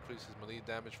strength, slightly increases melee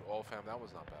damage for all fam. That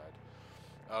was not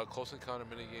bad. Close encounter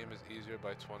minigame is easier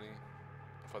by 20.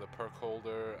 For the perk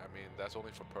holder, I mean, that's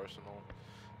only for personal.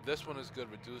 This one is good.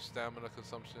 Reduced stamina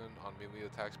consumption on melee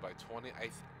attacks by 20.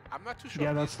 I'm not too sure.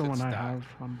 Yeah, if that's these the could one I stack. have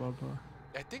on Bubba.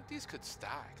 I think these could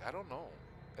stack. I don't know.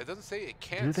 It doesn't say it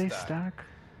can't Do they stack. stack?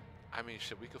 I mean,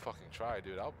 shit, we could fucking try,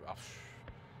 dude.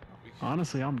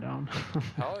 Honestly, I'm down.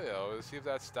 Hell yeah, let's see if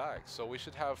that stacks. So we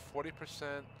should have 40%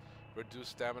 reduced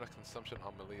stamina consumption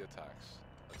on melee attacks.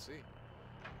 Let's see.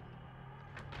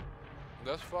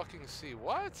 Let's fucking see.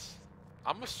 What?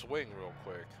 I'm gonna swing real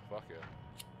quick. Fuck it.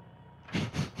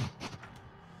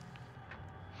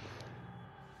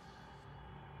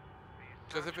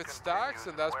 Because if it stacks,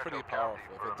 then that's pretty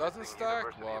powerful. If it doesn't stack,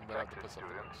 well, I'm gonna have to put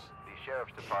something else.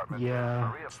 Sheriff's Department Yeah,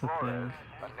 Maria that's the Flores,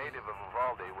 thing. a native of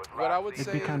Uvalde, was What I last would seen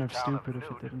say- It'd be kind in of the town stupid if it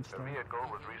Newt. didn't The stack. vehicle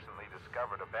was recently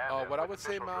discovered abandoned, What I with would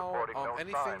say, officials Mal, reporting no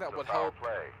anything signs that of would foul help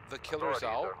play. the killers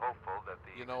Authorities out, are hopeful that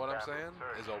the you know what I'm saying,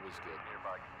 expansive is search always good.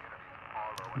 nearby communities,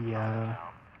 although Yeah,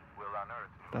 will unearth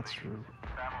that's leads. true.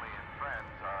 Family and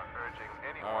friends are urging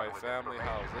anyone Alright, with family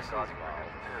information house. This is regarding the wild.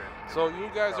 disappearance So to you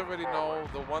come guys already forward.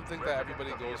 know the one thing that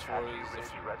everybody goes for is the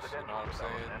fuse. You know what I'm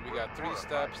saying? We got 3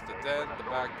 steps, the den, the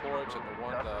back porch, and the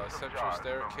one central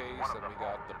staircase, and we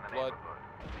got the blood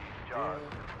room,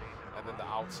 and then the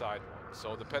outside one.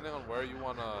 So depending on where you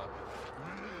want to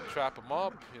trap them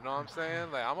up, you know what I'm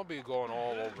saying? Like, I'm going to be going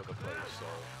all over the place, so.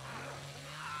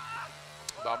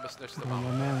 But I'm going to snitch them Oh, out.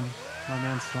 my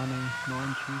man Sonny. No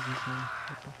one chooses him.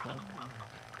 What the fuck?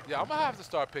 Yeah, I'm going to have to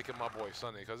start picking my boy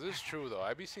Sonny, because it's true, though.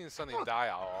 I be seeing Sonny die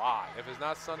a lot. If it's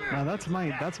not Sonny... Now that's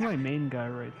my main guy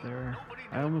right there.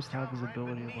 I almost have his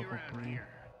ability at level 3.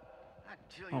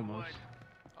 Almost.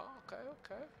 Oh, okay,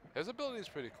 okay. His ability is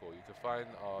pretty cool. You can find,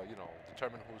 you know,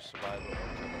 determine who's survivor or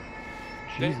killer.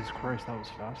 Jesus Christ, that was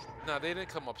fast. Nah, they didn't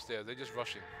come upstairs. They're just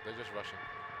rushing. They're just rushing.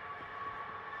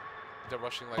 They're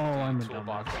rushing like I'm the a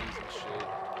toolboxes dumbass. and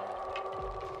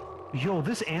shit. Yo,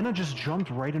 this Anna just jumped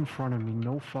right in front of me.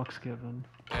 No fucks given.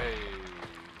 Hey,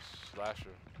 slasher.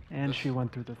 And This- she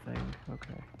went through the thing.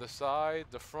 Okay. The side,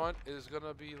 the front is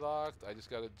gonna be locked. I just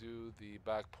gotta do the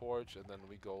back porch and then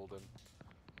we golden.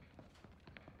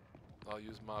 I'll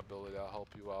use my ability. I'll help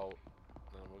you out.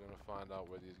 And we're gonna find out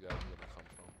where these guys are gonna come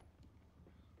from.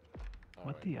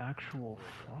 What Alright. the actual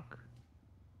fuck?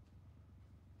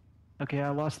 Okay, I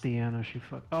lost the Anna. She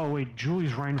fuck. Oh wait,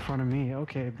 Julie's right in front of me.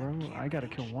 Okay, bro, I gotta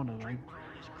kill one of them. I'm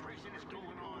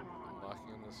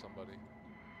knocking into somebody.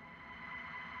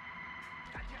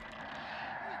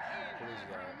 Who is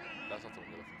that? That's not the one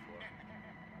we're looking for.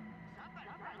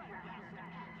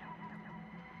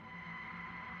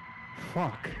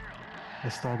 Fuck! I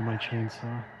stalled my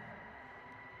chainsaw.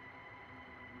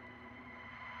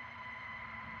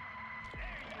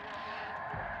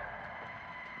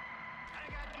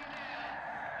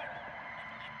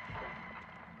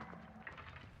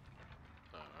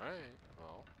 Alright,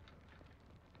 well.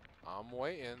 I'm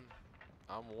waiting.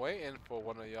 I'm waiting for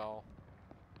one of y'all.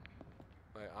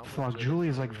 Like, I'm Fuck, legit- Julie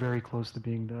is like very close to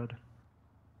being dead.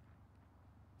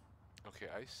 Okay,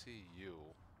 I see you.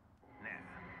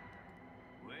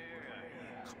 Where are you?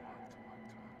 Come on, come on,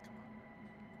 come on, come on.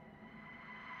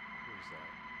 Who's that?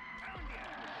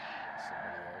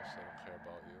 Somebody else. I don't care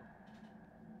about you.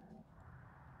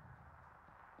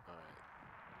 Alright.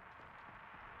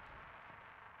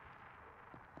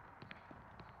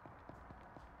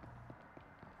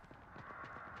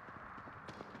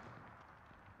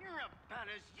 You're about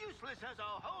as useless as a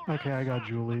whole. Okay, I got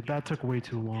Julie. That took way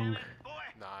too long.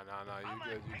 Nah, you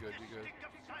good, you good, you good.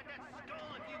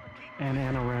 And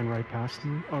Anna ran right past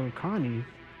me. Oh, Connie.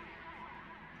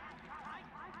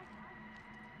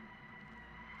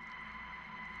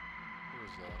 Who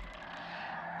is that?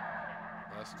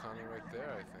 That's Connie right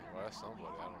there, I think. Or that's somebody,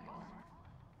 I don't know.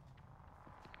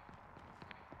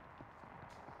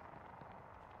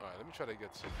 Alright, let me try to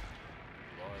get some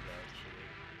blood, actually.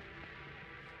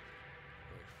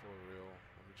 Like, for real.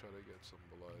 Let me try to get some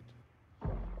blood.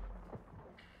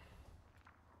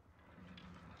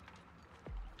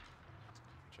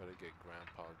 Try to get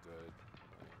Grandpa good.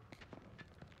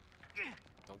 Like,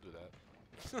 don't do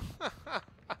that.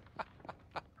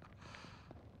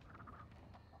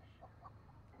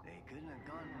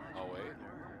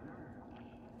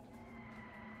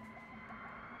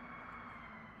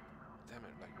 Damn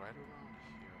it, like right around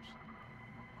here or something.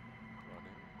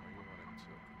 Running? Where are you running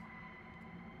to?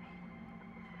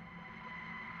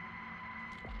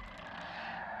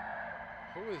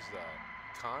 Who is that?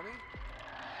 Connie?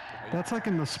 That's like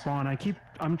in the spawn.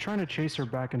 I'm trying to chase her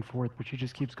back and forth, but she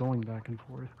just keeps going back and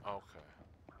forth. Okay.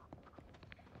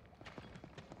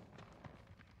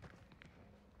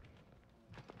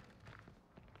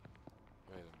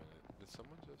 Wait a minute. Did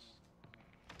someone just...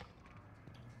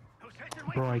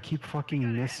 Bro, I keep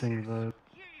fucking missing the...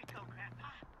 Here you go,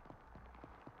 Grandpa.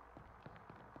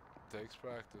 Takes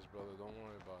practice, brother. Don't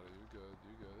worry about it. You good.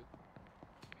 You good.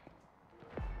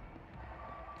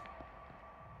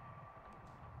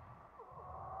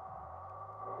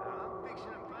 I'm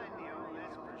fixing to find you,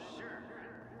 that's for sure.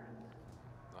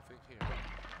 Nothing here. So,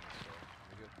 let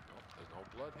me get... Oh, there's no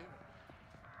blood here.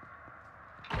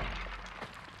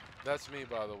 That's me,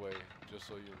 by the way, just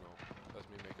so you know. That's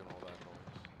me making all that noise.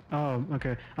 Oh,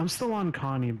 okay. I'm still on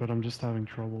Connie, but I'm just having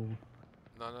trouble.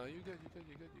 No, you good, you good,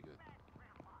 you good, you good.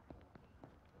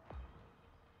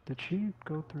 Did she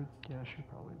go through? Yeah, she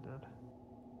probably did.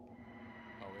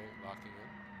 Oh wait, locking in.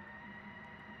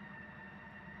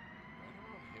 Right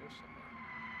around here somewhere.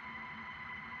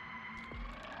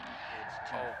 It's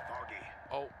too foggy.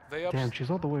 Oh, they up. Damn, she's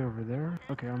all the way over there?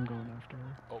 Okay, I'm going after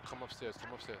her. Oh, come upstairs,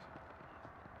 come upstairs.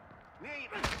 We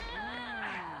ain't...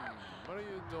 What are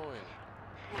you doing?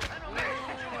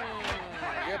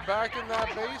 Get back in that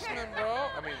basement, bro.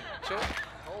 I mean, chill.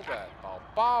 Hold that. Bow,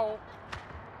 bow.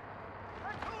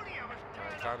 I told you I was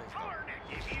trying Connie's to hard.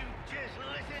 If you just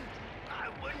listen, I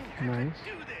wouldn't have Nice.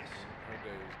 to do this. Her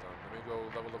day is done. Let me go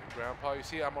level up Grandpa. You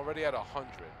see, I'm already at 100.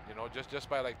 You know, just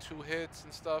by like 2 hits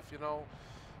and stuff. You know,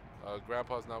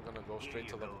 Grandpa's now gonna go straight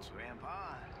to level 2.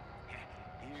 Grandpa.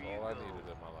 That's all I needed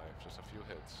in my life. Just a few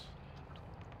hits.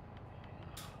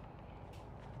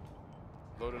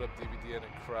 Loaded up DVD and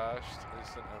it crashed.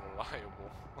 Instant and reliable.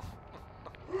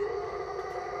 Who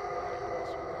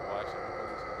else we got? Well, actually,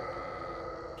 everybody's gonna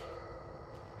be.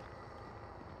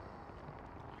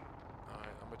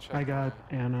 Alright, I'm gonna check. I got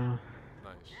Anna.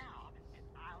 Nice.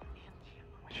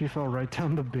 She fell right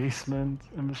down the basement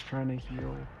and was trying to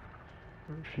heal.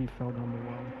 Or she fell down the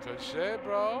well. Good shit,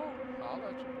 bro. I'll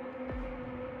let you, bro.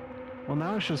 Well,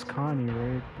 now it's just Connie,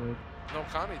 right? But No,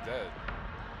 Connie dead.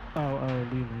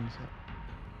 Leland's.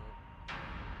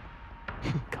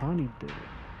 Connie did it.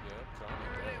 Yeah, Connie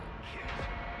dead. Kids.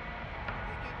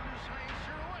 They get loose, I ain't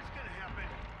sure what's gonna happen.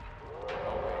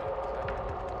 Oh,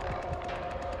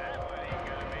 That one ain't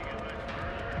gonna make it much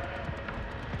further.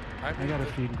 wait. I gotta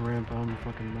feed Grandpa. I'm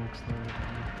fucking next there.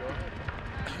 Go ahead.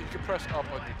 You can press up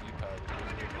on your D-pad.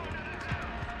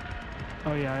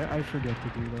 Oh yeah, I forget to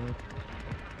do that.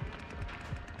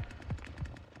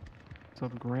 What's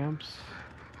up, Gramps?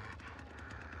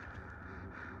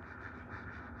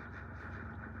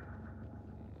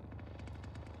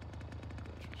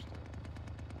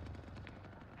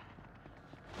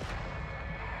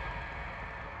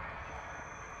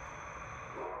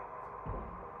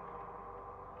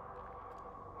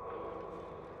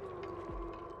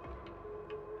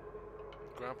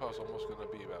 Grandpa's almost gonna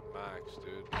be at max,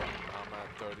 dude. I'm at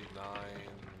 39,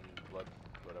 blood,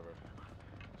 whatever.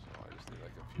 So I just need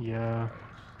like a few. Yeah, more bags.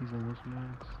 he's almost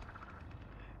max.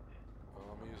 Well,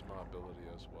 let me use my ability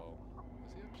as well.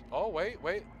 Is he oh, wait,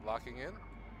 locking in.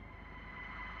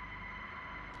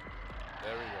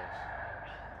 There he goes.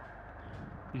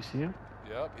 You see him?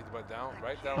 Yep, he went down,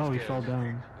 right downstairs. Oh, he fell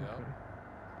down. Yep. Okay.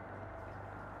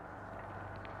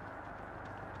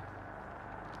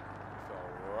 Fell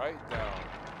right down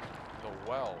the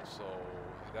well, so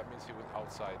that means he was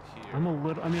outside here. I'm a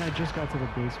little. I mean, I just got to the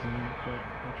basement, but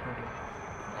I'll try to.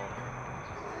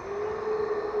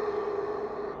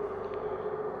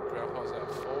 Grandpa's at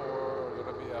 4,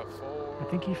 gonna be at 4. I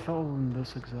think he fell in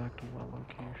this exact well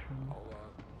location. Hold on.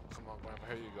 Come on, Grandpa,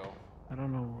 here you go. I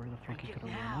don't know where the fuck he could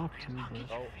have run off to, but.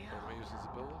 Oh, let me use his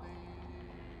ability.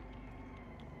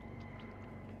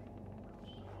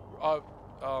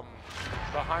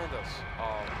 Behind us.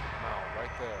 Now,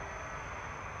 right there.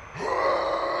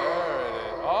 There it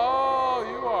is. Oh,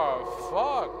 you are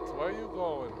fucked. Where you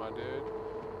going, my dude?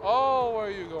 Oh, where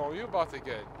you going? You about to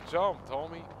get jumped,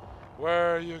 homie.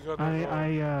 Where are you gonna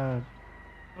go?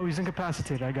 Oh, he's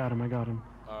incapacitated. I got him.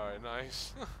 Alright,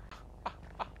 nice.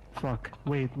 Fuck.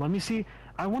 Wait, let me see.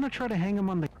 I want to try to hang him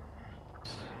on the.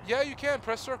 Yeah, you can.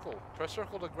 Press circle. Press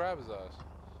circle to grab his ass.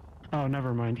 Oh,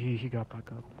 never mind. He got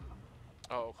back up.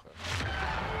 Oh, okay.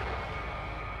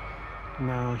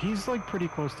 No, he's like pretty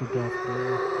close to death,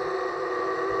 bro.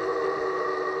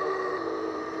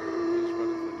 He's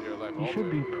running for dear life. He Oh,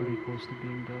 should be wait. pretty close to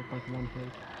being dead, like 1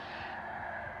 hit.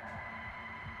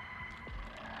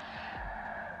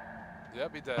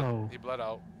 Yep, he did. Oh. He bled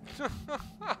out.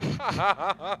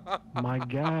 My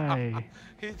guy.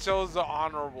 He chose the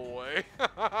honorable way.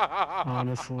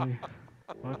 Honestly.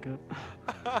 Fuck it.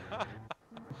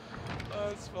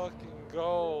 Let's fucking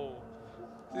go.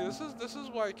 See, this is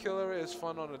why Killer is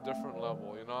fun on a different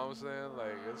level. You know what I'm saying?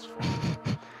 Like, it's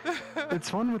fun. It's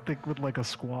fun with like a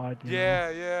squad. You know?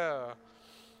 Yeah.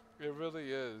 It really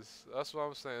is. That's what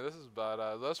I'm saying. This is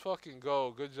badass. Let's fucking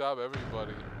go. Good job,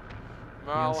 everybody.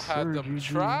 Mal Yes, had sir, them GG.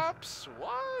 traps.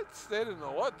 What? They didn't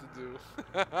know what to do.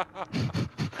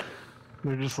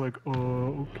 They're just like,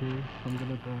 oh, okay, I'm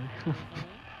gonna die.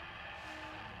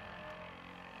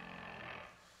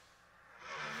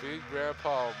 Feed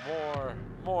Grandpa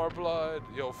more blood.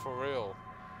 Yo, for real.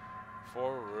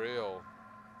 For real.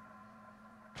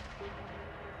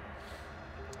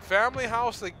 Family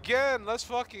house again. Let's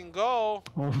fucking go.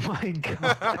 Oh my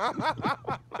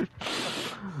god.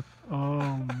 Oh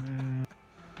man.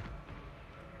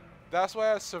 That's why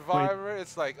as Survivor,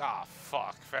 it's like, ah,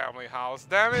 fuck, family house.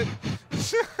 Damn it.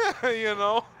 You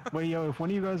know? Wait, yo, if one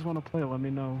of you guys want to play, let me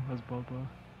know as Bubba.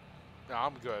 No,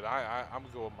 I'm good. I'm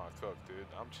good with my cook, dude.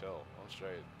 I'm chill. I'm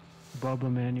straight. Bubba,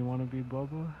 man, you want to be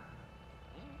Bubba?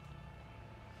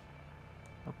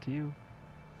 Up to you.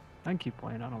 I can keep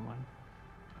playing, I don't mind.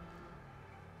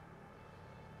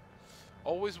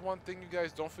 Always one thing, you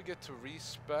guys, don't forget to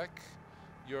respec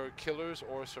your killers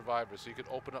or survivors so you can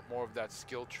open up more of that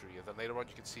skill tree, and then later on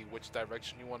you can see which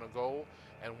direction you want to go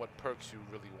and what perks you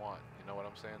really want. You know what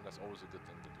I'm saying? That's always a good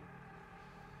thing to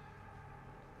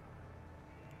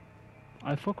do.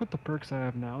 I fuck with the perks I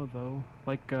have now, though.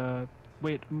 Like,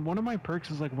 wait, one of my perks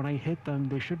is like when I hit them,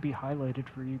 they should be highlighted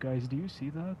for you guys. Do you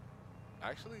see that?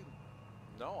 Actually,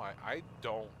 no, I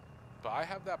don't. But I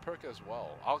have that perk as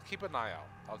well. I'll keep an eye out.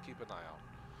 I'll keep an eye out.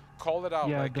 Call it out.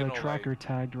 Yeah, like, the you know, tracker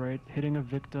tagged, right? Hitting a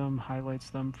victim highlights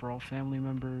them for all family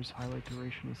members. Highlight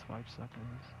duration is 5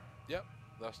 seconds. Yep,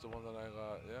 that's the one that I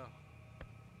got, yeah.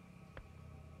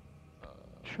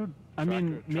 Should. I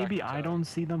mean, maybe tracker I tag. don't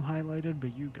see them highlighted,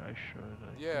 but you guys should.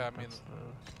 Yeah, think that's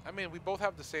I mean, we both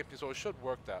have the same thing, so it should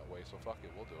work that way. So fuck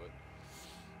it, we'll do it.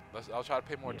 I'll try to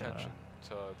pay more attention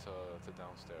to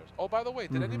downstairs. Oh, by the way,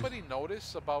 did anybody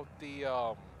notice about the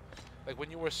like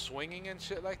when you were swinging and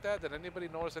shit like that? Did anybody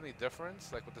notice any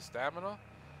difference, like with the stamina?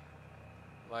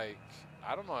 Like,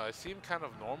 I don't know. It seemed kind of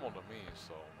normal to me,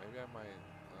 so maybe I might.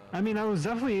 I mean, I was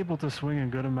definitely able to swing a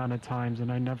good amount of times,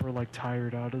 and I never like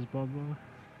tired out as Bubba.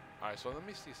 Alright, so let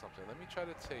me see something. Let me try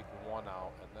to take one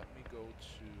out, and let me go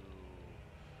to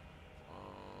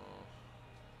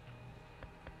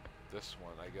this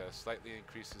one, I guess. Slightly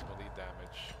increases melee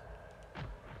damage.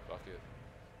 Fuck it.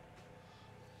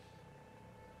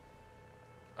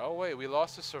 Oh wait, we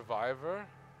lost a survivor?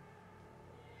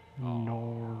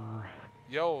 No.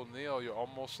 Yo, Neo, you're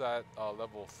almost at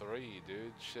level 3,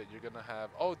 dude. Shit, you're gonna have...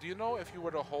 Oh, do you know if you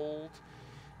were to hold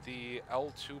the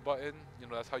L2 button, you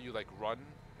know, that's how you, like, run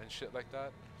and shit like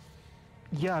that?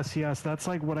 Yes, that's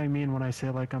like what I mean when I say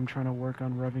like I'm trying to work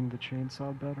on revving the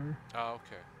chainsaw better. Oh,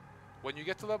 okay. When you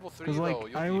get to level 3, Because though,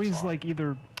 like you'll I be always fine. like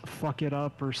either fuck it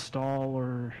up or stall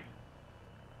or...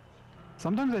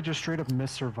 Sometimes I just straight up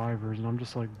miss survivors and I'm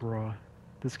just like, bruh,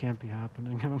 this can't be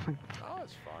happening. Oh,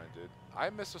 it's fine, dude. I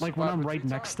missed a Like when I'm survivor right 3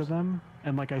 next to times. them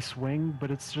and like I swing,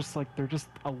 but it's just like they're just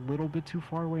a little bit too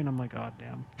far away and I'm like, oh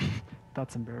damn,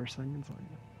 that's embarrassing. It's like...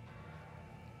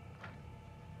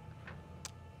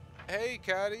 Hey,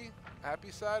 Caddy.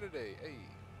 Happy Saturday. Hey.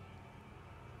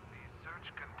 The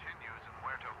search continues in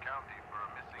Huerto County for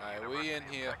a missing Alright, we University in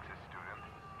of here. Texas student.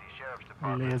 The sheriff's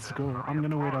department Let's says go. Maria I'm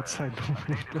gonna wait Flores, outside the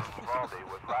native window. of Uvalde,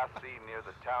 was last seen near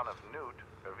the town of Newt.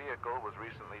 Her vehicle was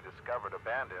recently discovered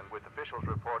abandoned, with officials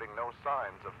reporting no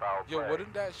signs of foul play. Yo,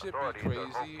 wouldn't that shit be Authorities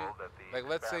are crazy? hopeful that the Like,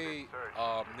 let's say, expanded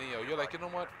search Neo, you're like, you know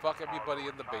what? Fuck everybody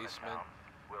in the basement.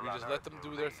 We just let them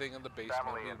do their thing in the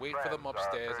basement. We wait for them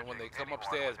upstairs, and when they come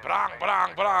upstairs, brang,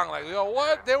 brang, brang, like, yo,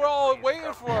 what? They were all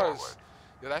waiting for us.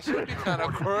 Yo, that should be kind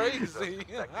of crazy.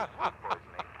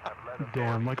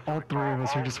 Damn, like all three of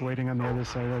us are just waiting on the other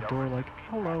side of that door like,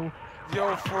 hello.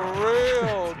 Yo, for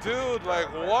real, dude. Like,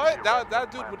 what?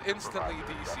 That dude would instantly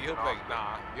DC. He'll be like,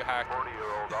 nah, you hacked.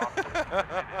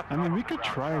 I mean, we could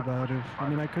try that if... I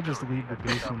mean, I could just leave the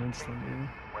basement instantly.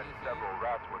 When several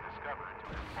rats were discovered.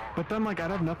 But then, like,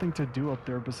 I'd have nothing to do up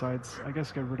there besides, I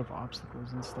guess, get rid of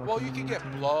obstacles and stuff. Well, in you the can get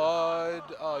meantime. blood.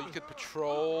 You could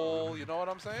patrol. You know what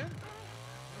I'm saying?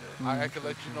 I could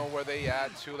let you know where they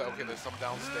at too. Like, okay, there's some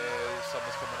downstairs,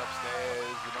 someone's coming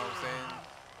upstairs. You know what I'm saying?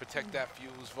 Protect that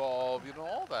fuse valve. You know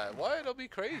all that. What? It'll be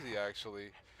crazy,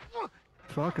 actually.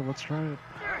 Fuck it, let's try it.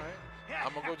 All right.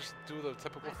 I'm gonna go just do the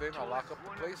typical thing. I'll lock up the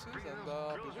places and be with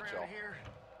y'all.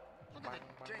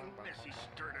 Dang mess he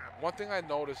stirred up. One thing I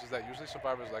noticed is that usually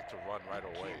survivors like to run right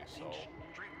away, so I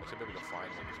should be able to find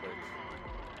one quick. Yep.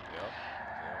 You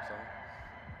know what I'm saying?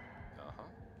 Uh-huh.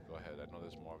 Go ahead. I know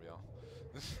there's more of y'all.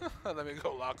 Let me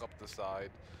go lock up the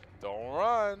side. Don't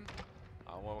run.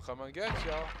 I'm gonna come and get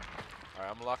y'all.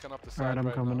 Alright, I'm locking up the side Alright,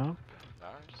 I'm coming now. up.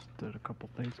 Alright. Just did a couple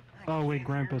things. Oh wait,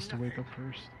 Grandpa's to wake up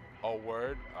first. Oh,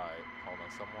 word? Alright, hold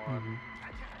on. Someone.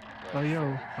 Mm-hmm. Oh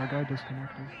yo, our guy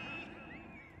disconnected.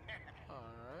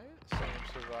 Alright, same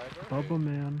survivor. Bubba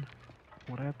man.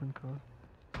 What happened, cuz?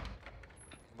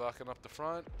 Locking up the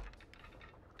front.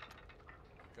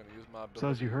 Gonna use my ability. So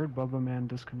as you heard, Bubba man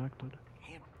disconnected.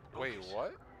 Wait,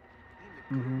 what?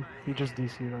 Mm-hmm. He just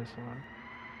DC'd, I saw it.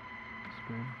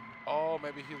 Screen. Oh,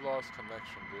 maybe he lost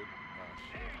connection, dude. Oh,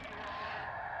 shit.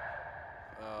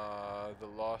 The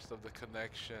loss of the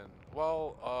connection.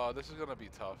 Well, this is gonna be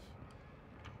tough.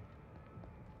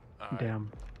 All right. Damn.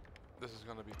 This is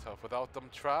gonna be tough. Without them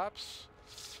traps,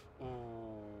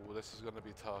 ooh, this is gonna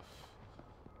be tough.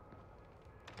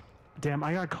 Damn,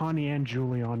 I got Connie and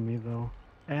Julie on me though.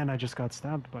 And I just got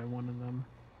stabbed by one of them.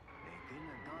 They couldn't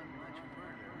have gone much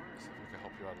further. Let's see if we can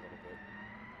help you out a little bit.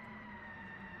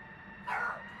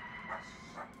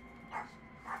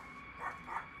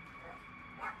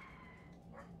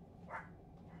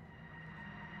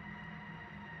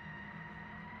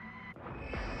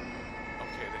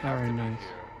 Okay, they have to be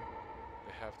here.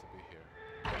 They have to be here.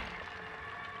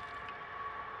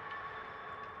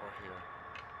 Or here.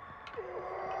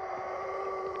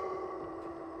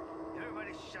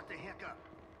 Everybody shut the heck up.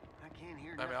 I can't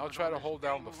hear I mean, I'll try to hold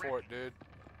down the fort, dude.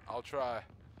 I'll try.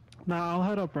 Nah, I'll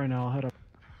head up right now. I'll head up.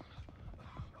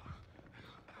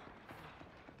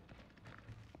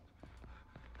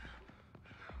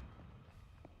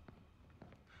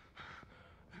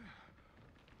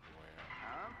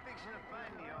 I'm fixing to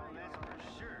find you all, that's for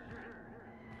sure.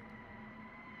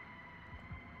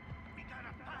 We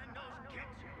gotta find those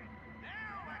kids. Now,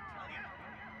 I tell you.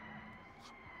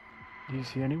 Do you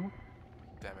see anyone?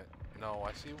 Damn it. No,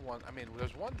 I see one. I mean,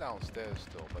 there's one downstairs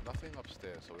still, but nothing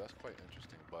upstairs, so that's quite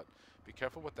interesting. But be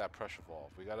careful with that pressure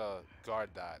valve. We gotta guard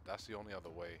that. That's the only other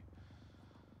way.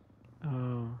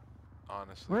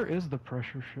 Honestly. Where is the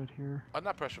pressure shit here?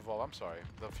 Not pressure valve, I'm sorry.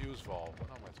 The fuse valve. What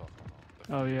am I talking about?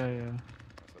 Oh, yeah, yeah.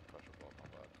 That's the pressure valve, my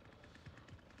bad.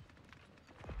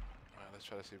 Alright, let's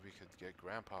try to see if we could get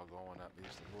Grandpa going at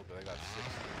least a little bit. I got 6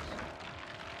 things.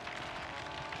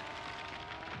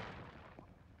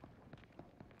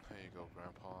 There you go,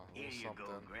 Grandpa. A Here little you something.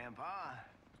 go, Grandpa.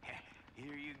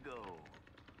 Here you go.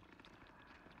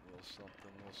 A little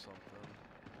something, little something.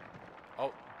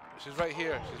 Oh, she's right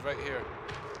here. She's right here.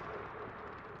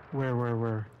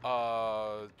 Where?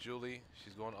 Julie,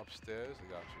 she's going upstairs. I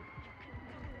got you.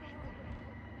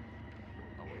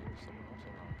 Oh wait, there's someone else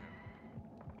around here.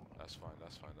 That's fine,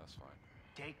 that's fine, that's fine.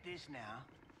 Take this now.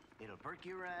 It'll perk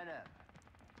you right up.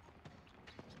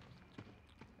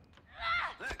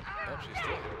 Oh, she's still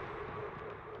here.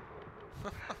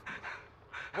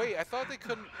 Wait, I thought they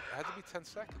couldn't. It had to be 10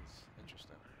 seconds.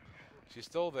 Interesting. She's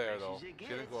still there though. She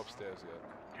didn't go upstairs yet.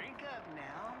 Drink up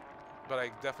now. But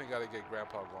I definitely got to get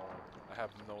Grandpa going. I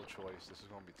have no choice. This is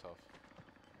gonna be tough.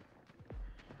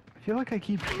 I feel like I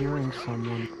keep hearing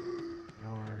someone.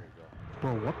 There we go.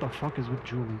 Bro, what the fuck is with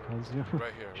Julie? Cause yeah,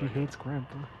 Right here. she hates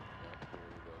Grandpa. Yeah, he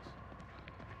really does.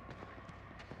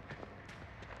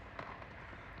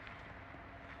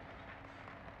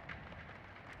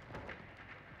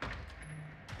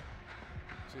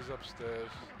 She's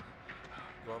upstairs,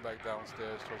 going back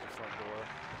downstairs towards the front door,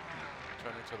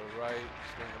 turning to the right,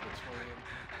 swinging in between.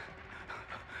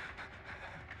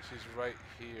 She's right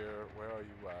here. Where are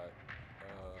you at?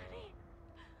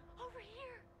 Over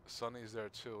here. Sunny's there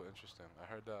too. Interesting. I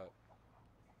heard that.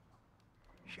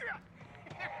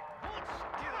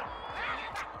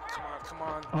 Come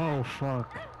on. Oh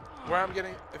fuck. Where I'm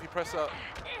getting, if you press up.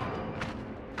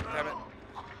 Damn it.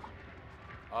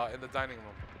 In the dining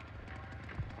room.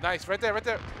 Nice, right there.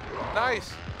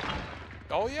 Nice.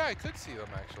 Oh yeah, I could see them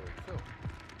actually. Cool.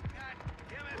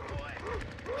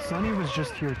 Sunny was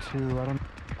just here too. I don't.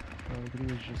 But he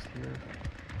was just here.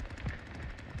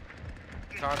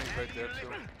 Connie's right there too.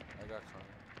 I got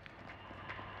Connie.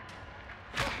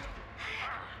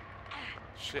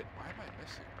 Shit, why am I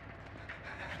missing?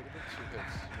 Should have been 2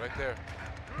 hits. Right there.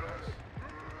 Nice.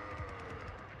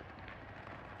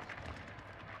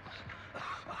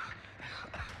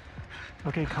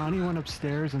 Okay, Connie went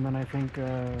upstairs, and then I think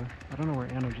I don't know where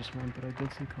Anna just went, but I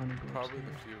did see Connie go Probably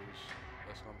upstairs. the fuse.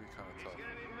 That's gonna be kind of tough.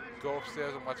 Go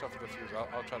upstairs and watch out for the fuse.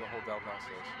 I'll try to hold down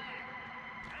downstairs.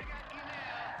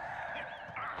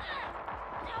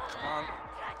 Come on.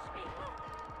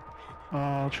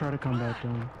 I'll try to come back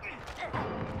down.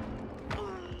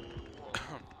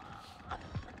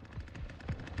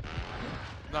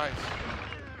 Nice.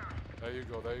 There you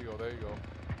go, there you go, there you go.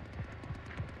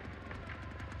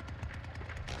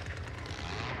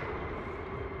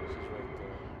 This is right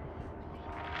there.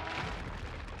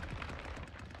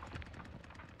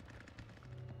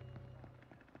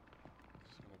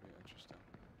 This is gonna be interesting.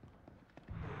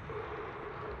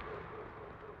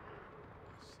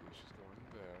 Let's see, she's going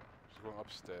there. She's going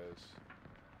upstairs.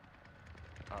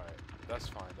 Alright, that's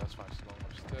fine, that's fine. She's going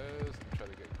upstairs. Let me try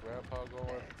to get Grandpa going.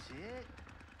 That's it.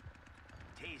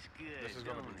 Tastes good. This is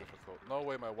gonna don't be it? difficult. No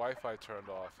way, my Wi-Fi turned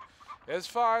off. It's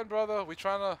fine, brother. We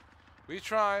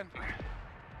trying.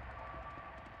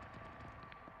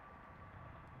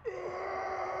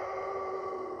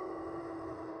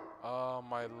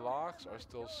 My locks are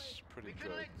still pretty We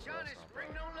good. can let So Johnny that's not Spring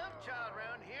bad. no love child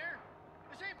around here.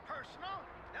 This ain't personal.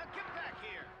 Now get back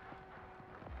here.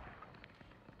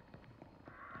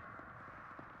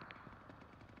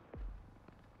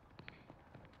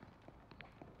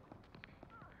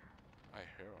 I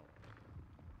hear them.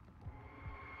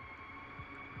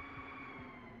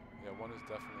 Yeah, one is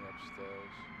definitely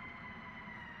upstairs.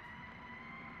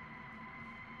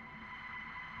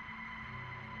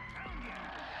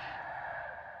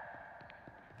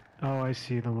 Oh, I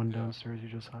see the one Yeah. downstairs you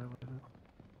just highlighted.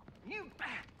 You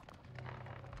back.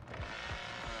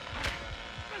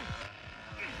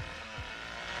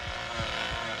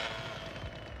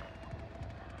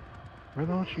 Where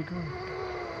the hell did she go?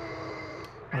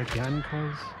 Again,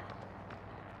 cuz?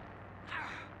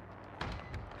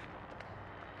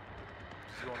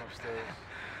 She's going upstairs.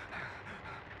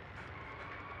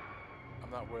 I'm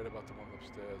not worried about the one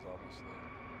upstairs, honestly.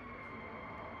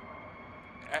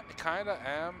 Kinda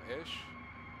am-ish.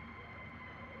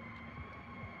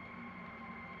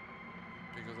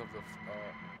 Because of the,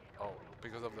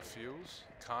 because of the fuse.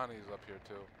 Connie's up here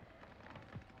too.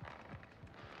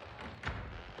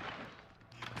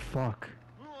 Fuck.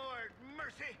 Lord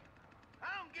mercy.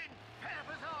 I'm getting pep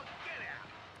as all get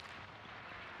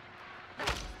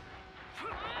out.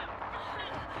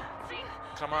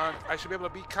 Come on, I should be able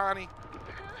to beat Connie.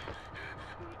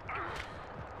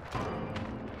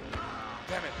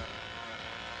 Damn it.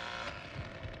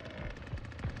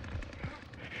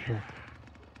 Shit.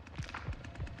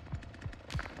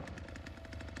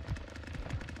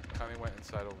 Connie went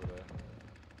inside over there.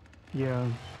 Yeah.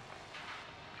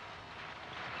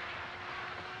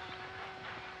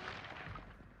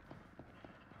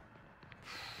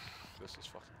 This is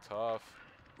fucking tough.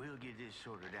 We'll get this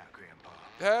sorted out, Grandpa.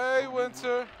 Hey,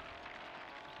 Winter.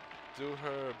 Do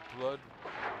her blood.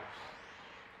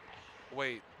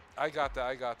 Wait, I got that.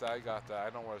 I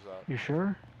know where's that. You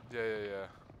sure? Yeah.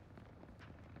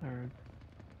 Alright.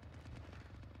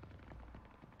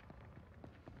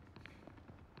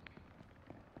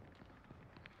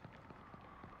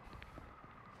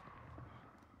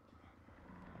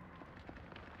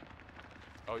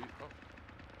 Oh.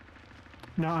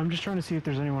 No, I'm just trying to see if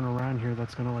there's anyone around here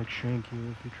that's gonna like shank you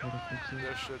if you try to fix it.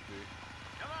 There should be.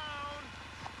 Come on.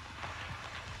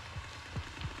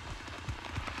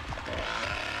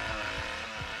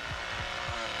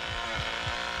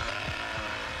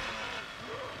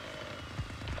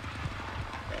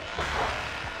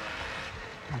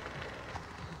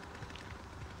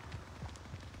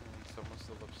 Someone's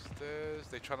still upstairs.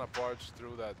 They trying to barge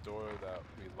through that door that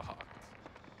we locked.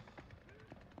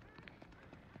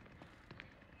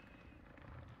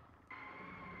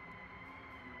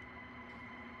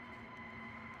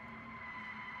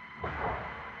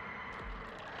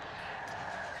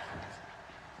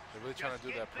 They're really trying to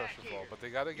do that pressure ball, but they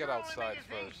got to get outside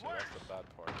first, so that's the bad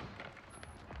part.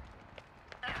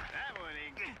 That one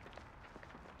ain't good.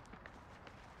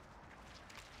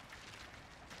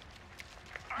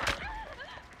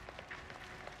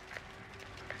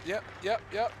 Yep.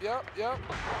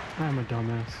 I'm a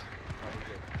dumbass.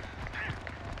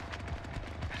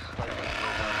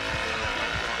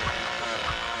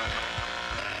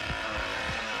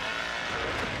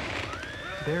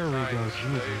 There we Nice. go, There you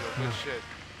Jesus. go. Good Yeah. shit.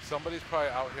 Somebody's probably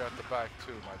out here at the back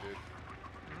too, my dude.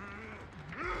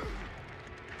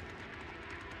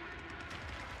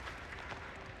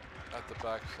 At the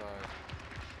back side.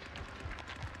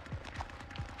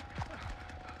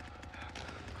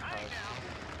 Hey now.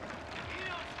 You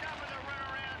don't stop with a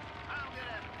runaround. I'm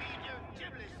gonna feed your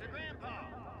giblets to Grandpa.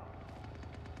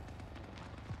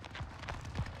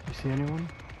 You see anyone?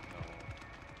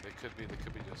 They could be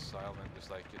just silent, just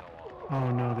like, you know, Oh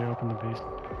no, they opened the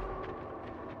basement.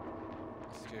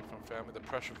 escape from family. The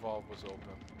pressure valve was open.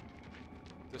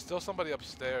 There's still somebody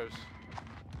upstairs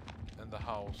in the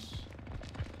house.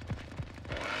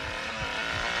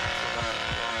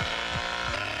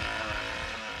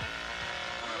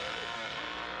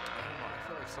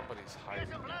 somebody's There's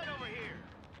hiding. a blood over here.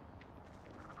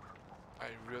 I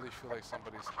really feel like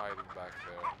somebody's hiding back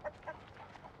there.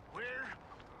 Where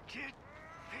did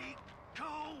they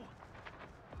go?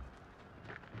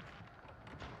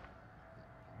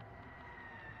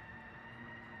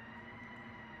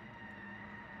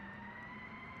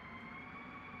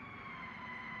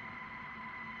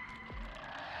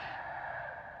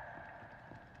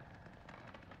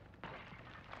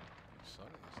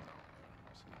 Sonny is down there.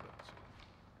 What's he up to?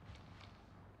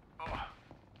 Oh.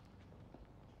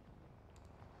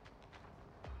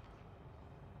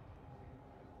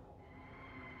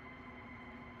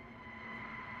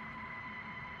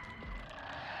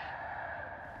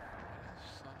 What is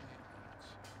Sonny up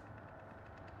to?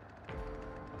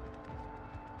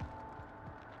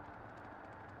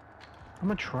 I'm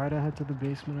gonna try to head to the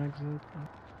basement exit.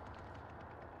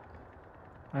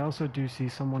 I also do see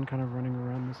someone kind of running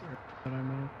around this area that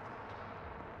I'm at.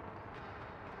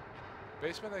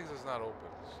 Basement exit is not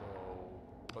open, so.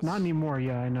 But Not anymore,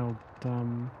 yeah, I know.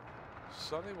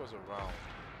 Sonny was around.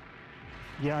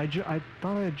 Yeah, I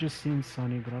thought I had just seen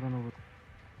Sunny, but I don't know.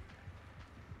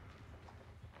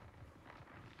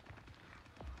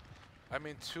 I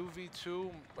mean,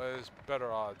 2v2 is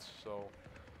better odds, so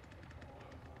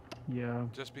Yeah.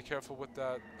 just be careful with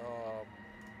that. With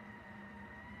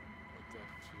that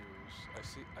fuse.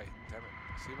 Damn it.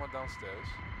 I see one downstairs.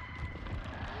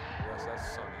 Yes,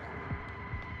 that's Sonny.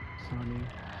 Sunny.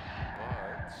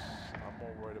 But I'm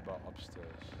more worried about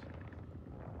upstairs.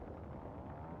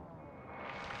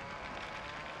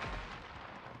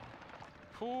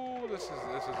 Ooh, this is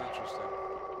interesting.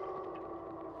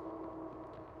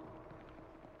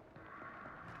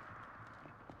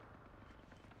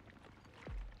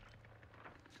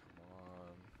 Come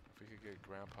on. If we could get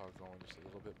Grandpa going just a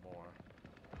little bit more.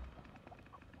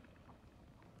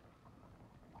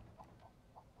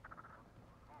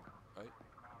 Hey.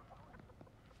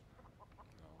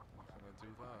 No, I'm not gonna do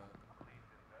that.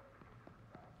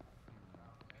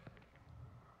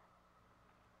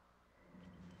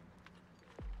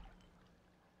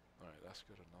 Alright, that's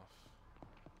good enough.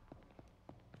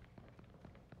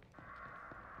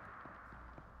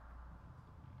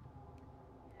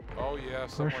 Oh yeah,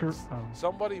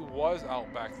 somebody was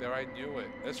out back there. I knew it.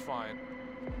 It's fine.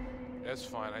 It's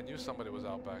fine. I knew somebody was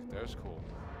out back there. It's cool.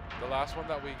 The last one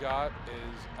that we got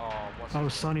is Oh,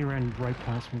 Sonny ran right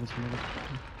past me this minute.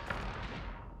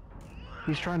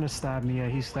 He's trying to stab me. Yeah,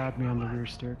 he stabbed me on the rear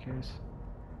staircase.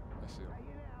 I see him.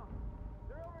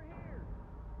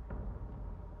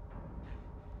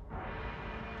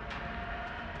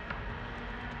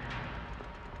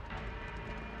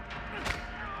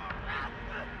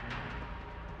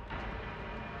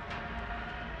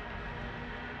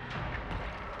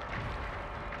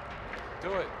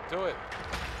 Do it. Do it.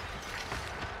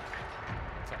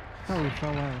 Oh, he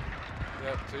fell out.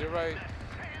 Yep, to your right.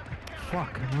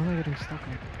 Fuck, now they're getting stuck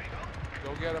on.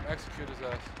 Go get him. Execute his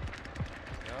ass.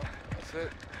 Yep, that's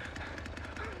it.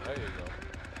 There you go.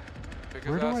 Pick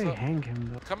his Where do ass I up. hang him,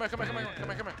 though? Come here, come here, come here, come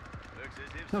here, come here.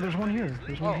 No, there's one here.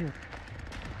 There's one here.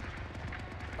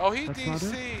 Oh, he That's not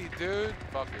DC, dude.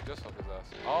 Fuck it, just hook his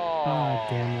ass. Oh. Ah,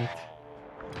 damn it.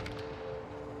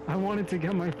 I wanted to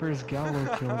get my first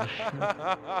Gallo kill. Shit.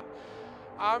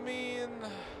 I mean,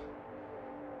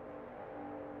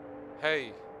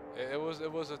 hey, it was a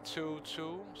 2-2,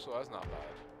 so that's not bad.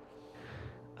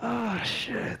 Oh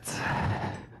shit.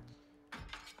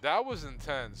 That was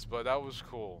intense, but that was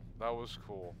cool. That was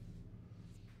cool.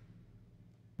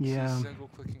 Yeah. See single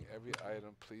clicking every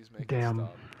item. Please make Damn. it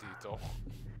stop, Dito.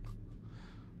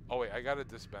 Oh wait, I gotta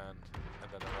disband,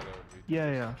 and then I gotta read.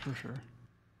 Yeah, yeah, for sure.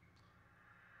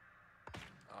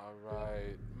 All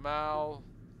right, Mal,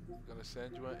 gonna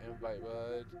send you an invite,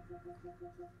 bud.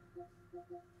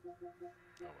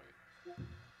 Oh wait.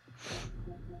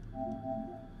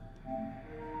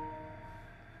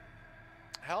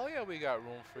 Hell yeah, we got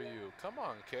room for you. Come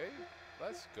on, Kay.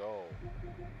 Let's go.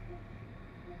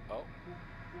 Oh.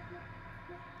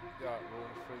 Got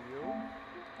room for you.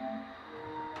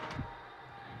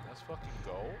 Let's fucking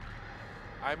go.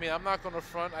 I mean, I'm not gonna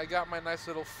front. I got my nice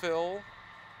little fill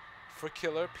for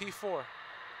killer P4.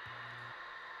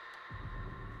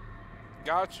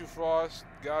 Got you, Frost.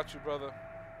 Got you, brother.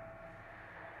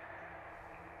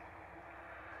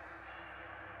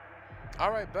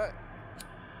 All right, bet.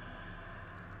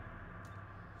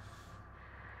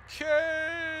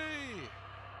 Okay,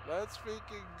 let's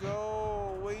freaking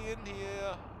go. We in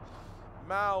here.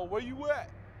 Mal, where you at?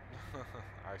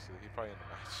 Actually, he's probably in the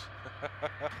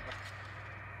match.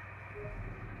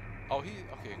 Oh,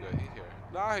 okay, good. He's here.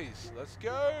 Nice. Let's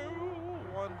go.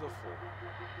 wonderful.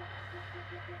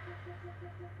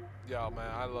 Yeah,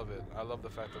 man, I love it. I love the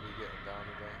fact that we're getting down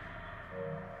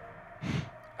today.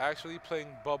 Actually playing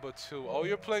Bubba too. Oh,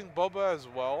 you're playing Bubba as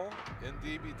well in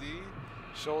DBD?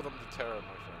 Show them the terror, my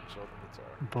friend. Show them the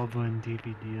terror. Bubba in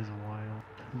DVD is wild.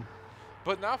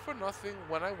 But not for nothing,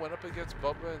 when I went up against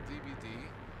Bubba in DBD,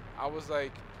 I was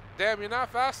like, damn, you're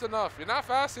not fast enough. You're not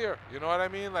fast here. You know what I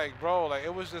mean? Like, bro, like,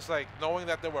 it was just like knowing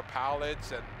that there were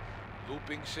pallets and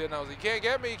looping shit. And I was like, you can't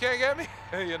get me. You can't get me.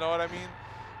 You know what I mean?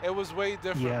 It was way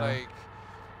different. Yeah. Like,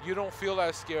 you don't feel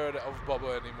as scared of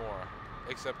Bubba anymore.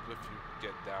 Except if you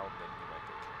get down, then you might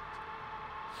get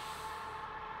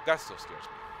camped. That still scares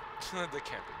me. The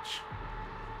campage.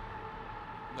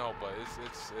 No, but it's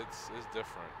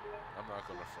different. I'm not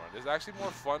gonna front. It's actually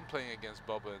more fun playing against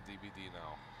Bubba in DBD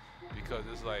now, because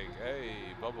it's like,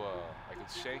 hey, Bubba, I can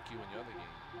shank you in the other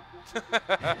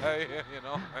game. You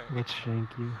know? Let's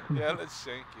shank you. Yeah, let's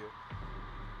shank you.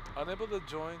 Unable to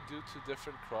join due to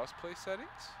different crossplay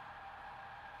settings?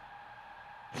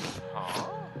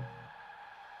 Huh?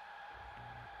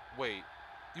 Wait,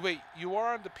 you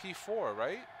are on the P4,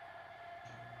 right?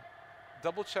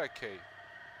 Double check, K.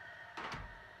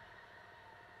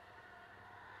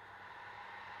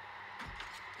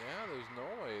 Yeah, there's no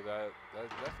way that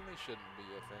definitely shouldn't be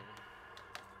a thing.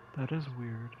 That is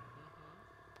weird.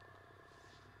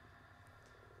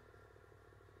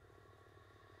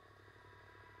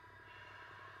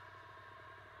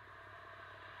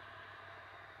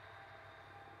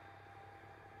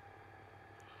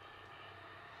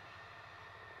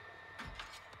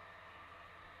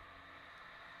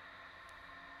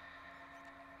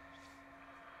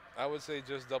 I would say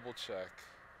just double check.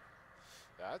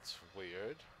 That's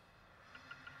weird.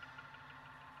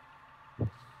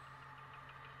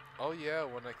 Oh yeah,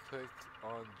 when I clicked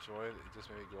on join, it just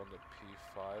made me go on to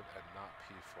P5 and not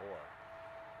P4.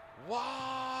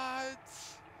 What?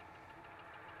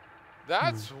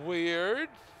 That's weird.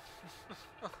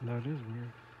 That is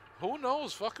weird. Who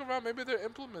knows? Fuck around. Maybe they're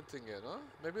implementing it, huh?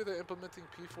 Maybe they're implementing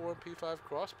P4 and P5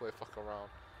 crossplay. Fuck around.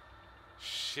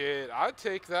 Shit, I'd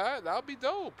take that. That'd be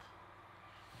dope.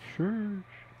 Sure.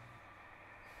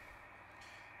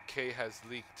 K has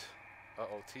leaked.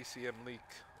 Uh-oh, TCM leak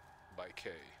by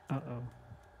K. Uh-oh.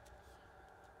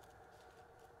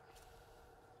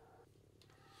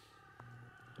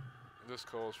 This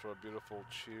calls for a beautiful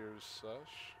cheers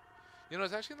sesh. You know,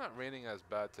 it's actually not raining as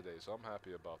bad today, so I'm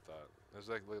happy about that. There's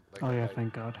like Oh yeah,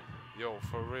 thank God. Yo,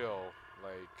 for real,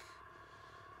 like,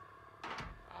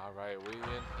 all right, we in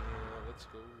here. Let's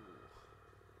go.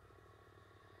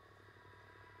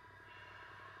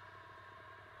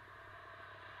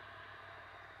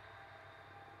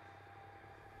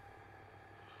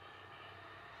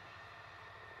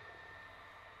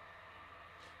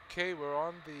 Okay, we're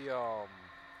on the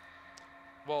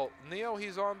well, Neo,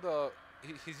 he's on the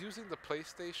he's using the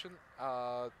PlayStation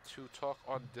to talk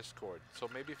on Discord. So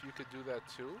maybe if you could do that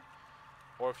too,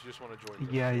 or if you just want to join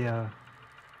Discord. Yeah.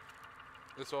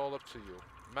 It's all up to you.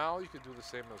 Mal, you could do the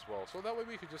same as well. So that way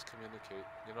we could just communicate,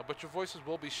 you know, but your voices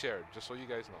will be shared, just so you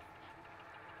guys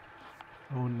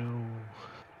know. Oh no.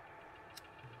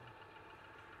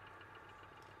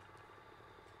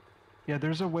 Yeah,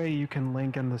 there's a way you can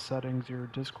link in the settings your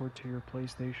Discord to your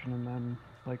PlayStation, and then,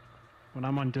 like, when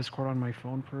I'm on Discord on my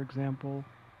phone, for example,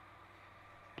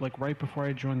 like, right before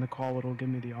I join the call, it'll give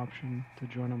me the option to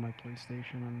join on my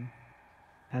PlayStation, and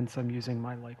hence I'm using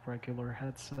my, like, regular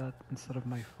headset instead of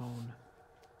my phone.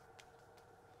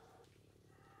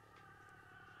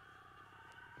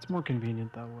 It's more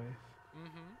convenient that way.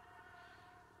 Mm-hmm.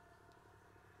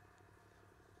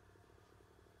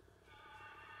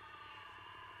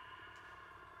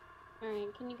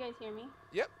 Alright, can you guys hear me?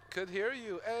 Yep, could hear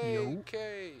you. AK.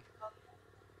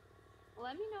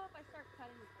 Let me know if I start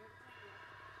cutting.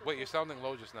 Wait, you're sounding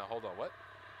low just now. Hold on, what?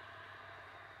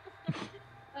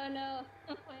 Oh no. Wait,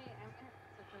 I'm gonna have to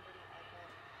switch over to iPad.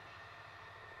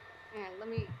 Alright, let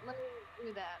me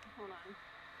do that. Hold on.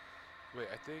 Wait,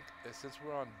 I think since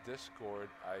we're on Discord,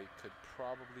 I could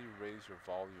probably raise your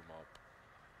volume up.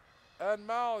 And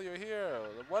Mal, you're here.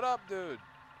 What up, dude?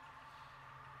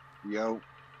 Yo.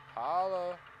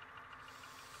 Holla.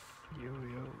 Yo.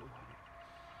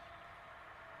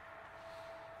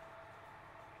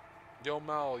 Yo,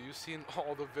 Mal, you seen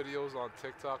all the videos on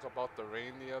TikTok about the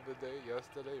rain the other day,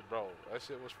 yesterday? Bro, that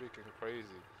shit was freaking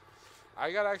crazy.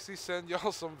 I gotta actually send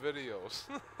y'all some videos.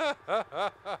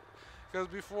 Because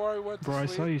before I went to Bro,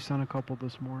 sleep... I saw you sent a couple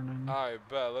this morning. I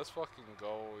bet. Let's fucking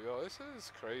go. Yo, this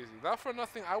is crazy. Not for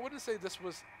nothing. I wouldn't say this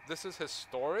is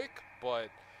historic, but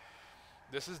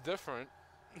this is different.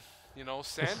 You know,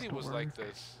 Sandy was like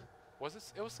this. Was it?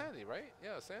 It was Sandy, right?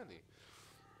 Yeah, Sandy.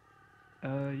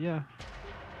 Yeah.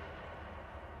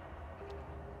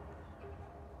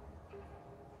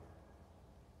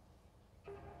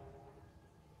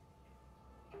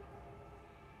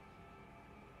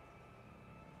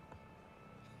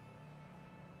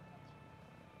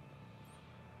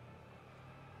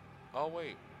 Oh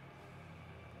wait.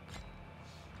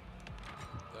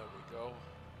 There we go.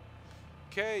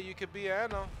 Okay, you could be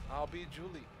Anna. I'll be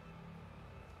Julie.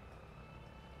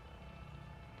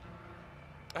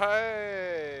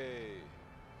 Hey.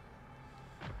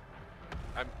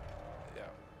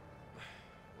 Yeah.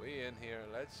 We in here.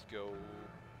 Let's go.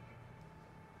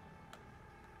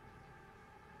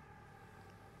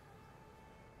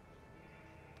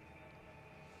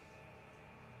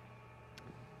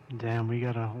 Damn, we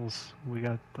got we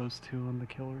got those two on the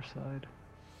killer side.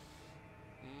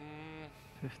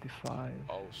 55.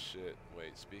 Oh shit.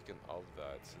 Wait, speaking of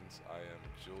that, since I am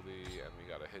Julie and we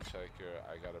got a hitchhiker,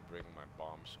 I gotta bring my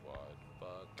bomb squad.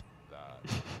 Fuck that.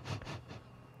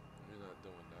 We're not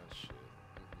doing that shit.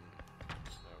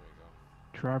 There we go.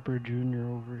 Trapper Jr.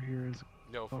 over here is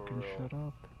Yo, for fucking real. shut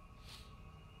up.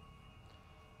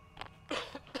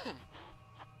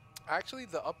 Actually,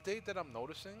 the update that I'm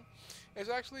noticing is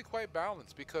actually quite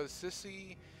balanced because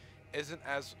Sissy isn't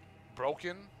as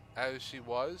broken as she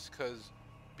was, because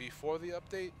before the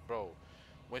update, bro,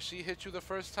 when she hit you the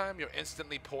first time, you're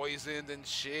instantly poisoned and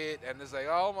shit, and it's like,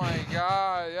 oh my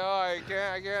god, yo, I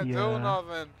can't do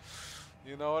nothing.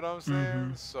 You know what I'm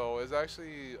saying? So it's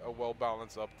actually a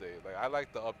well-balanced update. Like, I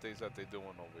like the updates that they're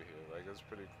doing over here. Like, it's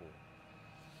pretty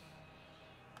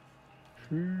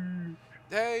cool.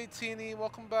 Hey, Teeny,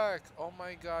 welcome back. Oh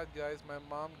my god, guys, my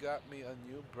mom got me a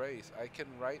new brace. I can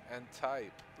write and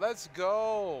type. Let's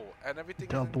go! And everything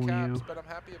is in caps, but I'm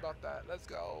happy about that. Let's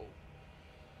go.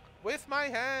 With my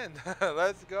hand.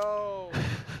 Let's go.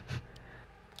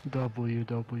 W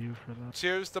for that.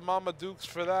 Cheers to Mama Dukes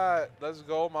for that. Let's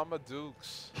go, Mama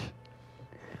Dukes.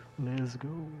 Let's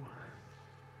go.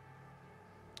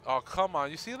 Oh, come on.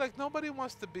 You see, like, nobody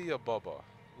wants to be a Bubba.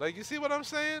 Like, you see what I'm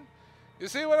saying? You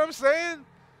see what I'm saying?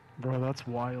 Bro, that's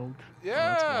wild. Yeah,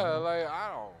 that's wild. like, I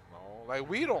don't know. Like,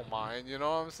 we don't mind, you know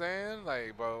what I'm saying?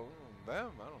 Like, but them,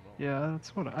 I don't know. Yeah,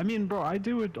 that's what I mean, bro. I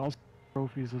do it also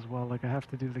trophies as well. Like, I have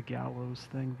to do the gallows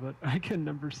thing, but I can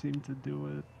never seem to do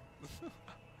it.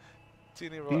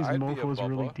 Teeny, These I'd be a mofos Bubba.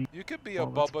 really deep. You could be a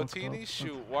Bubba, Teeny.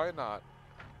 Shoot, why not?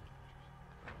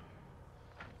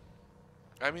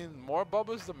 I mean, more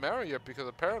Bubbas the merrier, because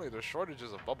apparently there's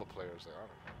shortages of Bubba players. Like, I don't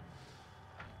know.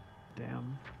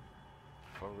 Damn.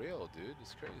 For real, dude.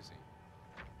 It's crazy.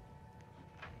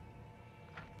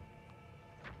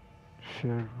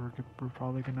 Shit, we're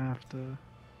probably gonna have to...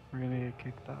 We're gonna get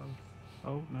kicked out.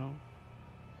 Oh, no.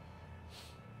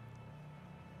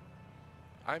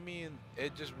 I mean,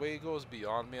 it just way goes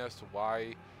beyond me as to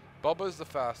why Bubba's the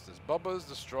fastest. Bubba's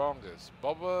the strongest.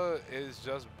 Bubba is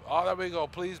just... Oh, there we go.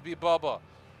 Please be Bubba.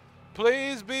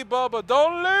 Please be Bubba.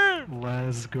 Don't leave.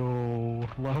 Let's go.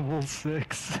 Level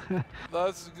 6.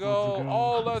 Let's go.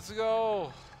 Oh, let's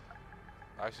go.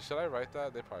 Actually, should I write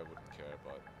that? They probably wouldn't care,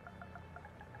 but...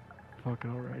 Fuck it,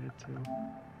 I'll write it too.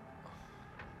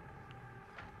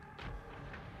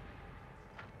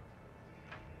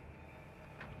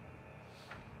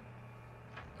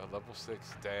 Level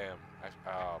 6, damn.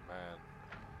 Oh man.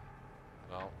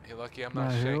 Well, you're lucky I'm Nah,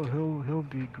 not shaking.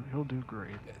 He'll do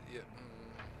great. Yeah,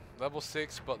 level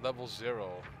 6, but level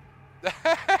 0.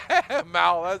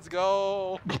 Mal, let's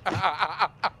go.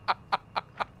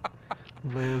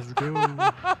 Let's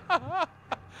go.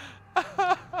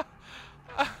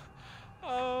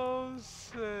 Oh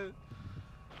shit.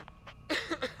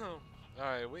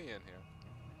 Alright, we in here.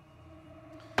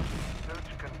 Search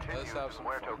continues in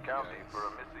Huerto County for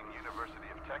a missing University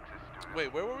of Texas student.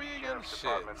 Wait, where were we again?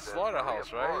 Shit,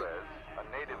 Slaughterhouse, right? A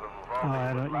native of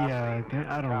I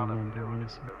don't remember,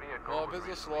 honestly. Well, if it's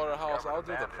a Slaughterhouse, I'll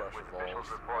do the pressure balls.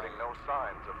 Reporting no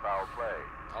signs of foul play.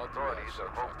 I'll do that shit,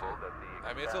 fuck it.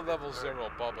 I mean, it's a level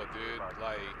 0 Bubba, dude.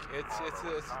 Like, it's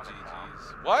GG's.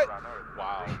 What?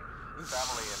 Wow.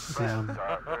 Family and friends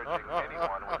are urging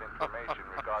anyone with information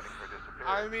regarding her disappearance.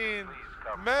 I mean,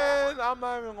 man, I'm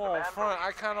not even going front.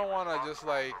 I kind of want to just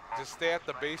stay at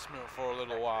the basement for a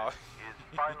little while. Is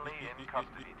finally in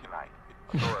custody tonight.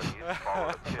 Authorities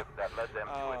followed a tip that led them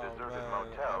to a deserted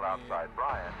motel outside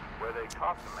Bryan, where they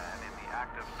caught the man in the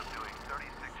act of subduing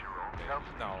 36-year-old Kelsey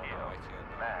No, Keel, I can't.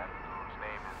 the man whose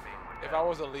name is being withheld. If I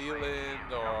was a Leland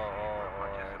or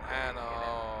an Anna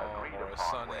or a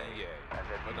Sunny, yeah. And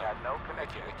that he But no, had no I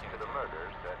connection can't. to the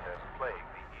murders that have plagued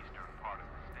the eastern part of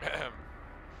the state.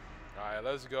 Alright,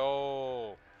 let's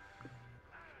go.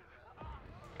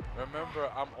 Remember,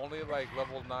 I'm only like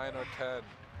level 9 or 10.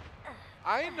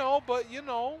 I know, but you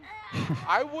know,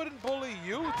 I wouldn't bully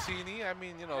you, Teeny. I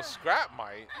mean, you know, Scrap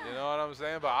might. You know what I'm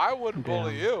saying? But I wouldn't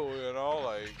bully Damn. you. You know,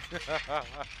 like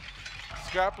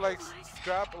Scrap likes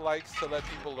to let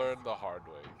people learn the hard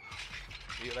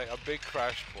way. Like a big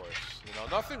crash course. You know,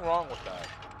 nothing wrong with that.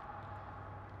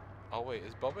 Oh wait,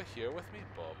 is Bubba here with me?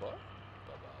 Bubba?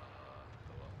 Bubba.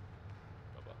 Bubba.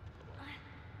 Bubba.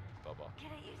 Bubba. Can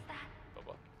I use that?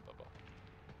 Bubba. Bubba.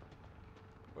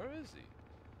 Where is he?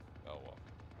 Oh well.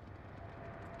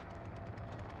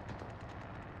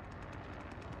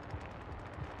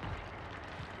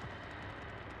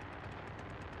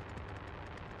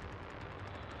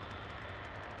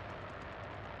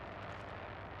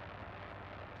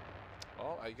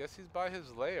 Well, I guess he's by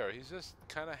his lair. He's just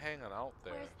kind of hanging out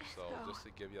there. Where's this So go? just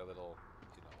to give you a little,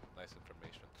 you know, nice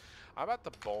information. I'm at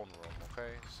the bone room,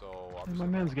 okay? So I'm And just my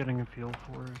gonna- man's getting a feel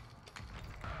for it.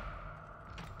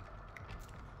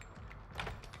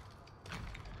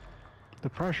 The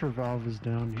pressure valve is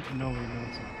down. No, wait, no,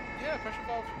 it's not. Yeah, pressure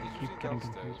valve I is keep usually getting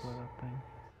downstairs. confused by that thing.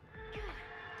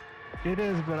 It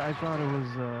is, but I thought it was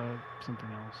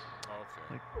something else.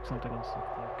 Okay. Like something else.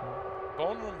 Like,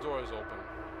 Bone room door is open,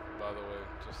 by the way,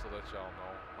 just to let y'all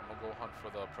know. I'm gonna go hunt for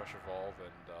the pressure valve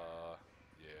and,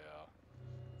 yeah.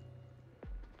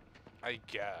 I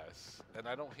guess. And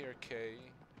I don't hear Kay.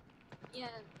 Yeah.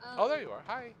 Oh, there you are.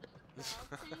 Hi. The valve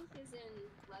tank is in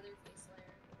Leatherface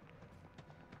lair.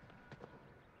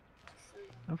 So,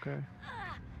 okay.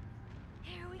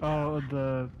 Here we go. Oh,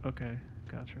 okay,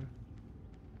 gotcha.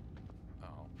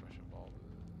 Oh, pressure valve.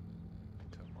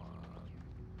 Come on.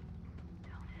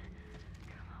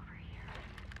 Come over here.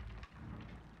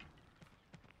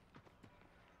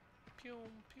 Pew,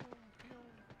 pew, pew.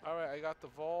 Alright, I got the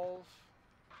valve.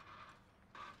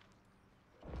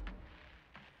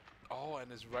 Oh,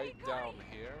 and it's right Hey, down Connie.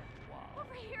 here. Wow.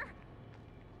 Over here.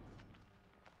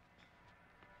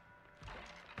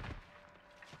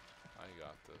 I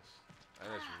got this. And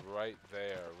it's right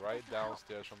there, right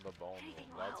downstairs from the bone room.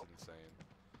 That's insane.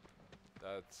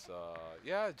 That's,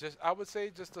 yeah, just, I would say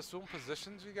just assume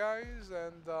positions, you guys,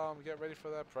 and get ready for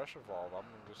that pressure valve. I'm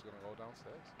just gonna go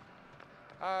downstairs.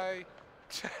 Hi.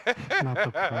 Not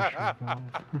the pressure valve.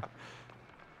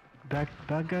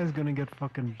 that guy's gonna get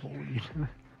fucking bullied.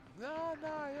 No,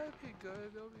 it'll be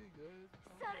good. It'll be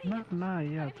good. Nah,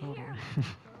 yeah, totally.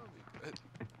 It'll be good.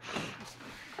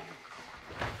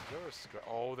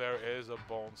 Oh, there is a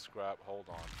bone scrap. Hold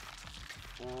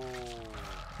on.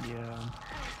 Ooh. Yeah.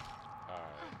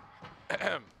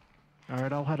 Alright.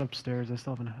 Alright, I'll head upstairs. I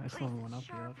still haven't went up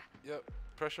yet. Yep.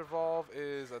 Pressure valve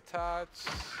is attached.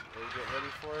 We'll get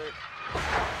ready for it.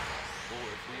 Ooh,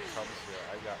 if he comes here,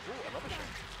 I got. Ooh, another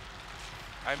shank.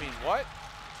 I mean, what?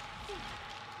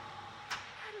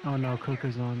 Oh no, Cook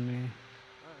is on me. Alright.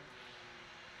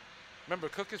 Remember,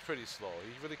 Cook is pretty slow.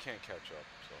 He really can't catch up,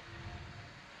 so.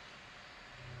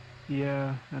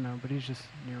 Yeah, I know, but he's just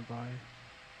nearby.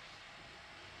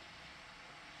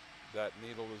 That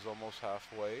needle is almost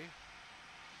halfway.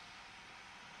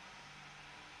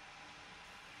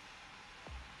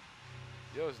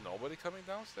 Yo, is nobody coming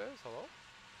downstairs? Hello?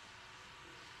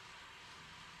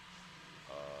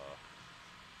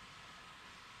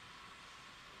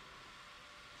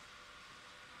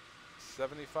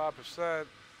 75%.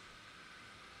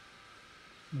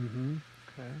 Mm-hmm.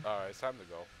 Okay. Alright, it's time to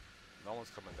go. No one's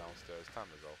coming downstairs. Time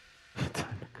to go.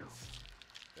 Time to go.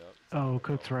 Yep. Oh,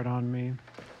 Cook's right on me.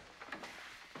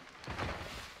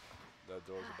 That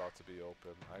door's about to be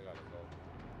open. I gotta go.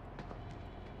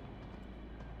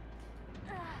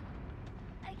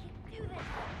 I can do this.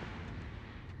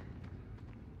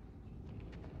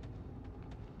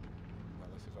 Now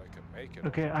let's see if I can make it.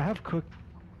 Okay, I have Cook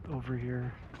over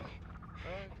here.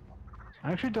 Alright.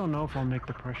 I actually don't know if I'll make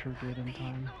the pressure gate in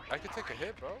time. I could take a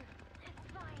hit, bro.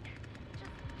 It's fine.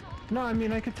 Just No, I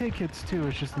mean, I could take hits too.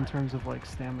 It's just in terms of like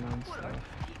stamina and stuff.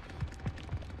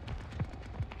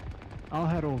 I'll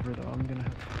head over though. I'm gonna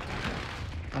have.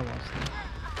 I lost it.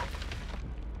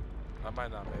 I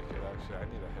might not make it, actually. I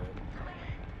need a hit.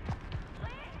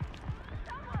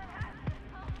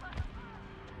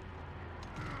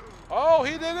 Oh,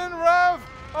 he didn't rev!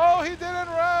 Oh, he didn't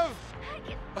rev!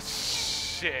 Oh,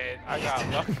 shit. I got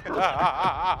lucky.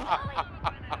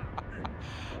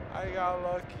 I got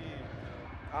lucky.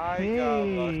 I got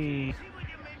lucky.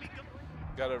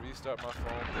 Gotta restart my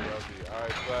phone. BRB.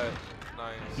 Alright, but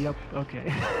nice. Yep.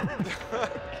 Okay.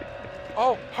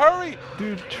 Oh, hurry!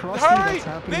 Dude, trust Hurry! me, that's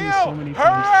happening Neo, so many hurry!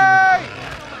 times.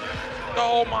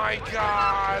 Oh my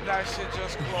god, that shit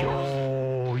just closed.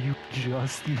 Yo, you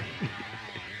just.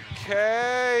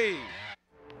 Okay.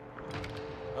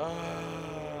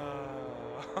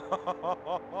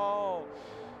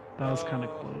 That was kind of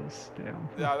close. Damn.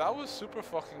 Yeah, that was super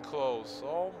fucking close.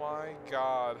 Oh my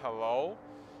god. Hello?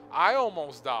 I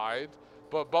almost died,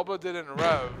 but Bubba didn't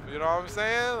rev. You know what I'm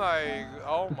saying? Like,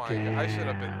 oh my god. I should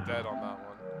have been dead on that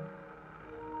one.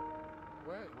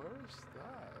 Where is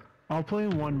that? I'll play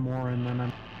one more and then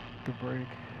I'm to break.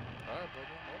 Alright,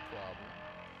 brother. No problem.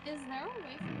 Is there a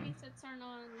way for me to turn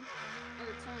on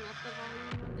or turn up the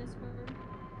volume on Discord?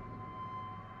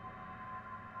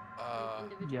 Like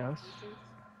individual Yes. features?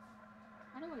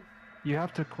 How do I? You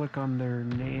have to click on their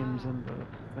names in the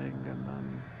thing and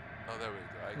then Oh, there we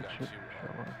go. I it got should you. show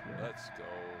up. Yeah. Let's go.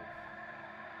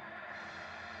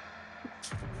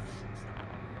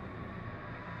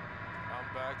 I'm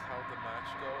back. How'd the match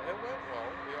go? It went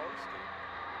well. We all escaped.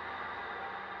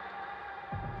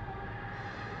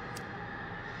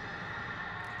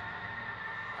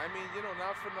 I mean, you know,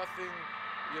 not for nothing,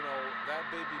 you know, that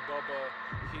baby Bubba,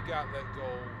 he got let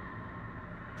go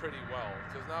pretty well.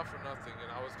 Because not for nothing, and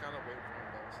I was kind of waiting for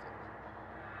him downstairs.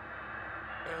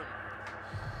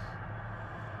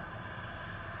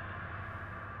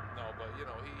 No, but, you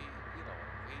know, he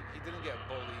didn't get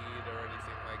bullied or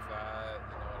anything like that.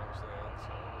 You know what I'm saying?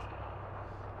 So,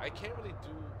 I can't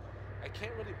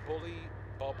really bully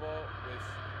Bubba with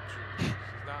Juice.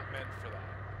 He's not meant for that.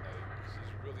 Like,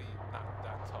 he's really not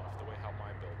that tough, the way how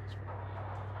my build is for him.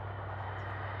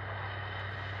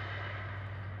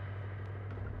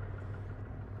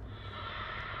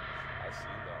 I see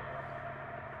that one.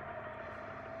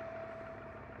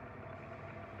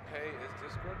 Hey, is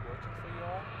Discord working for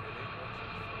y'all? It ain't working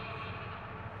for me.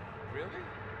 Really?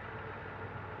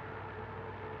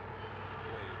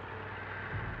 Wait.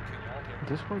 Can y'all hear me?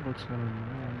 Discord looks good on my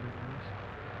end, I guess.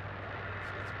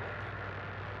 It's working.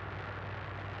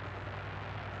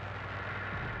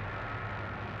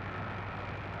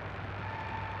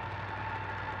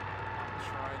 I'm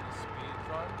trying to speed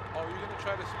run. Oh, you're gonna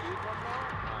try to speed run now?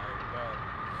 I bet.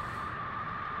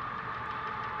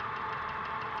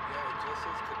 Yeah, it just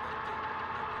says connecting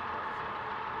Wi-Fi.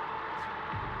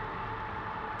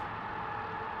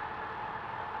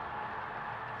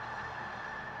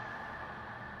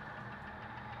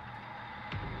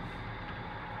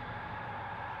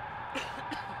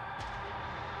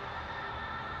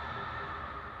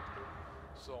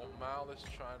 So Mal is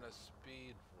trying to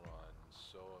speed run.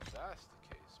 So if that's the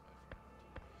case, my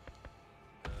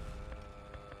friend.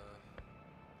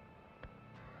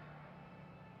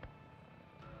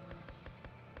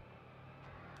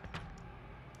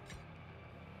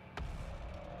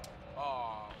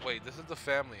 Oh, wait, this is the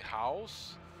family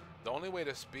house? The only way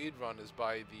to speed run is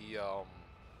by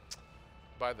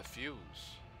the fuse.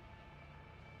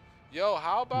 Yo,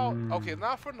 how about, okay,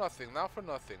 not for nothing.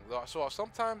 So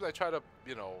sometimes I try to,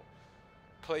 you know,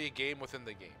 play a game within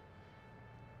the game.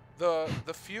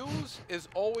 The fuse is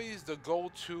always the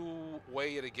go-to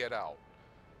way to get out.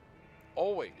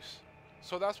 Always.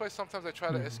 So that's why sometimes I try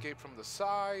to escape from the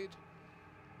side,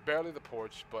 barely the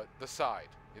porch, but the side.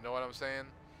 You know what I'm saying?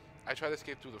 I try to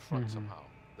escape through the front somehow.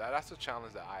 That's the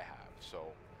challenge that I have.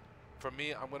 So for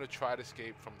me, I'm going to try to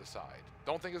escape from the side.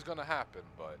 Don't think it's going to happen,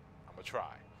 but I'm going to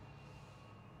try.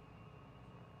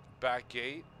 Back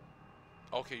gate.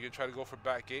 Okay, you're trying to go for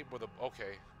back gate with a...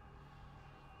 Okay.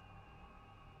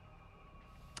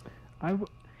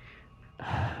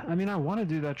 I mean, I want to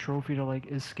do that trophy to, like,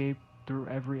 escape through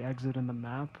every exit in the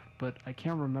map, but I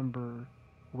can't remember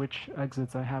which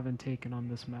exits I haven't taken on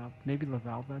this map. Maybe the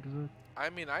valve exit? I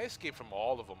mean, I escaped from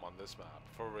all of them on this map,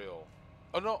 for real.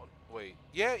 Oh, no, wait.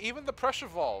 Yeah, even the pressure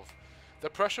valve. The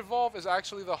pressure valve is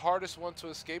actually the hardest one to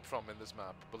escape from in this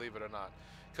map, believe it or not.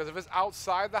 Because if it's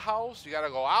outside the house, you gotta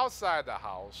go outside the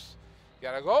house. You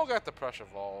gotta go get the pressure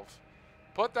valve,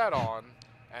 put that on,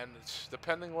 and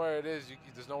depending where it is,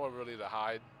 there's nowhere really to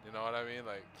hide. You know what I mean?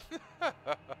 Like,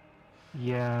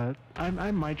 Yeah,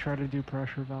 I might try to do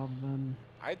pressure valve then.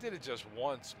 I did it just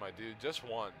once, my dude. Just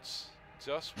once.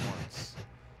 Just once.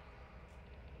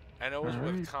 And it was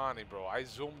with Connie, bro. I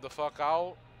zoomed the fuck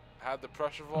out, had the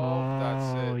pressure valve, that's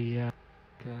it. Oh, yeah.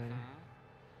 Okay.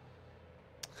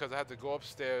 Because I had to go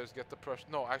upstairs, get the pressure...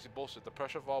 No, actually, bullshit. The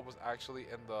pressure valve was actually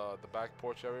in the back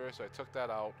porch area, so I took that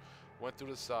out, went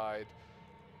through the side,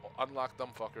 unlocked them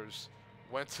fuckers,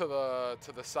 went to the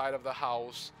side of the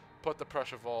house, put the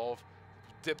pressure valve,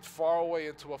 dipped far away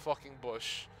into a fucking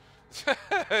bush.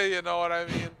 You know what I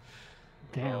mean?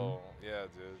 Damn. Oh, yeah,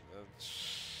 dude.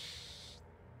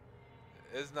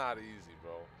 It's not easy,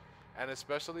 bro. And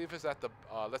especially if it's at the...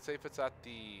 let's say if it's at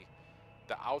the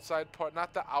outside part,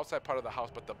 not the outside part of the house,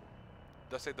 but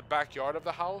let's say the backyard of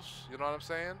the house, you know what I'm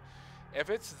saying? If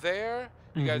it's there,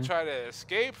 you gotta try to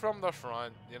escape from the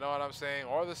front, you know what I'm saying,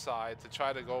 or the side to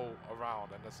try to go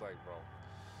around, and it's like, bro,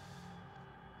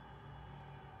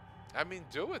 I mean,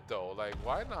 do it though. Like,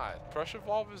 why not? Pressure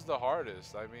valve is the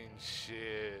hardest. I mean,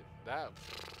 shit. That.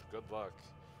 Good luck.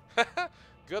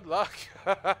 Good luck.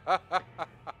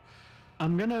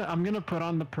 I'm gonna put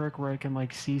on the perk where I can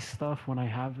like see stuff when I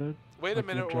have it. Wait a Like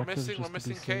the minute. We're objective missing. We're just to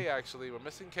be missing safe. K. Actually, we're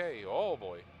missing K. Oh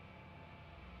boy.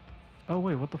 Oh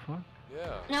wait, what the fuck?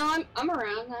 Yeah. No, I'm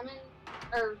around. I'm in.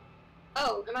 Or,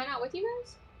 oh, am I not with you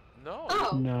guys? No.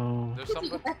 Oh, No. There's with you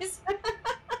somebody. guys.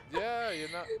 Yeah, you're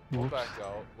not. We'll Whoops. back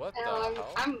out. What the No,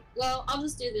 hell? I'm. Well, I'll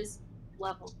just do this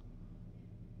level.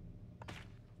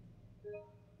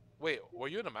 Wait, were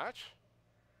you in a match?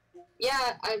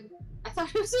 Yeah, I thought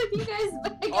it was with you guys,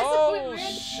 but I guess Oh it went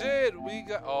random. shit!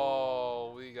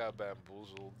 We got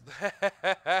bamboozled.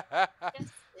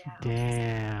 Yeah.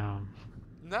 Damn.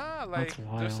 Nah, That's like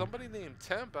there's wild. somebody named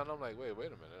Temp, and I'm like, wait a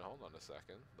minute, hold on a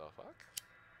second. The fuck?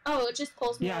 Oh, it just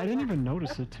pulls me. Yeah, out I of didn't that. even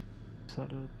notice it.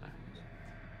 Said it.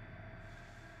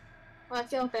 Well, I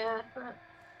feel bad, but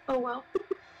oh well.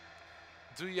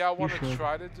 Do y'all You want to should.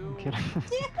 try to I'm do? kidding.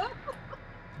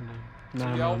 Do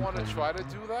No, y'all I'm want to fine. try to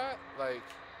do that? Like,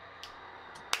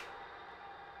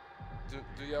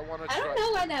 do y'all want to I try don't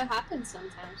know why that happens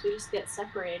sometimes. We just get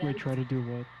separated. Wait, try to do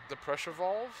what? the pressure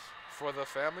valve for the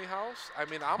family house? I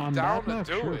mean, I'm On down that to map,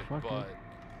 do sure, it, fuck but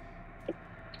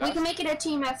We that's can make it a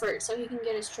team effort so he can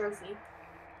get his trophy.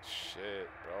 shit,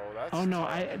 bro. That's Oh no,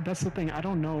 tough. that's the thing. I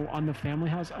don't know on the family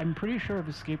house. I'm pretty sure I've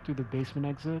escaped through the basement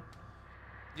exit.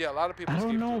 Yeah, a lot of people I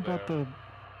don't escape know through about there.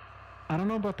 I don't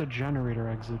know about the generator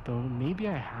exit though. Maybe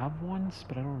I have once,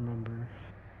 but I don't remember.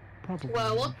 Probably.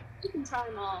 Well, we can try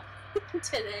them all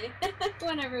today,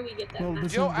 whenever we get that Well, match.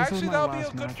 this Yo, is actually, my that'll be a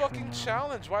last good match for fucking now.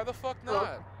 challenge. Why the fuck Oh.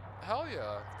 not? Hell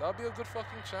yeah, that'll be a good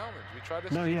fucking challenge. We try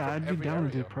to No, escape yeah, from I'd be every down to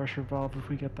area. do pressure valve if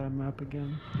we get that map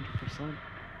again. 100%.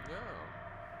 Yeah.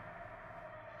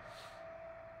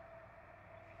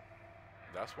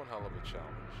 That's one hell of a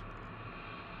challenge.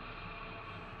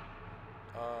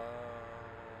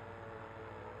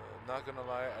 Not gonna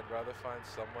lie, I'd rather find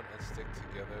someone and stick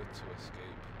together to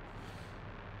escape.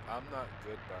 I'm not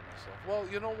good by myself. Well,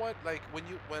 you know what? Like when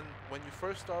you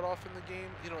first start off in the game,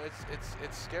 you know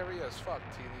it's scary as fuck,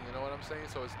 Teeny. You know what I'm saying?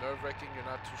 So it's nerve-wracking. You're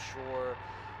not too sure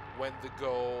when to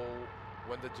go,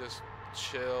 when to just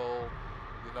chill.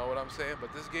 You know what I'm saying?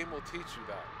 But this game will teach you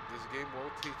that. This game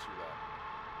will teach you that.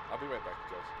 I'll be right back,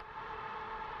 you guys.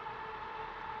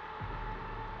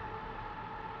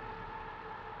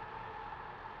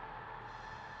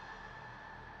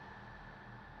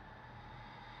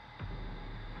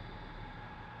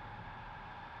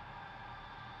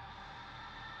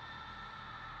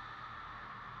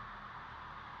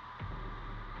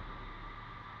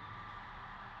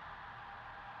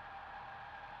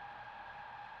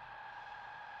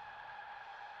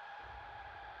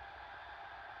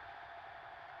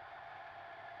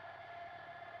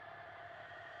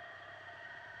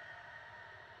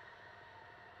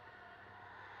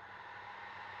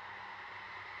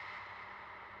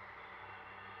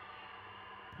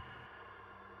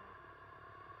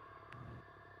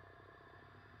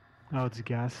 Oh, it's a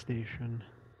gas station.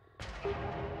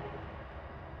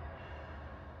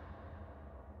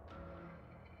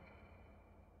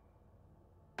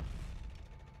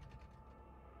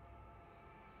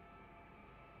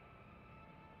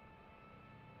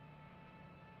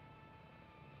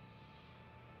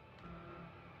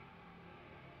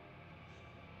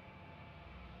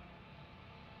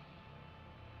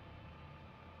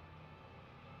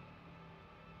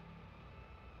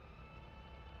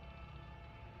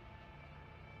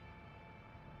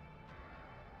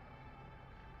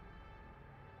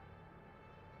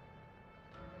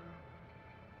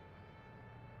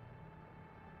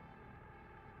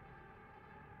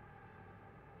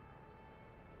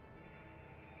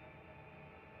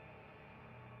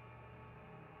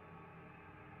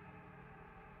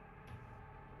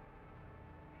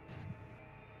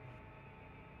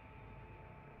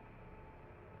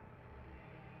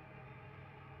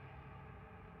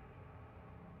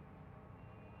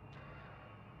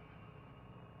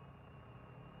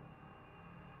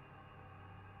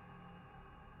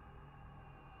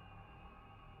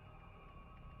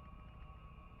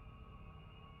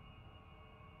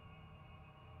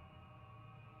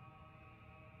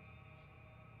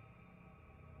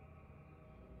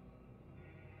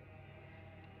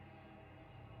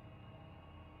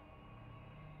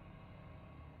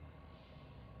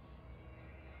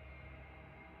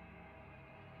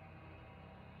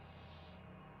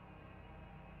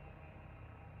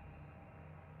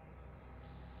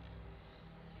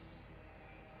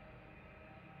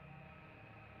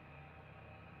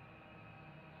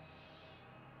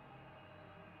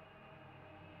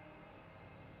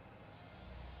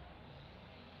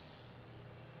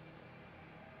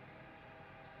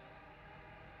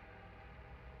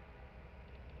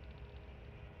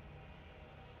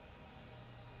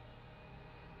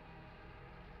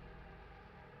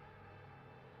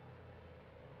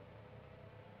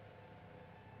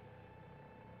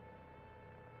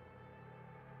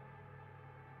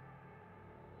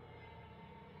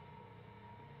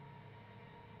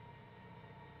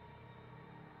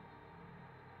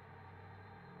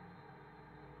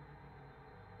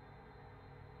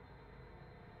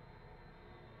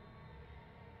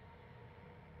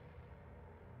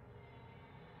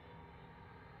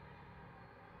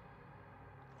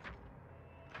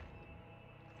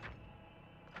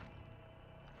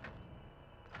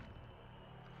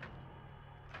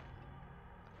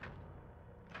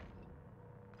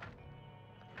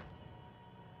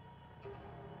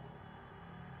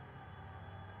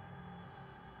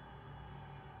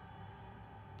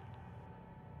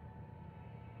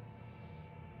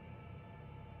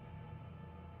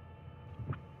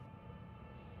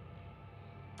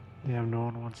 Yeah, no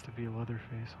one wants to be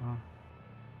Leatherface, huh?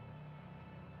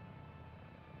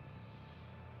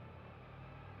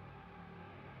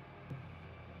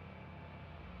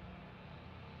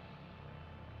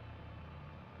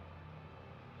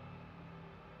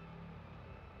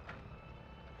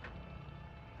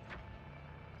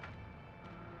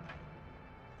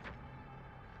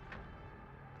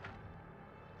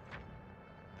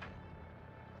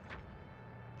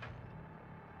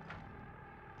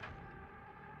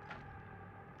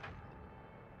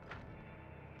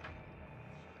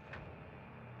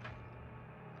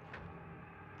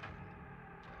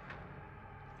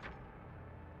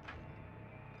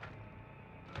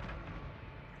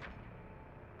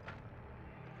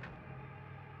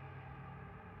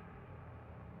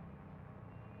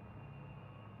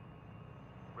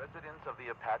 Residents of the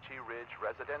Apache Ridge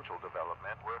residential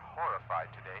development were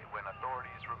horrified today when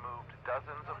authorities removed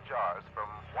dozens of jars from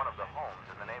one of the homes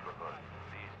in the neighborhood.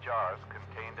 These jars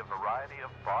contained a variety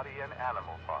of body and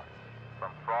animal parts,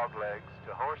 from frog legs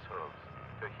to horse hooves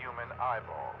to human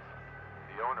eyeballs.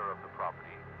 The owner of the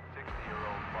property,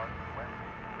 60-year-old Martin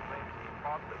Wendy, claims he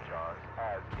bought the jars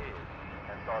as is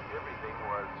and thought everything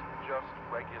was just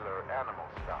regular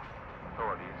animal stuff.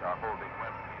 Authorities are holding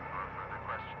Wendy for further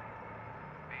questioning.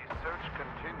 The search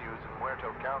continues in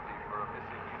Huerto County for a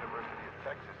missing University of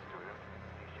Texas student.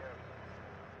 The sheriff.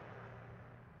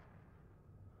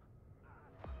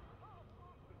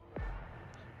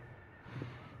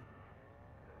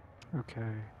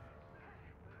 Okay.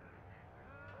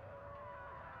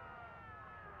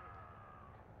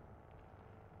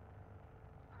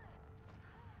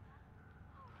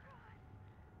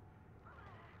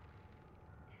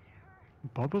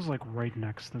 Bubba's like right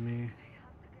next to me.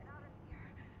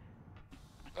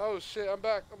 Oh shit, I'm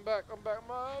back,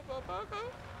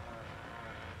 motherfucker.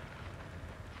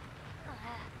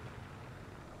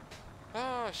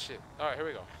 Ah shit. Alright, here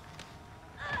we go.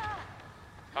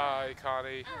 Hi,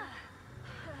 Connie.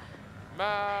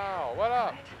 Mao, what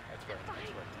up? That's right.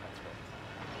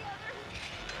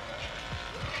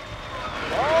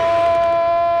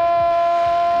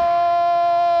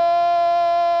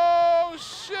 Oh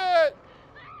shit!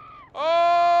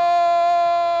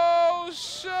 Oh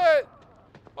shit!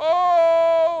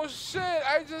 Oh shit!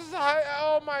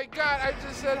 Oh my god! I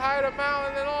just said hi to Mal,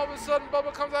 and then all of a sudden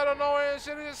Bubba comes out of nowhere and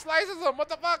shit and just slices him. What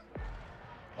the fuck?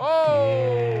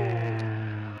 Oh!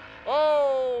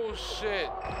 Oh shit!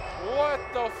 What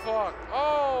the fuck?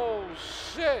 Oh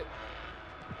shit!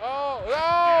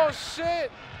 Oh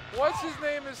shit! What's his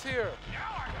name is here?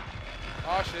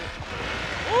 Oh shit!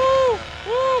 Woo!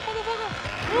 Woo, motherfucker!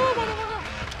 Woo, motherfucker!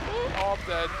 Woo. Oh, I'm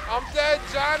dead. I'm dead,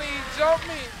 Johnny! Jump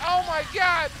me! Oh my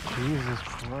god! Jesus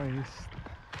Christ.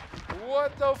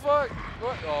 What the fuck?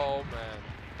 What? Oh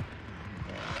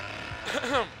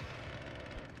man.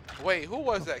 Wait, who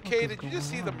was that? Kay, did you just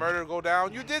see the murder go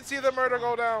down? You did see the murder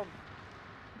go down.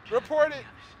 Report it.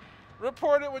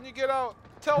 Report it when you get out.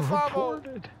 Tell Favo.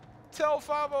 Tell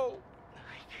Favo.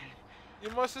 You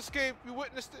must escape. You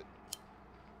witnessed it.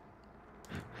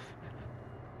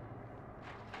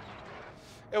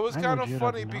 It was kind of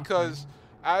funny because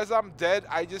as I'm dead,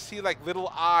 I just see like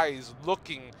little eyes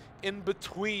looking in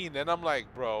between, and I'm like,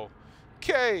 bro,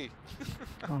 Kay.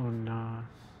 Oh nah.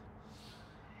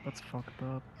 That's fucked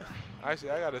up.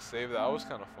 Actually, I gotta save that. That was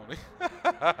kind of funny.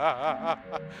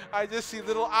 I just see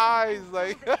little eyes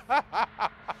like.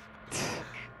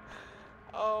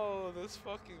 Oh, this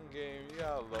fucking game. You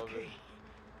gotta love it.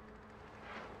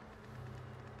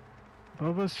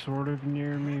 Bubba's sort of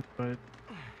near me, but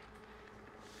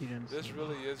he didn't. This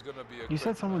really is gonna be a. You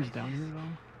said someone's down here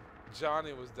though?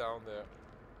 Johnny was down there.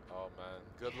 Oh man,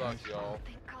 good luck, y'all.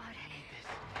 Thank God.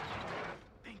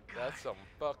 That's some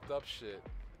fucked up shit.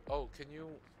 Oh, can you?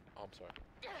 Oh, I'm sorry.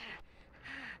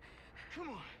 Come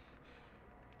on.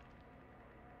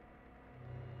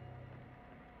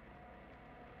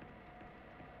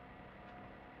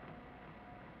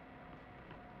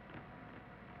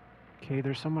 Okay,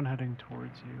 there's someone heading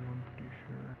towards you, I'm pretty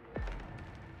sure.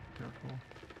 Careful.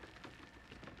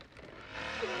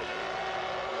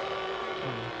 Oh,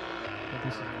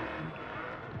 this is awkward.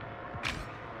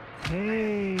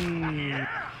 Hey!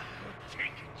 Take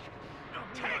it.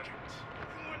 Take it.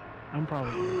 I'm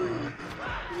probably gonna die.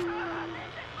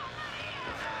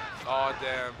 Oh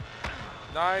damn.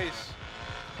 Nice.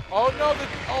 Oh no,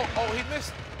 oh he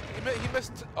missed. He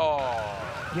missed. Oh.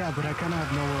 Yeah, but I kind of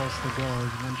have nowhere else to go. I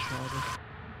was one-shotted.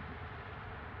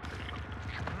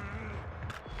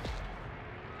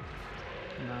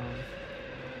 No.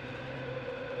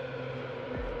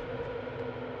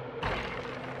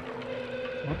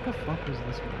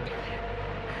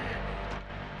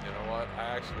 You know what? I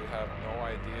actually have no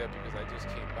idea because I just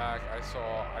came back. I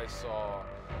saw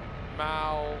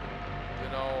Mal, you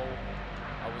know,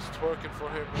 I was twerking for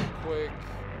him real quick.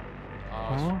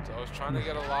 I was trying to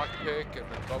get a lockpick, and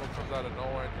then Bubba comes out of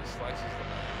nowhere and just slices the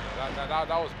man.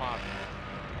 That was my man.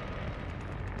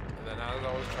 And then as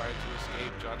I was trying to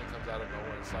escape, Johnny comes out of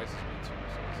nowhere and slices me too.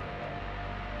 So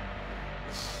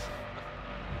it's like,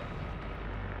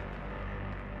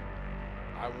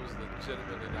 I was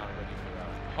legitimately not ready for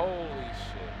that. Holy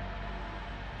shit.